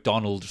Richard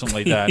McDonald or something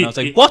like that, and I was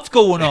like, what's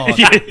going on?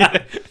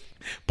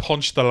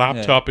 Punch the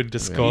laptop in He's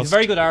disgust. a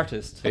very good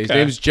artist. His Okay.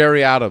 name's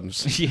Jerry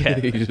Adams. Yeah.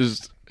 He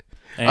just,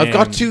 I've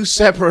got Um, two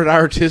separate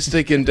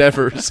artistic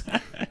endeavors.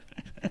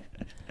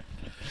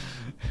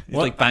 He's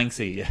like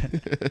Banksy.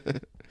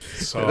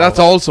 So, That's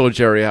also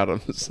Jerry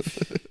Adams.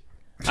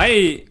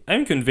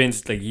 I'm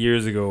convinced. Like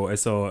years ago, I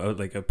saw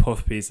like a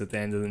puff piece at the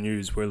end of the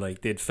news where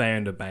like they'd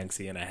found a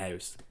Banksy in a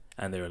house,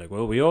 and they were like,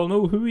 "Well, we all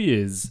know who he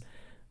is,"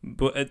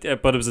 but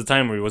it was a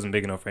time where he wasn't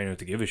big enough for anyone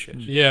to give a shit.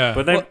 yeah.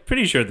 But I'm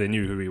pretty sure they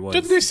knew who he was.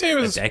 Didn't they say it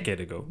was a decade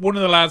ago? one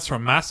of the lads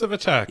from Massive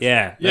Attack?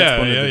 Yeah, that's Yeah,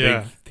 one of the yeah.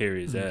 big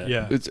theories.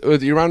 Yeah. It's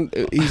you're around.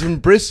 He's from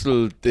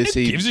Bristol. This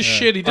He gives a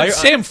shit. He did I- the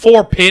same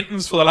 4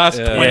 paintings for the last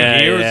 20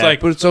 Yeah, years. yeah. Like,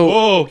 But so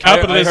whoa, I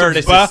capitalism's heard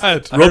this is- bad. I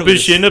heard it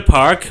Rubbish was- in a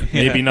park,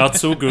 maybe not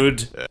so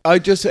good. I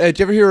just. Did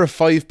you ever hear of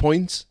 5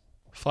 Points?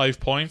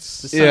 5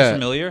 points. This sounds Yeah.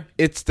 familiar.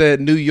 It's the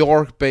New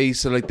York base.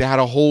 So like they had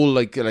a whole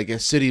like a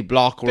city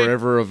block or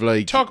whatever of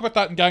like. Talk about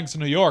that in Gangs of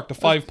New York, the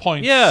 5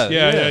 points. Yeah,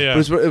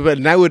 yeah. But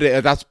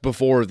nowadays, that's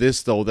before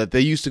this though. That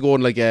they used to go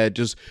and like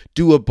just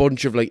do a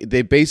bunch of like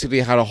they basically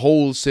had a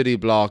whole city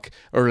block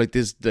or like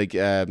this like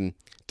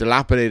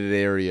dilapidated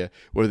area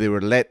where they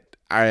would let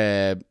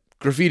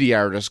graffiti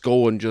artists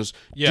go and just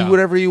Yeah. do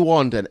whatever you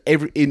want, and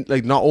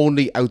like not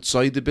only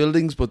outside the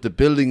buildings but the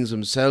buildings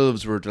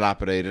themselves were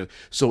dilapidated.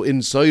 So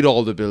inside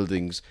all the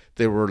buildings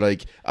there were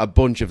like a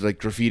bunch of like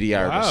graffiti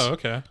artists Wow,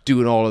 okay.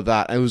 doing all of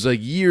that, and it was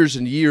like years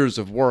and years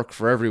of work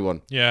for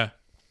everyone. Yeah.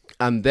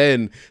 And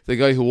then the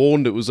guy who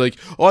owned it was like,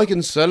 "Oh, I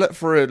can sell it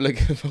for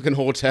like a fucking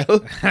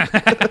hotel."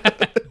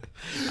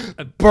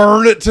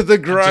 Burn it to the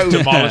ground.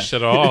 Demolished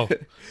it all.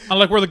 And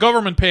like, were the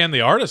government paying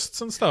the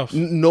artists and stuff?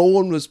 No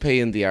one was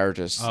paying the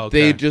artists. Okay.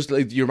 They just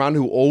like your man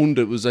who owned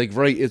it was like,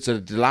 right, it's a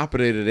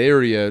dilapidated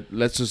area.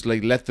 Let's just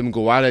like let them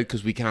go at it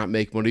because we can't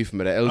make money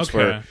from it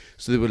elsewhere. Okay.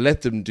 So they would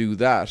let them do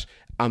that,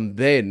 and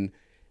then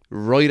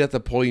right at the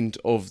point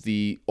of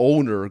the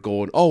owner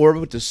going, "Oh, we're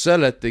about to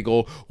sell it," they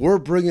go, "We're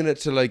bringing it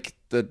to like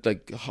I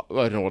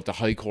don't know what the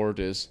High Court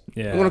is.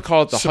 Yeah. I'm gonna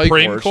call it the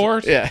Supreme High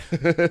Court? Yeah.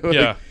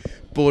 Yeah.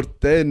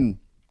 But then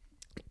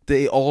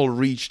they all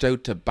reached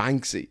out to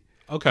Banksy,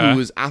 Okay. who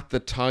was at the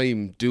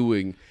time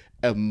doing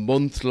a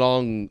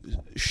month-long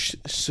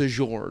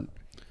sojourn.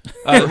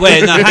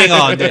 Wait, no, hang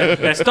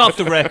on. Stop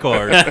the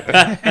record.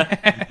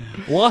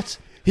 What?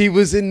 He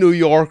was in New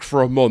York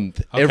for a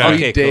month. Every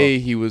Okay, day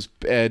cool. he was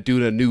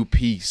doing a new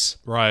piece.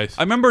 Right.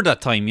 I remember that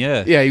time,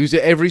 yeah. Yeah, he was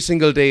every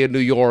single day in New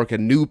York, a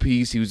new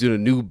piece. He was doing a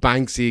new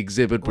Banksy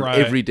exhibit, but Right.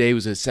 every day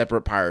was a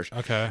separate part.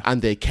 Okay.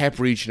 And they kept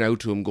reaching out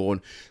to him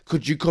going,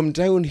 could you come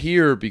down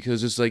here?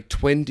 Because it's like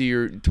 20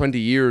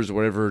 years or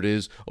whatever it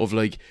is of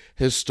like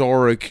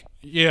historic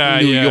Yeah,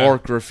 New yeah.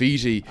 York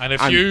graffiti. And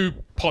if you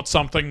put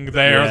something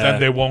there, Yeah. then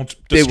they won't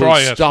they destroy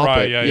will it. stop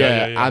Right. it.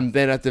 Yeah. And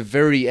then at the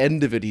very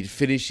end of it, he'd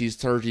finished his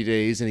 30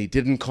 days and he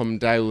didn't come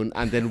down.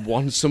 And then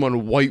once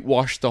someone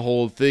whitewashed the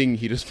whole thing,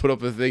 he just put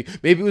up a thing.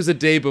 Maybe it was a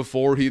day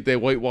before they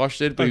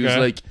whitewashed it, but he was Okay.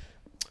 like,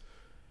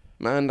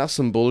 man, that's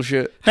some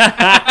bullshit.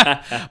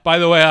 By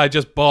the way, I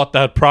just bought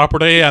that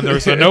property, and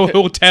there's a no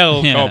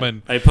hotel Yeah.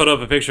 coming. I put up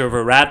a picture of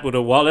a rat with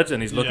a wallet,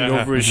 and he's looking Yeah.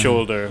 over his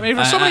shoulder. I mean,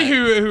 for somebody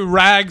who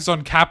rags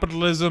on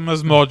capitalism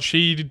as much,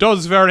 he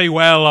does very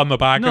well on the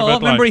back No, of it.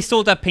 remember like, he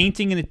sold that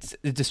painting and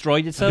it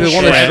destroyed itself? The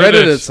one that Shredded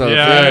shredded it. itself.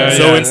 Yeah,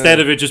 So yeah. instead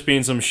of it just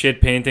being some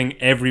shit painting,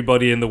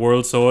 everybody in the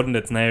world saw it, and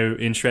it's now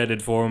in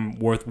shredded form,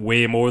 worth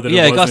way more than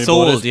Yeah, it it was got when he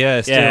bought sold, it.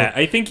 yeah, still. Yeah,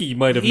 I think he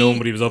might have known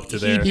what he was up to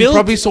he there. He built-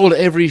 probably sold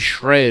every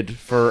shred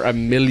for $1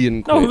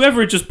 million. No,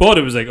 whoever just bought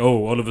it was like,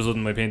 oh, all of a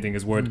sudden my painting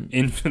is worth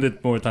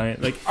infinite more time.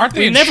 Like, aren't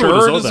they we never would've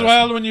insured sold as that.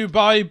 well when you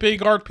buy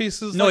big art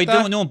pieces? No, like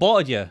that? no one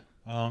bought it yet.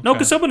 Oh, okay. No,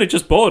 because someone had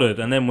just bought it,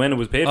 and then when it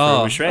was paid for, it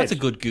Oh, was shredded. that's a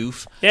good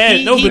goof. Yeah,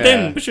 He- no, he- but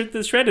then but sure,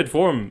 the shredded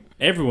form,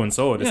 everyone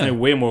saw it. It's Yeah. now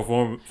way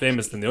more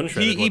famous than the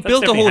unshredded He one. That's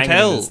built a definitely hanging in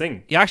hotel. his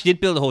thing. He actually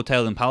did build a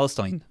hotel in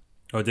Palestine.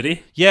 Oh, did he?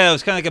 Yeah, it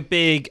was kind of like a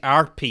big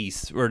art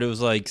piece where there was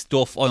like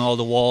stuff on all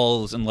the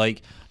walls and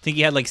like I think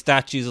he had like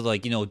statues of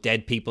like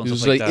dead people and He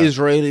was stuff like, like that.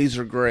 Israelis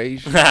are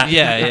great.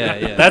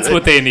 Yeah. That's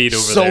what they need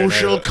over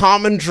Social there.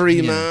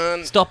 commentary,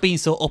 man. Stop being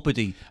so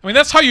uppity. I mean,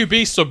 that's how you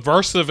be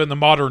subversive in the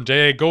modern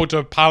day. Go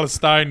to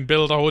Palestine,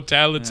 build a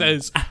hotel that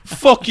says,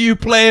 fuck you,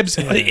 plebs,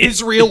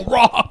 Israel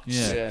rocks.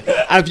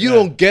 Yeah. And if you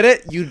don't get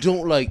it, you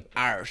don't like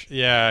art.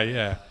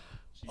 Yeah.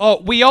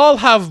 Oh, we all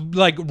have,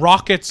 like,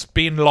 rockets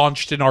being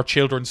launched in our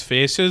children's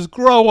faces.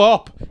 Grow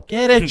up.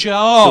 Get a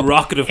job. The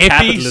rocket of Hippies.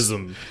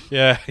 capitalism.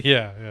 Yeah.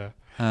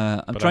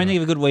 I'm trying to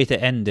give a good way to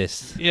end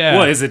this. Yeah.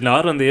 What, is it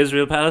not on the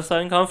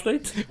Israel-Palestine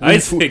conflict?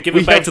 I'd say give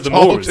We it back have to the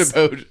talked Moors.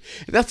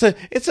 about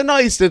it's a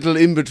nice little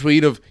in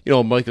between of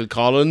Michael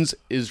Collins,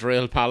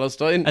 Israel,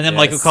 Palestine. And then Yes.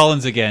 Michael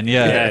Collins again,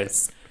 yeah.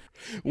 Yes.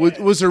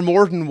 Was there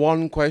more than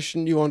one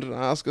question you wanted to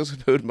ask us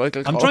about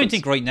Michael I'm Collins? trying to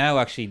think right now,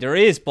 actually. There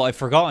is, but I've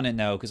forgotten it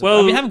now because Well,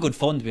 I've been having good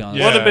fun, to be honest.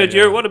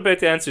 Yeah. What about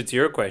the answer to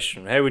your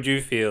question? How would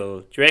you feel?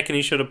 Do you reckon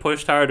he should have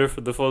pushed harder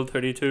for the full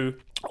 32?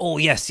 Oh,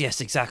 yes,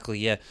 exactly,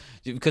 yeah.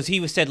 Because he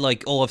was said,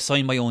 like, oh, I've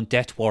signed my own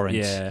death warrant.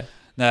 Yeah.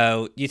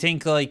 Now, you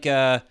think, like,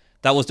 that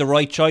was the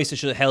right choice? I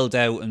should have held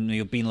out and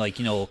you've been like,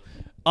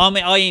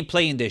 I ain't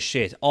playing this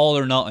shit, all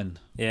or nothing.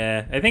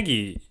 Yeah, I think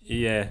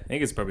I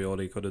think it's probably all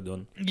he could have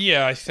done.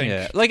 Yeah, I think.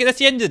 Yeah, like at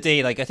the end of the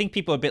day, like I think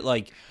people are a bit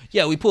like,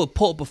 yeah, we put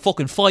up a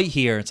fucking fight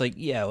here. It's like,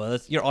 yeah, well,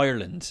 you're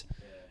Ireland.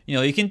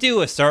 You can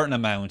do a certain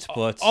amount,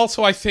 but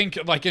Also, I think,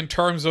 like, in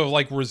terms of,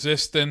 like,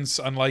 resistance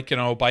and, like,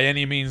 by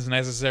any means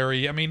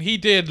necessary, I mean, he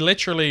did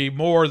literally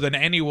more than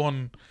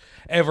anyone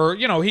ever.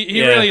 He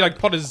Yeah. really, like,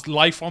 put his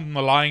life on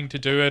the line to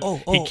do it. He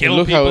oh, killed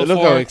Look people how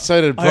for it.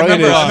 excited I Brian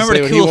remember, is I to remember say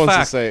the what he cool wants to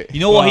fact. say. You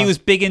know what he Wow. was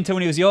big into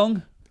when he was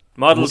young?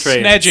 Model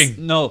trains. Snedging.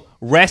 No,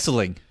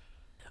 wrestling.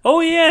 Oh,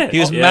 yeah. He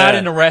was yeah. mad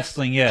into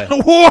wrestling, yeah.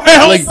 Well,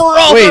 Like,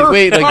 brother,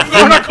 wait, like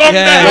I'm gonna come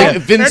yeah. down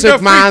Like Vince and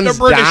defeat McMahon's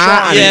the British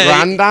dad Army. and Yeah.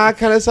 granddad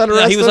kind of started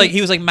Yeah, wrestling.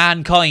 he was like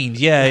mankind,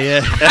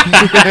 yeah.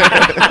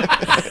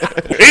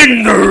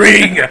 In the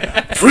ring,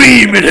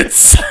 3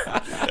 minutes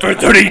for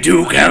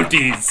 32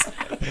 counties.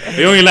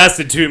 They only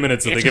lasted 2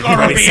 minutes, so they give him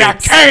Gonna be a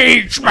 26.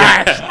 cage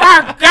match.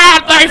 Oh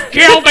God, they've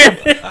killed him.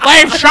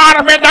 They've shot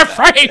him in the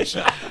face.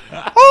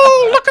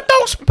 Oh, look at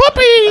those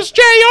puppies,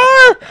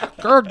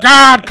 JR. Good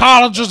God,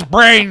 Collins'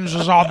 brains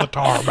is on the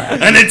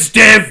tarmac. And it's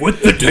Dev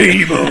with the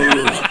table.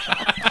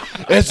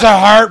 It's a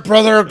Hart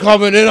brother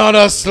coming in on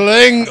a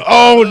sling.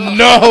 Oh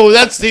no,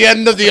 that's the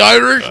end of the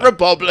Irish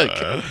Republic.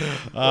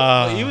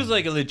 He was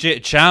like a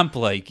legit champ,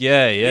 like,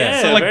 yeah.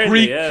 Yeah. So, like, very,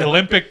 Greek yeah.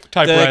 Olympic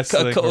type The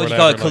wrestling. what or do you whatever,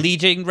 call it? like-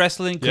 Collegiate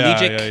wrestling? Yeah,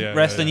 Collegiate yeah,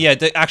 wrestling? yeah. Yeah,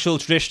 the actual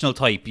traditional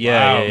type.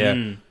 Wow.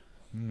 Yeah.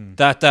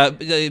 That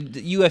the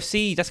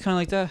UFC, that's kind of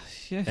like that.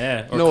 Yeah.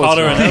 Yeah, or No, it's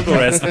collar and not. elbow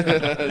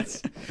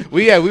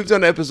wrestling. We've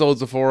done episodes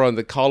before on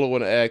the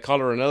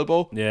collar and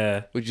elbow,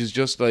 Yeah. which is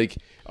just like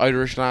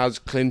Irish lads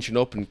clinching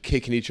up and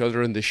kicking each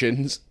other in the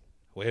shins.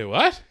 Wait,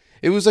 what?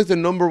 It was like the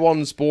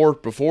 #1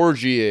 sport before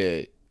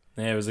GAA.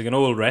 Yeah, it was like an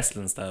old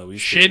wrestling style. We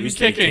used to- Shin we used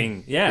to be kicking.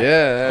 king. Yeah. Yeah.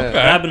 Okay.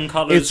 Grabbing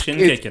collars, shin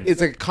kicking.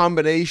 It's a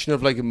combination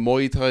of like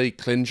Muay Thai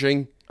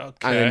clinching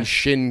and then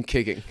shin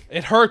kicking.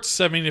 It hurts.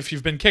 I mean, if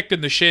you've been kicked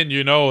in the shin,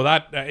 you know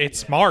that it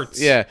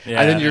smarts. Yeah. Yeah.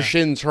 And then your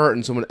shins hurt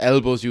and someone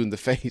elbows you in the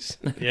face.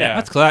 Yeah.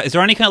 That's class. Is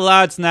there any kind of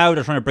lads now that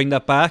are trying to bring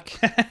that back?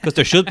 Because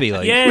there should be,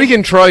 like. Yeah. We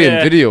can try and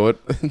Yeah. video it.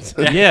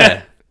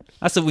 Yeah.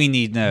 That's what we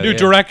need now. New yeah.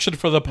 direction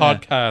for the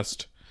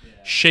podcast.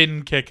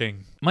 Shin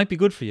kicking. Might be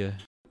good for you.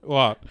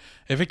 What?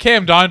 If it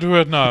came down to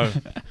it now,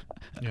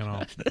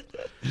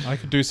 I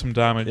could do some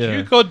damage. Yeah.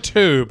 You could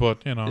too, but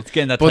It's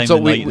getting that But time so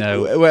of night now.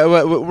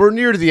 we're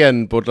near the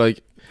end, but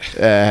like,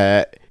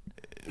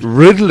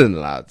 Ritalin,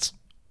 lads.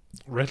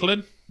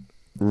 Ritalin?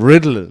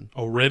 Ritalin.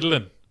 Oh,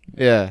 Ritalin.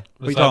 Yeah.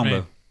 What are you that talking mean?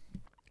 about?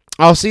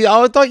 Oh, see,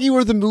 I thought you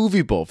were the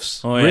movie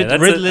buffs. Oh yeah, Rid-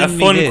 that's Ritalin a me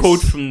fun this.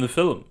 quote from the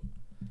film.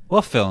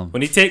 What film?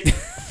 When he take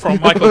From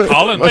Michael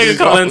Collins. Michael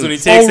Collins when he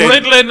Oh, takes out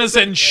Ritalin is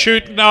in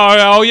shoot. No,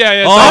 oh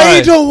yeah. Oh, I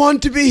Alright. don't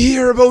want to be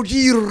here about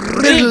you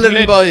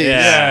Ritalin boys.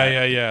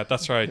 Yeah.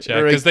 That's right. Yeah,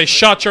 Right. because they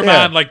shot your Yeah.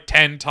 man like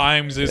 10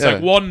 times. It's Yeah.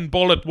 like one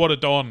bullet would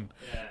have done.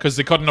 Because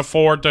they couldn't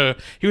afford to.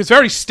 He was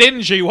very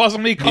stingy,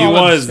 wasn't he? He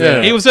Collins? was,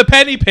 yeah. He was a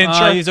penny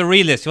pincher. He's a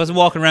realist. He wasn't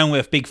walking around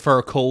with a big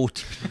fur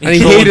coat. And he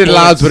throwing hated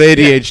lads with bullets.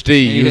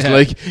 ADHD. He was Yeah.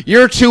 like,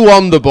 "You're too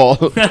on the ball."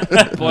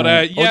 But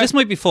Oh, yeah, this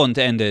might be fun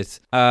to end it.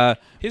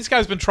 this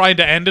guy's been trying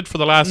to end it for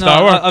the last No,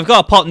 hour. I've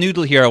got a pot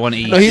noodle here I want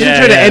to eat. No, he's been Yeah,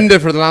 trying to yeah. end it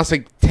for the last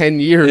like 10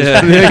 years.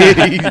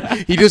 Yeah.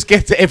 he just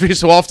gets every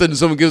so often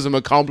someone gives him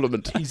a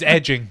compliment. He's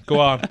edging. Go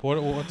on.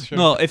 What's your...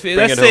 No, if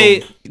let's it say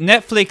home.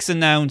 Netflix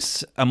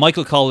announce a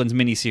Michael Collins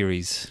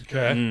miniseries,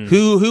 Okay.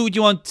 who would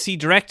you want to see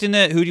directing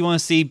it? Who do you want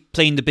to see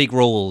playing the big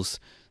roles?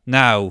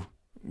 Now,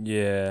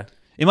 Yeah.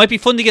 it might be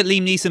fun to get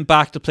Liam Neeson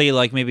back to play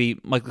like maybe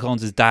Michael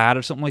Collins' dad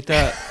or something like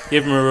that.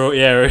 Give him a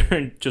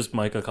or just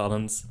Michael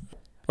Collins.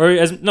 No,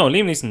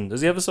 Liam Neeson.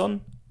 Does he have a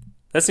son?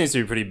 That seems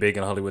to be pretty big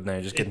in Hollywood now.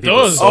 Just getting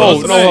people's does,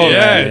 sons. doesn't it?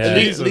 Yeah, yeah.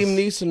 Jesus. Liam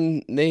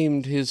Neeson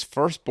named his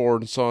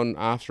firstborn son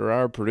after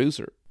our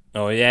producer.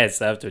 Oh yeah,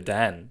 it's after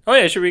Dan. Oh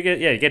yeah, should we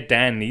get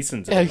Dan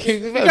Neeson? To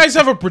You guys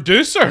have a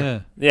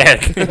producer. Yeah.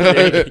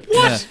 yeah.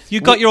 Yeah.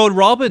 You got your own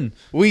Robin.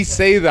 We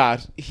say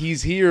that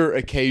he's here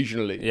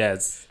occasionally.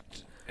 Yes.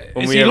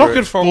 Is he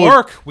looking for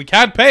work? We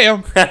can't pay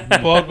him,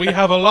 but we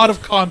have a lot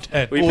of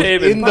content. We But pay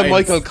him in in the pints.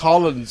 Michael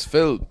Collins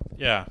film,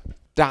 Yeah.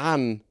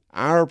 Dan,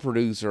 our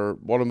producer,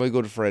 one of my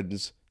good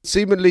friends,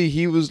 seemingly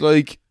he was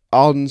like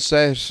on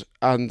set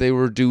and they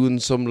were doing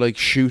some like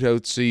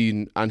shootout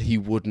scene and he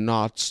would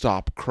not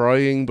stop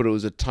crying, but it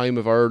was a time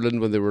of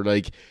Ireland when they were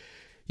like,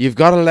 you've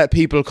got to let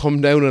people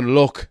come down and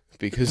look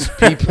because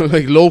people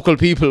like local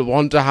people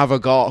want to have a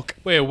gawk.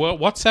 Wait,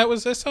 what set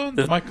was this on?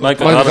 Michael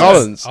Michael Collins.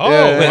 Collins. Oh,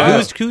 yeah, Wait,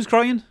 wow. who's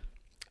crying?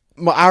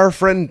 Our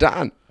friend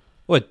Dan.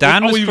 What,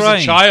 Dan was he was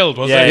crying? a child,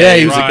 was Yeah, he? Yeah,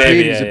 he was right. a kid.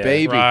 baby, He was yeah, a yeah.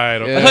 baby. Right,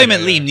 okay. Yeah. I thought you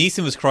meant Liam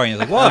Neeson was crying. I was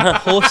like, what a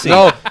pussy.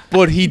 No,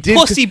 but he did.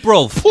 Pussy,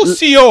 bro.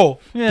 Pussy-o.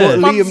 Yeah. But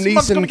Man's- Liam man's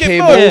Neeson gonna get came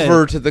mad.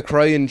 over to the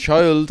crying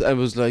child and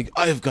was like,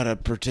 "I've got a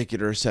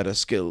particular set of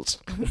skills.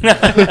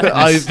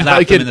 I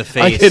slapped him in the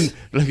I face. can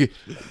like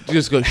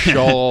just go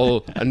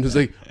shawl and just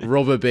like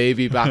rub a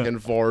baby back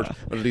and forth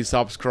until he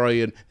stops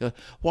crying.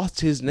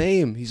 What's his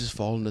name? He's just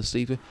falling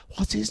asleep.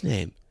 What's his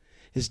name?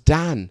 It's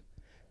Dan.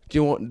 Do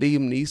you know what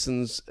Liam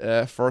Neeson's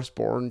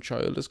firstborn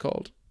child is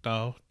called?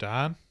 No,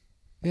 Dan.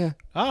 Yeah,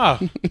 Ah.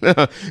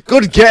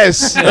 good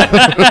guess. All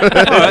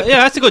right,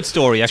 yeah, that's a good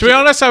story, To actually. be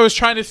honest, I was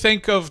trying to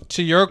think of,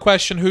 to your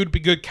question, who'd be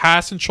good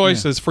casting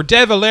choices. For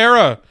De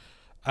Valera,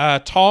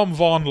 Tom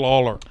Von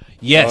Lawler.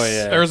 Yes. Oh,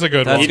 yeah. There's a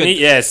good That's one. good.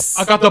 Yes.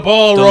 I got the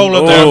ball Done.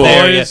 rolling Oh, there,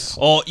 There, yeah. boys.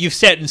 Oh, you've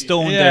set in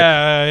stone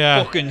there.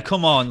 Yeah. Fucking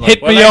come on. Like,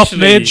 Hit me up,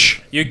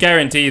 Midge. You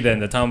guarantee then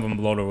that Tom Van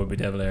Bloder would be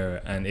De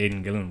Valera and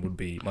Aidan Gillen would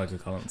be Michael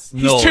Collins.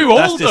 no, too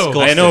that's old, though.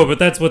 disgusting. I know, but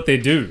that's what they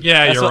do.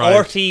 Yeah, That's you're what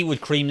right. RT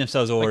would cream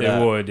themselves over They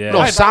that. would, yeah.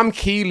 No, Sam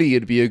Keeley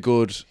would be a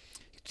good.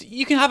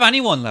 You can have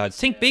anyone, lads.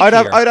 Think big I'd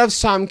here. have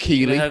Sam Do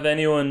you Keeley. have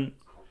anyone?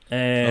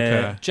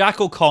 Okay. Jack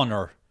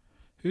O'Connor.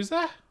 Who's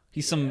that?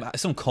 He's some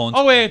cunt.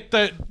 Oh, wait.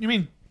 Do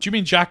you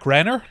mean Jack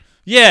Renner?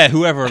 Yeah,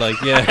 whoever, like,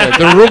 yeah.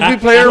 The rugby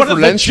player One for of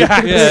the Leinster.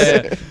 Jacks.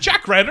 Yeah.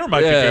 Jack Renner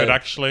might Yeah. be good,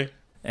 actually.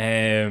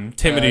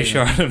 Timothy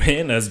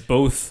Charlemagne as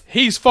both.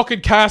 He's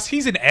fucking cast.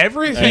 He's in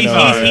everything. know,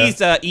 now. yeah.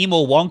 He's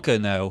emo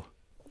Wonka now.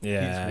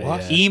 Yeah. He's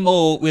what? yeah.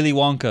 Emo Willy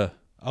Wonka.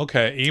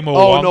 Okay, Emo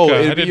Oh Wonka. no! I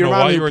It'd be didn't your know man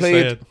what you who were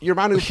played. saying. Your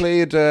man who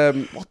played.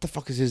 What the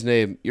fuck is his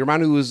name? Your man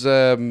who was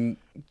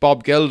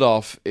Bob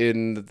Geldof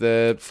in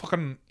the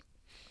Fucking.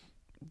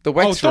 the Oh,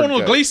 Wexford.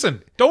 Donald guy.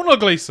 Gleason. Donald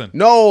Gleason.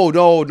 No.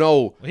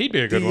 He'd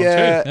be a good The, one, too.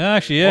 Yeah,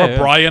 actually, yeah. Or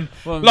Brian.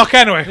 Well, Look,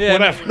 anyway, Yeah.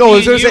 whatever. No,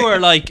 you, there's you a- were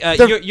like,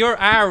 the- you're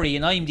Ari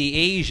and I'm the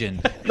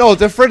Asian. No,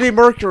 the Freddie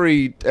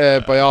Mercury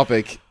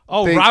biopic.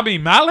 Oh, They- Rami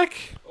Malek?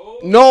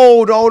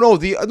 No.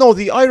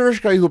 The Irish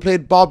guy who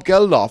played Bob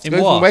Geldof, the In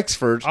guy what? from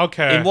Wexford.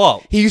 Okay. In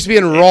what? He used to be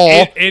in Raw.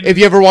 in- if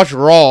you ever watch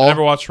Raw,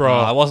 Never watched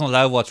Raw. I wasn't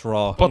allowed to watch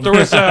Raw. But there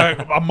was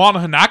a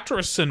Monaghan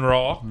actress in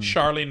Raw,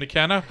 Charlene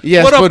McKenna.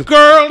 Yes, what up, but-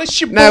 girl?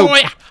 It's your Now, boy.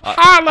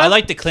 Holla. I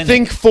like the clinic.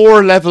 think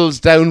 4 levels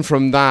down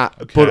from that,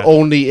 but Okay.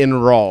 only in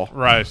Raw.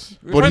 Right.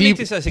 We're but trying to he- make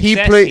this a he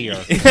success played- here.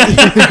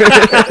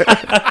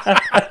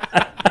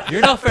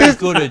 You're not very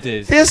good at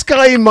this. This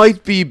guy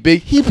might be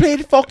big. He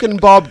played fucking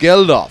Bob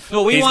Geldof.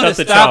 No, we He's want got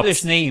the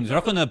established chops. names. We're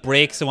not going to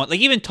break someone. Like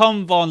even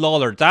Tom Von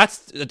Lawler.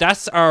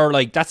 That's our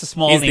that's a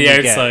small He's name. the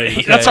we get.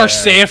 outside. That's our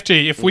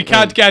safety. If we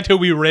can't get who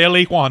we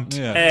really want.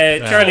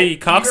 Charlie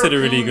Cox did a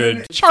really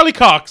good. Charlie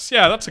Cox.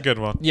 Yeah, that's a good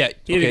one. Yeah,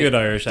 He had a good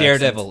Irish accent.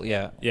 Daredevil.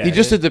 Yeah. Yeah, He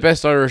just did the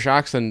best Irish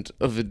accent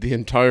of the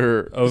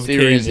entire Of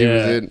series King, he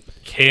was yeah. in.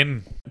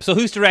 Kin. So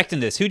who's directing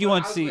this? Who do you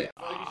want to see?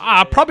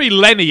 Probably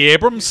Lenny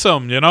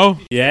Abramson, you know?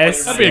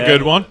 Yes, That'd be a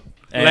good one.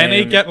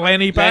 Lenny, Um, get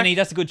Lenny back. Lenny,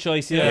 that's a good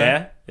choice.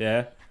 Yeah.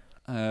 Yeah.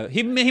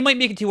 He might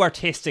make it too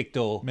artistic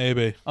though.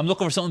 Maybe. I'm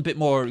looking for something a bit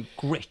more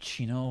grit.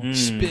 You know.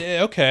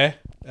 Okay.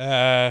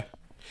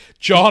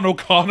 John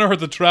O'Connor,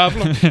 the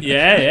Traveller.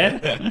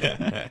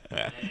 Yeah.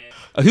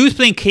 Who's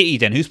playing Kitty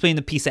then? Who's playing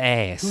the piece of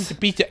ass?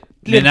 Beat it.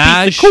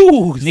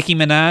 Minaj. Nicki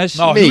Minaj.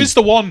 No, Me. who's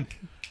the one?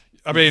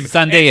 I mean,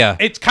 Zendaya.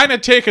 It's kind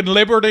of taking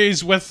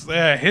liberties with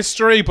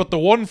history, but the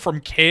one from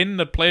Kin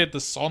that played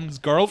the son's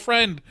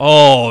girlfriend,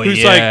 Oh, who's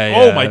yeah, like,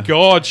 oh yeah. my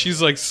god, she's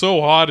like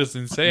so hot, it's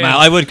insane. Man,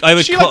 I would.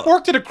 She like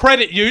worked at a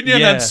credit union,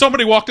 Yeah. and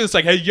somebody walked in and was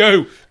like, "Hey,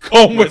 yo,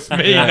 come with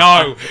me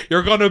now.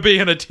 You're gonna be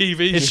in a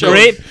TV It's show."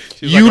 great.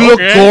 She's You like, look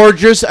 "Okay."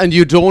 gorgeous and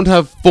you don't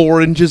have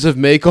 4 inches of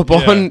makeup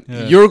on.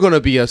 You're gonna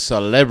be a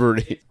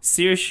celebrity.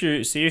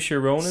 Saoirse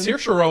Ronan.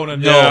 Saoirse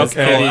Ronan. No, Yeah,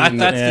 okay. okay.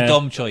 That's Yeah. the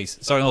dumb choice.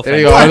 Sorry, no There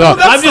you offense. go. I know.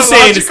 I'm just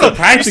saying it's the logical.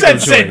 practical You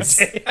said choice.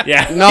 sense.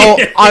 Yeah. No,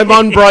 I'm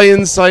on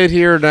Brian's side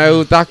here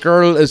now. That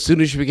girl, as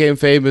soon as she became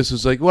famous,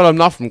 was like, well, I'm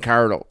not from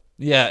Carlo.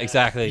 Yeah,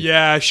 exactly.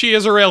 Yeah, she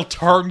is a real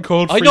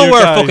turncoat. I for know you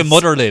where guys. her fucking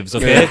mother lives.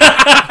 Okay.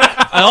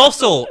 And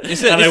also,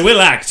 And I will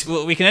act.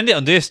 Well, we can end it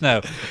on this now.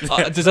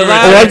 There's a Oh,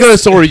 lad. I've got a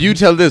story. You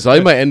tell this. I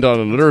might end on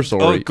another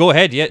story. Oh, go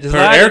ahead. Yeah, there's a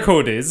Her lad- air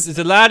code is. There's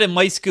a lad in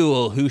my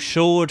school who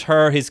showed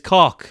her his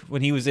cock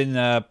when he was in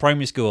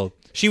primary school.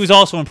 She was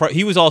also in.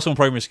 He was also in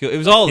primary school. It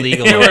was all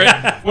legal. You it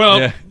were- well,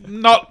 Yeah.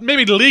 not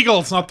maybe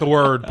legal's not the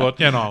word, but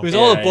you know. was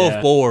all Yeah, above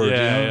yeah. board. Yeah,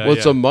 you know? yeah. Well,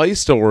 so my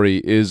story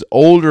is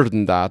older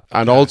than that,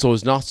 and also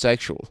is not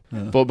sexual.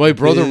 But my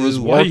brother was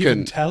Why even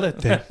working. tell it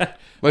then?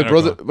 My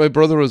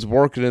brother was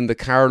working in the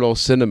Carlo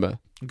cinema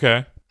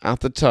Okay. at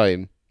the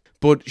time.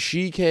 But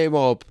she came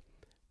up.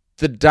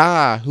 The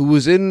Da, he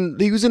was in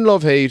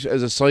Love Hate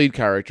as a side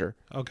character.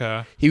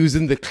 Okay. He was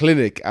in the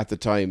clinic at the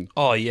time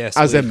Oh yes.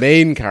 as a we've-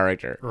 main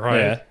character, Right.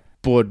 Yeah.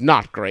 but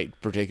not great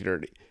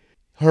particularly.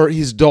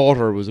 His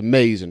daughter was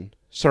amazing,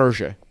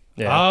 Saoirse.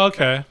 Yeah. Oh,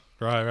 okay.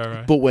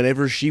 Right. But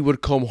whenever she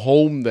would come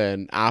home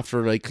then,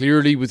 after like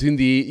clearly within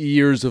the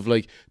years of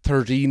like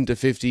 13 to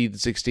 15,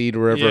 16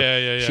 or whatever,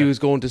 Yeah. she was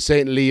going to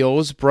St.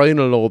 Leo's. Brian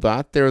will know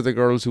that. They're the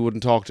girls who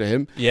wouldn't talk to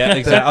him. Yeah,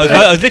 exactly.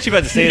 I was literally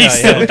about to say He that.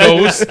 still Yeah.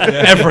 goes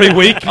every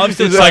week. I'm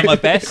still He's trying my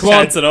best. Come on,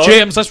 Chance it all.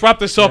 James, let's wrap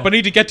this up. I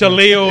need to get to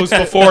Leo's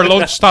before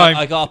lunchtime.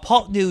 I got a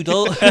pot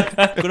noodle.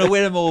 Gonna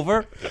win him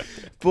over.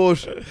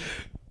 But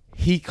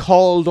he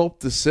called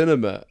up the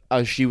cinema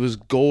as she was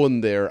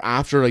going there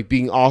after like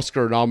being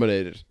Oscar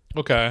nominated.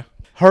 Okay.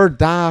 Her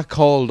dad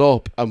called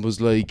up and was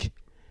like,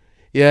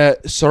 yeah,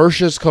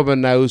 Saoirse's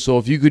coming now, so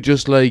if you could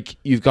just like,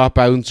 you've got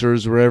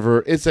bouncers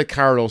wherever. It's a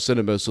Carlo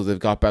cinema, so they've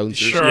got bouncers.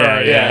 Sure. Yeah.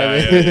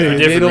 Yeah. For They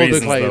different know the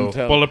reasons, though.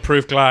 clientele.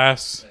 Bulletproof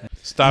glass,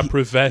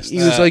 stab-proof vest. He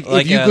was like,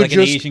 if you like could an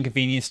just, Asian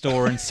convenience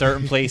store in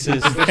certain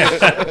places.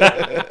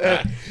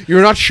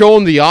 you're not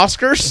showing the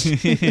Oscars.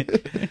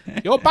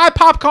 Yo, buy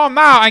popcorn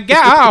now and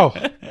get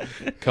out.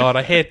 God,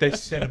 I hate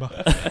this cinema.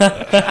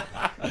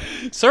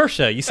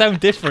 Saoirse, you sound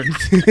different.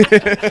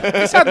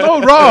 You said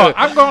no wrong.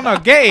 I'm gonna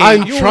gay.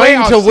 I'm You trying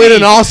wait, to I'll win see.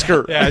 an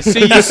Oscar. Yeah,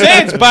 see, you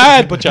say it's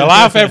bad, but you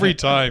laugh every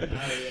time.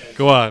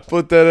 Go on.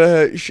 But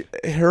then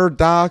her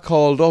dad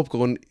called up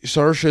going,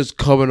 Saoirse's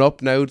coming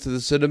up now to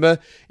the cinema.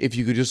 If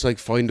you could just like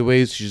find a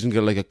way so she doesn't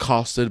get like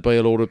accosted by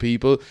a load of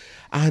people.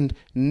 And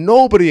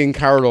nobody in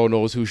Carlo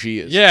knows who she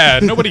is. Yeah,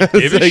 nobody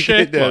gives a Like,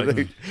 shit. yeah,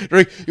 like,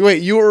 like,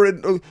 wait, you were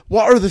in,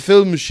 what are the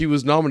films she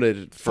was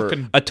nominated for?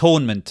 Fucking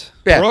Atonement.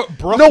 Yeah.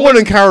 Brooklyn. No one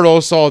in Carlo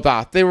saw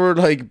that. They were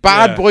like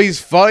Bad Yeah. Boys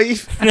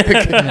 5,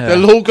 the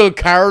local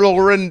Carlo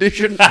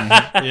rendition.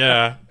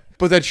 yeah.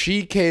 But that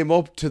she came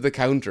up to the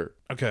counter,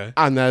 Okay.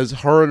 and as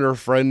her and her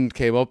friend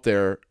came up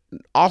there,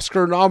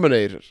 Oscar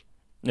nominated,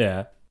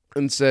 Yeah.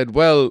 and said,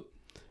 well,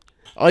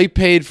 I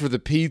paid for the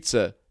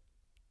pizza,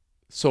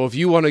 so if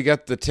you want to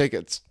get the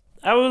tickets.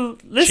 I will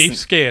listen.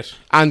 Cheapskate.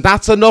 And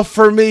that's enough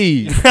for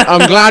me.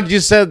 I'm glad you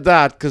said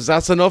that, because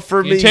that's enough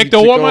for me. You take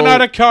the to woman go-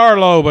 out of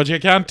Carlo, but you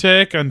can't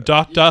take and ...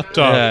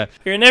 Yeah.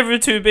 You're never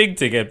too big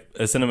to get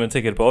a cinema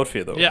ticket bought for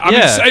you, though. Yeah, I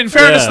Yeah. mean, in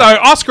fairness Yeah.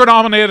 now, Oscar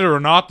nominated or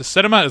not, the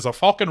cinema is a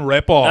fucking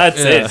rip-off. That's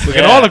it. We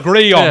can all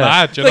agree on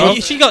that, you know?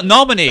 Like, she got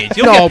nominated.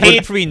 You don't No, get paid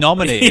but- for being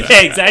nominated.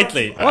 Yeah,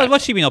 exactly.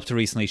 What's she been up to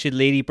recently? She had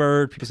Lady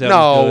Bird. People say that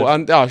No,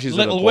 was and she's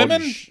Little in a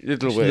bunch. Women?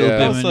 Little Little Women.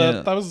 Yeah. Women.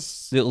 yeah. That was... good.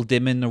 Little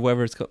Dimmin or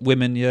whatever it's called.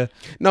 Women, yeah.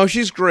 No,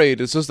 she's great.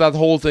 It's just that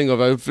whole thing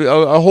of I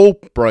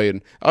hope,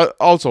 Brian.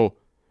 Also,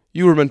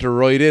 You were meant to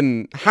ride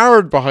in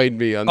hard behind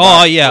me on Oh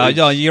that. yeah,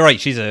 no, you're right.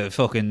 She's a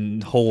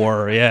fucking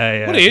whore.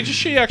 Yeah. What age is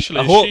she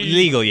actually? Is she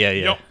Legal, yeah.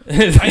 Yo, I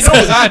know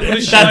that. But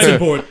is she That's like-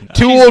 important.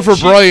 Too old for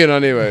Brian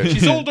anyway.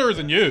 She's older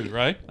than you,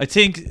 right? I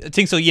think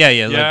so. Yeah.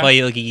 Yeah. Like by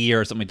like a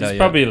year or something like that. It's Yeah.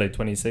 probably like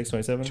 26,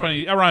 27.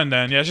 20 around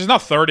then. Yeah, she's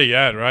not 30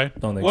 yet, right?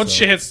 Don't think Once so.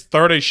 she hits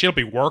 30, she'll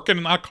be working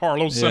in that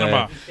Carlos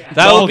cinema.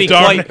 That All would be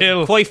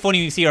downhill. quite funny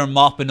when you see her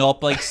mopping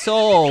up like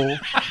so.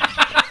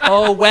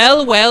 Oh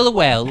well.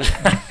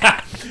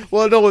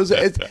 Well, no, it's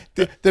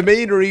the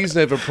main reason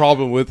I have a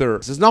problem with her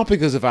is not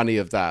because of any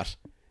of that.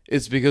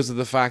 It's because of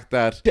the fact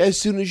that as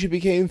soon as she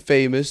became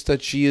famous,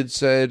 that she had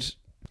said,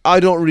 "I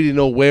don't really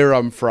know where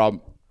I'm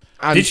from."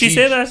 And Did she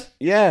say that?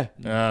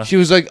 Yeah. She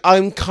was like,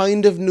 I'm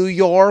kind of New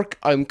York,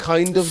 I'm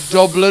kind of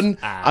Dublin,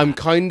 I'm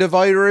kind of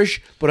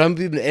Irish, but I'm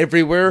been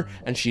everywhere.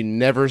 And she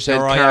never said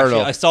All right, Carlo.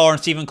 actually, I saw her on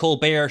Stephen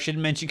Colbert. She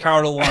didn't mention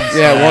Carlo once.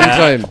 Yeah, one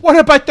time. What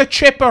about the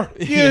chipper?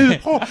 You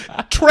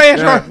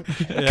traitor.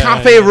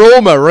 Cafe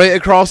Roma right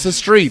across the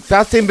street.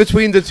 That's in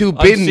between the two I'm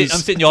bins.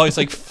 sitting in the audience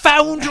like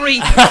Foundry.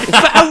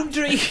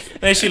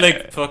 Then she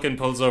like fucking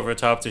pulls over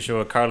top to show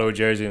a Carlo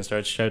jersey and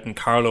starts shouting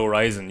Carlo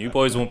Rising. You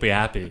boys won't be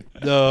happy.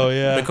 No,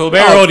 yeah. The Colbert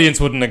audience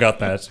wouldn't have got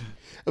that.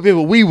 Okay,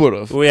 but we would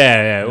have. Well,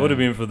 yeah, it would have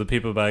been for the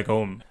people back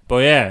home.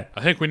 But yeah,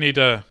 I think we need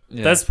to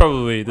that's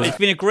probably It's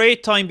been a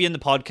great time being the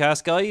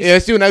podcast, guys. Yeah,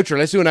 let's do an outro.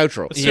 Let's do an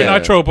outro. do an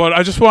outro, but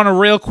I just want to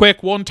real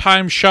quick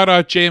one-time shout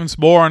out James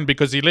Moran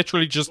because he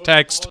literally just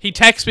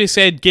texted me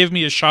said give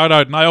me a shout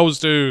out and I always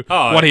do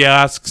what he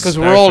asks Because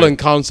we're all in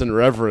constant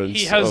reverence.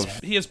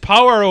 he has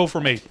power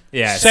over me.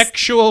 Yes.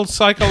 Sexual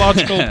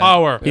psychological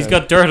power. He's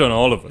got dirt on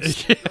all of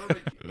us.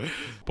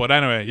 But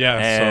anyway,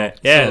 Yeah,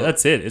 so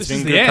that's it. It's this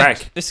is been the good end.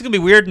 crack. This is gonna be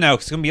weird now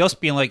because it's gonna be us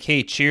being like,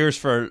 "Hey, cheers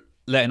for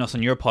letting us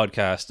on your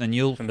podcast," and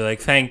you'll And be like,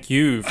 thank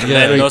you for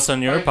letting us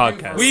on your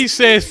podcast. we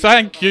say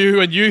thank you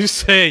and you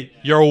say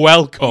you're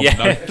welcome. Yes.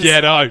 Now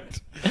get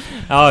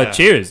out.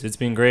 Cheers. It's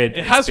been great.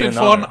 It has been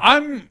fun.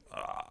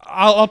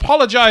 I'll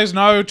apologize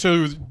now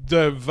to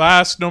the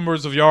vast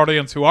numbers of your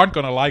audience who aren't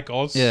going to like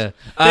us. Yeah.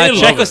 They'll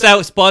Check love us out,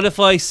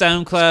 Spotify,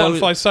 SoundCloud.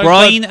 SoundCloud.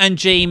 Brian and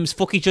James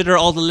fuck each other.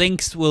 All the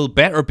links will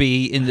better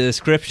be in the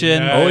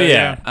description. Yeah. Oh,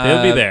 yeah.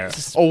 They'll be there.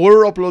 Oh,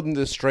 we're uploading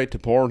this straight to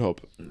Pornhub.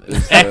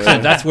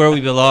 Excellent. That's where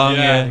we belong.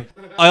 Yeah. Yeah.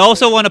 I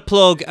also want to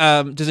plug.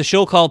 There's a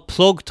show called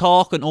Plug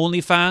Talk on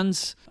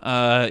OnlyFans.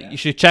 You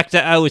should check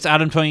that out. It's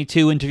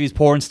Adam22 interviews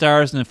porn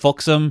stars and then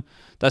fucks them.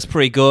 That's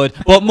pretty good.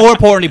 But more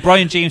importantly,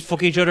 Brian and James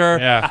fuck each other.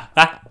 Yeah.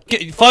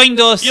 Find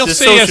us. You'll The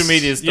see social us.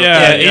 media stuff.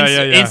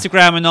 Yeah.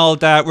 Instagram and all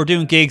that. We're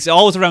doing gigs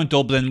always around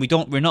Dublin.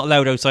 We're not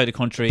allowed outside the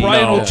country.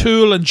 Brian No.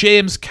 O'Toole and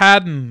James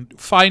Cadden,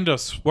 find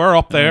us. We're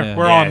up there. Yeah.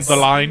 We're Yes. on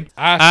the line.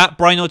 At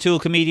Brian O'Toole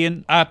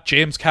comedian. At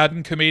James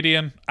Cadden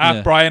comedian. At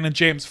Yeah. Brian and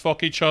James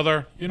fuck each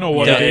other. You know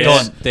what Yeah, it is.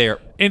 Done. There.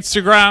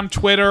 Instagram,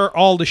 Twitter,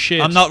 all the shit.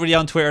 I'm not really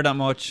on Twitter that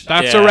much.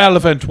 That's Yeah.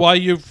 irrelevant. Why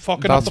you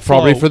fucking That's up the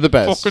probably flow? for the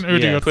best. Fucking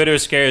idiot. Twitter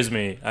scares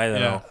me. I don't Yeah.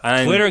 know.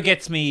 And Twitter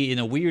gets me in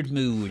a weird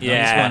mood. I just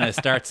Yeah. want to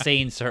start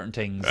saying certain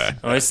things.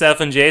 Myself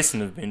and Jason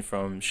have been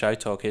from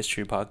Shout Talk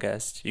History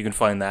Podcast. You can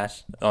find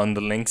that on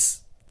the links.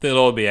 They'll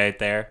all be out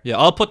there. Yeah,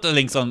 I'll put the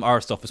links on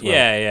our stuff as well.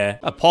 Yeah.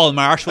 Paul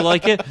Marsh will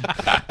like it.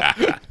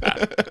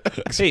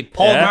 See,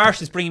 Paul Yeah.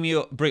 Marsh is bringing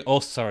me.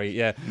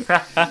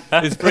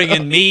 Is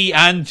bringing me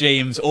and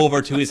James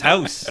over to his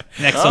house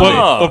next Sunday.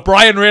 But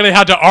Brian really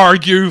had to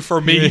argue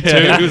for me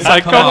too. He was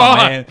like, come on.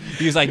 man.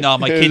 He was like, "No,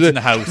 my kid's in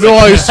the house." No,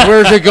 I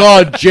swear to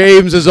God,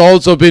 James has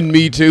also been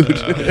Me Too.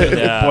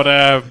 Yeah. But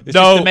It's just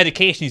no, the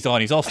medication he's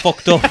on. He's all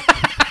fucked up.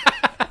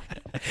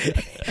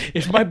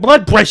 it's my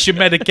blood pressure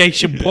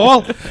medication,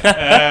 Paul.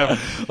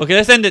 Okay,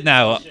 let's end it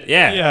now.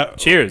 Yeah.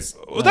 Cheers.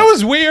 Well, that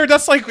was weird.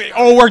 That's like,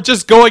 we're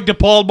just going to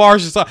Paul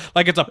Marsh. It's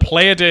like it's a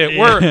play date.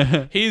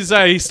 He's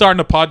starting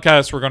a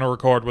podcast. We're going to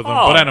record with him.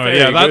 Oh, but anyway,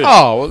 very good.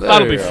 Oh, well, there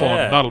that'll you be go. fun.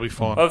 Yeah. That'll be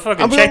fun. Well,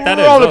 fucking And check that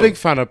we're out. all as a well. big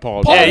fan of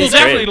Paul. Paul Yeah, will he's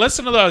definitely great.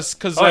 listen to us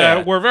because Oh,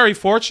 yeah. we're very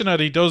fortunate.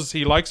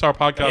 He likes our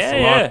podcast Yeah,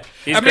 a lot. yeah.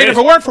 He's I mean, great. if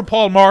it weren't for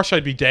Paul Marsh,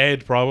 I'd be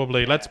dead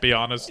probably. Let's be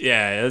honest.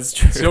 Yeah, that's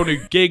true. It's the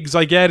only gigs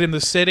I get in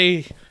the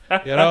city.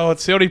 You know,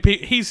 it's the only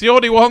he's the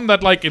only one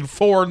that like in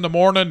 4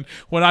 a.m.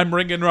 when I'm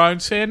ringing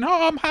around saying,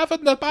 "Oh, I'm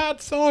having the bad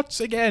thoughts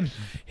again."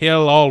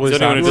 He'll always He's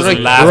the only one who answer.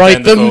 doesn't laugh Write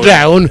down the them phone.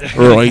 down.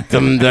 Write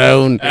them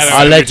down.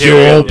 I'll let you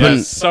material, open.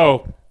 Yes.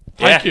 So,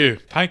 thank Yeah. you.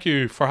 Thank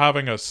you for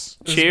having us.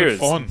 This has been Cheers.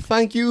 fun.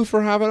 Thank you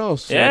for having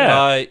us. Yeah.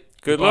 Bye.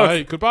 Good luck.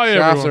 Bye. Goodbye,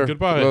 Shafter, everyone.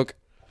 Goodbye. good luck.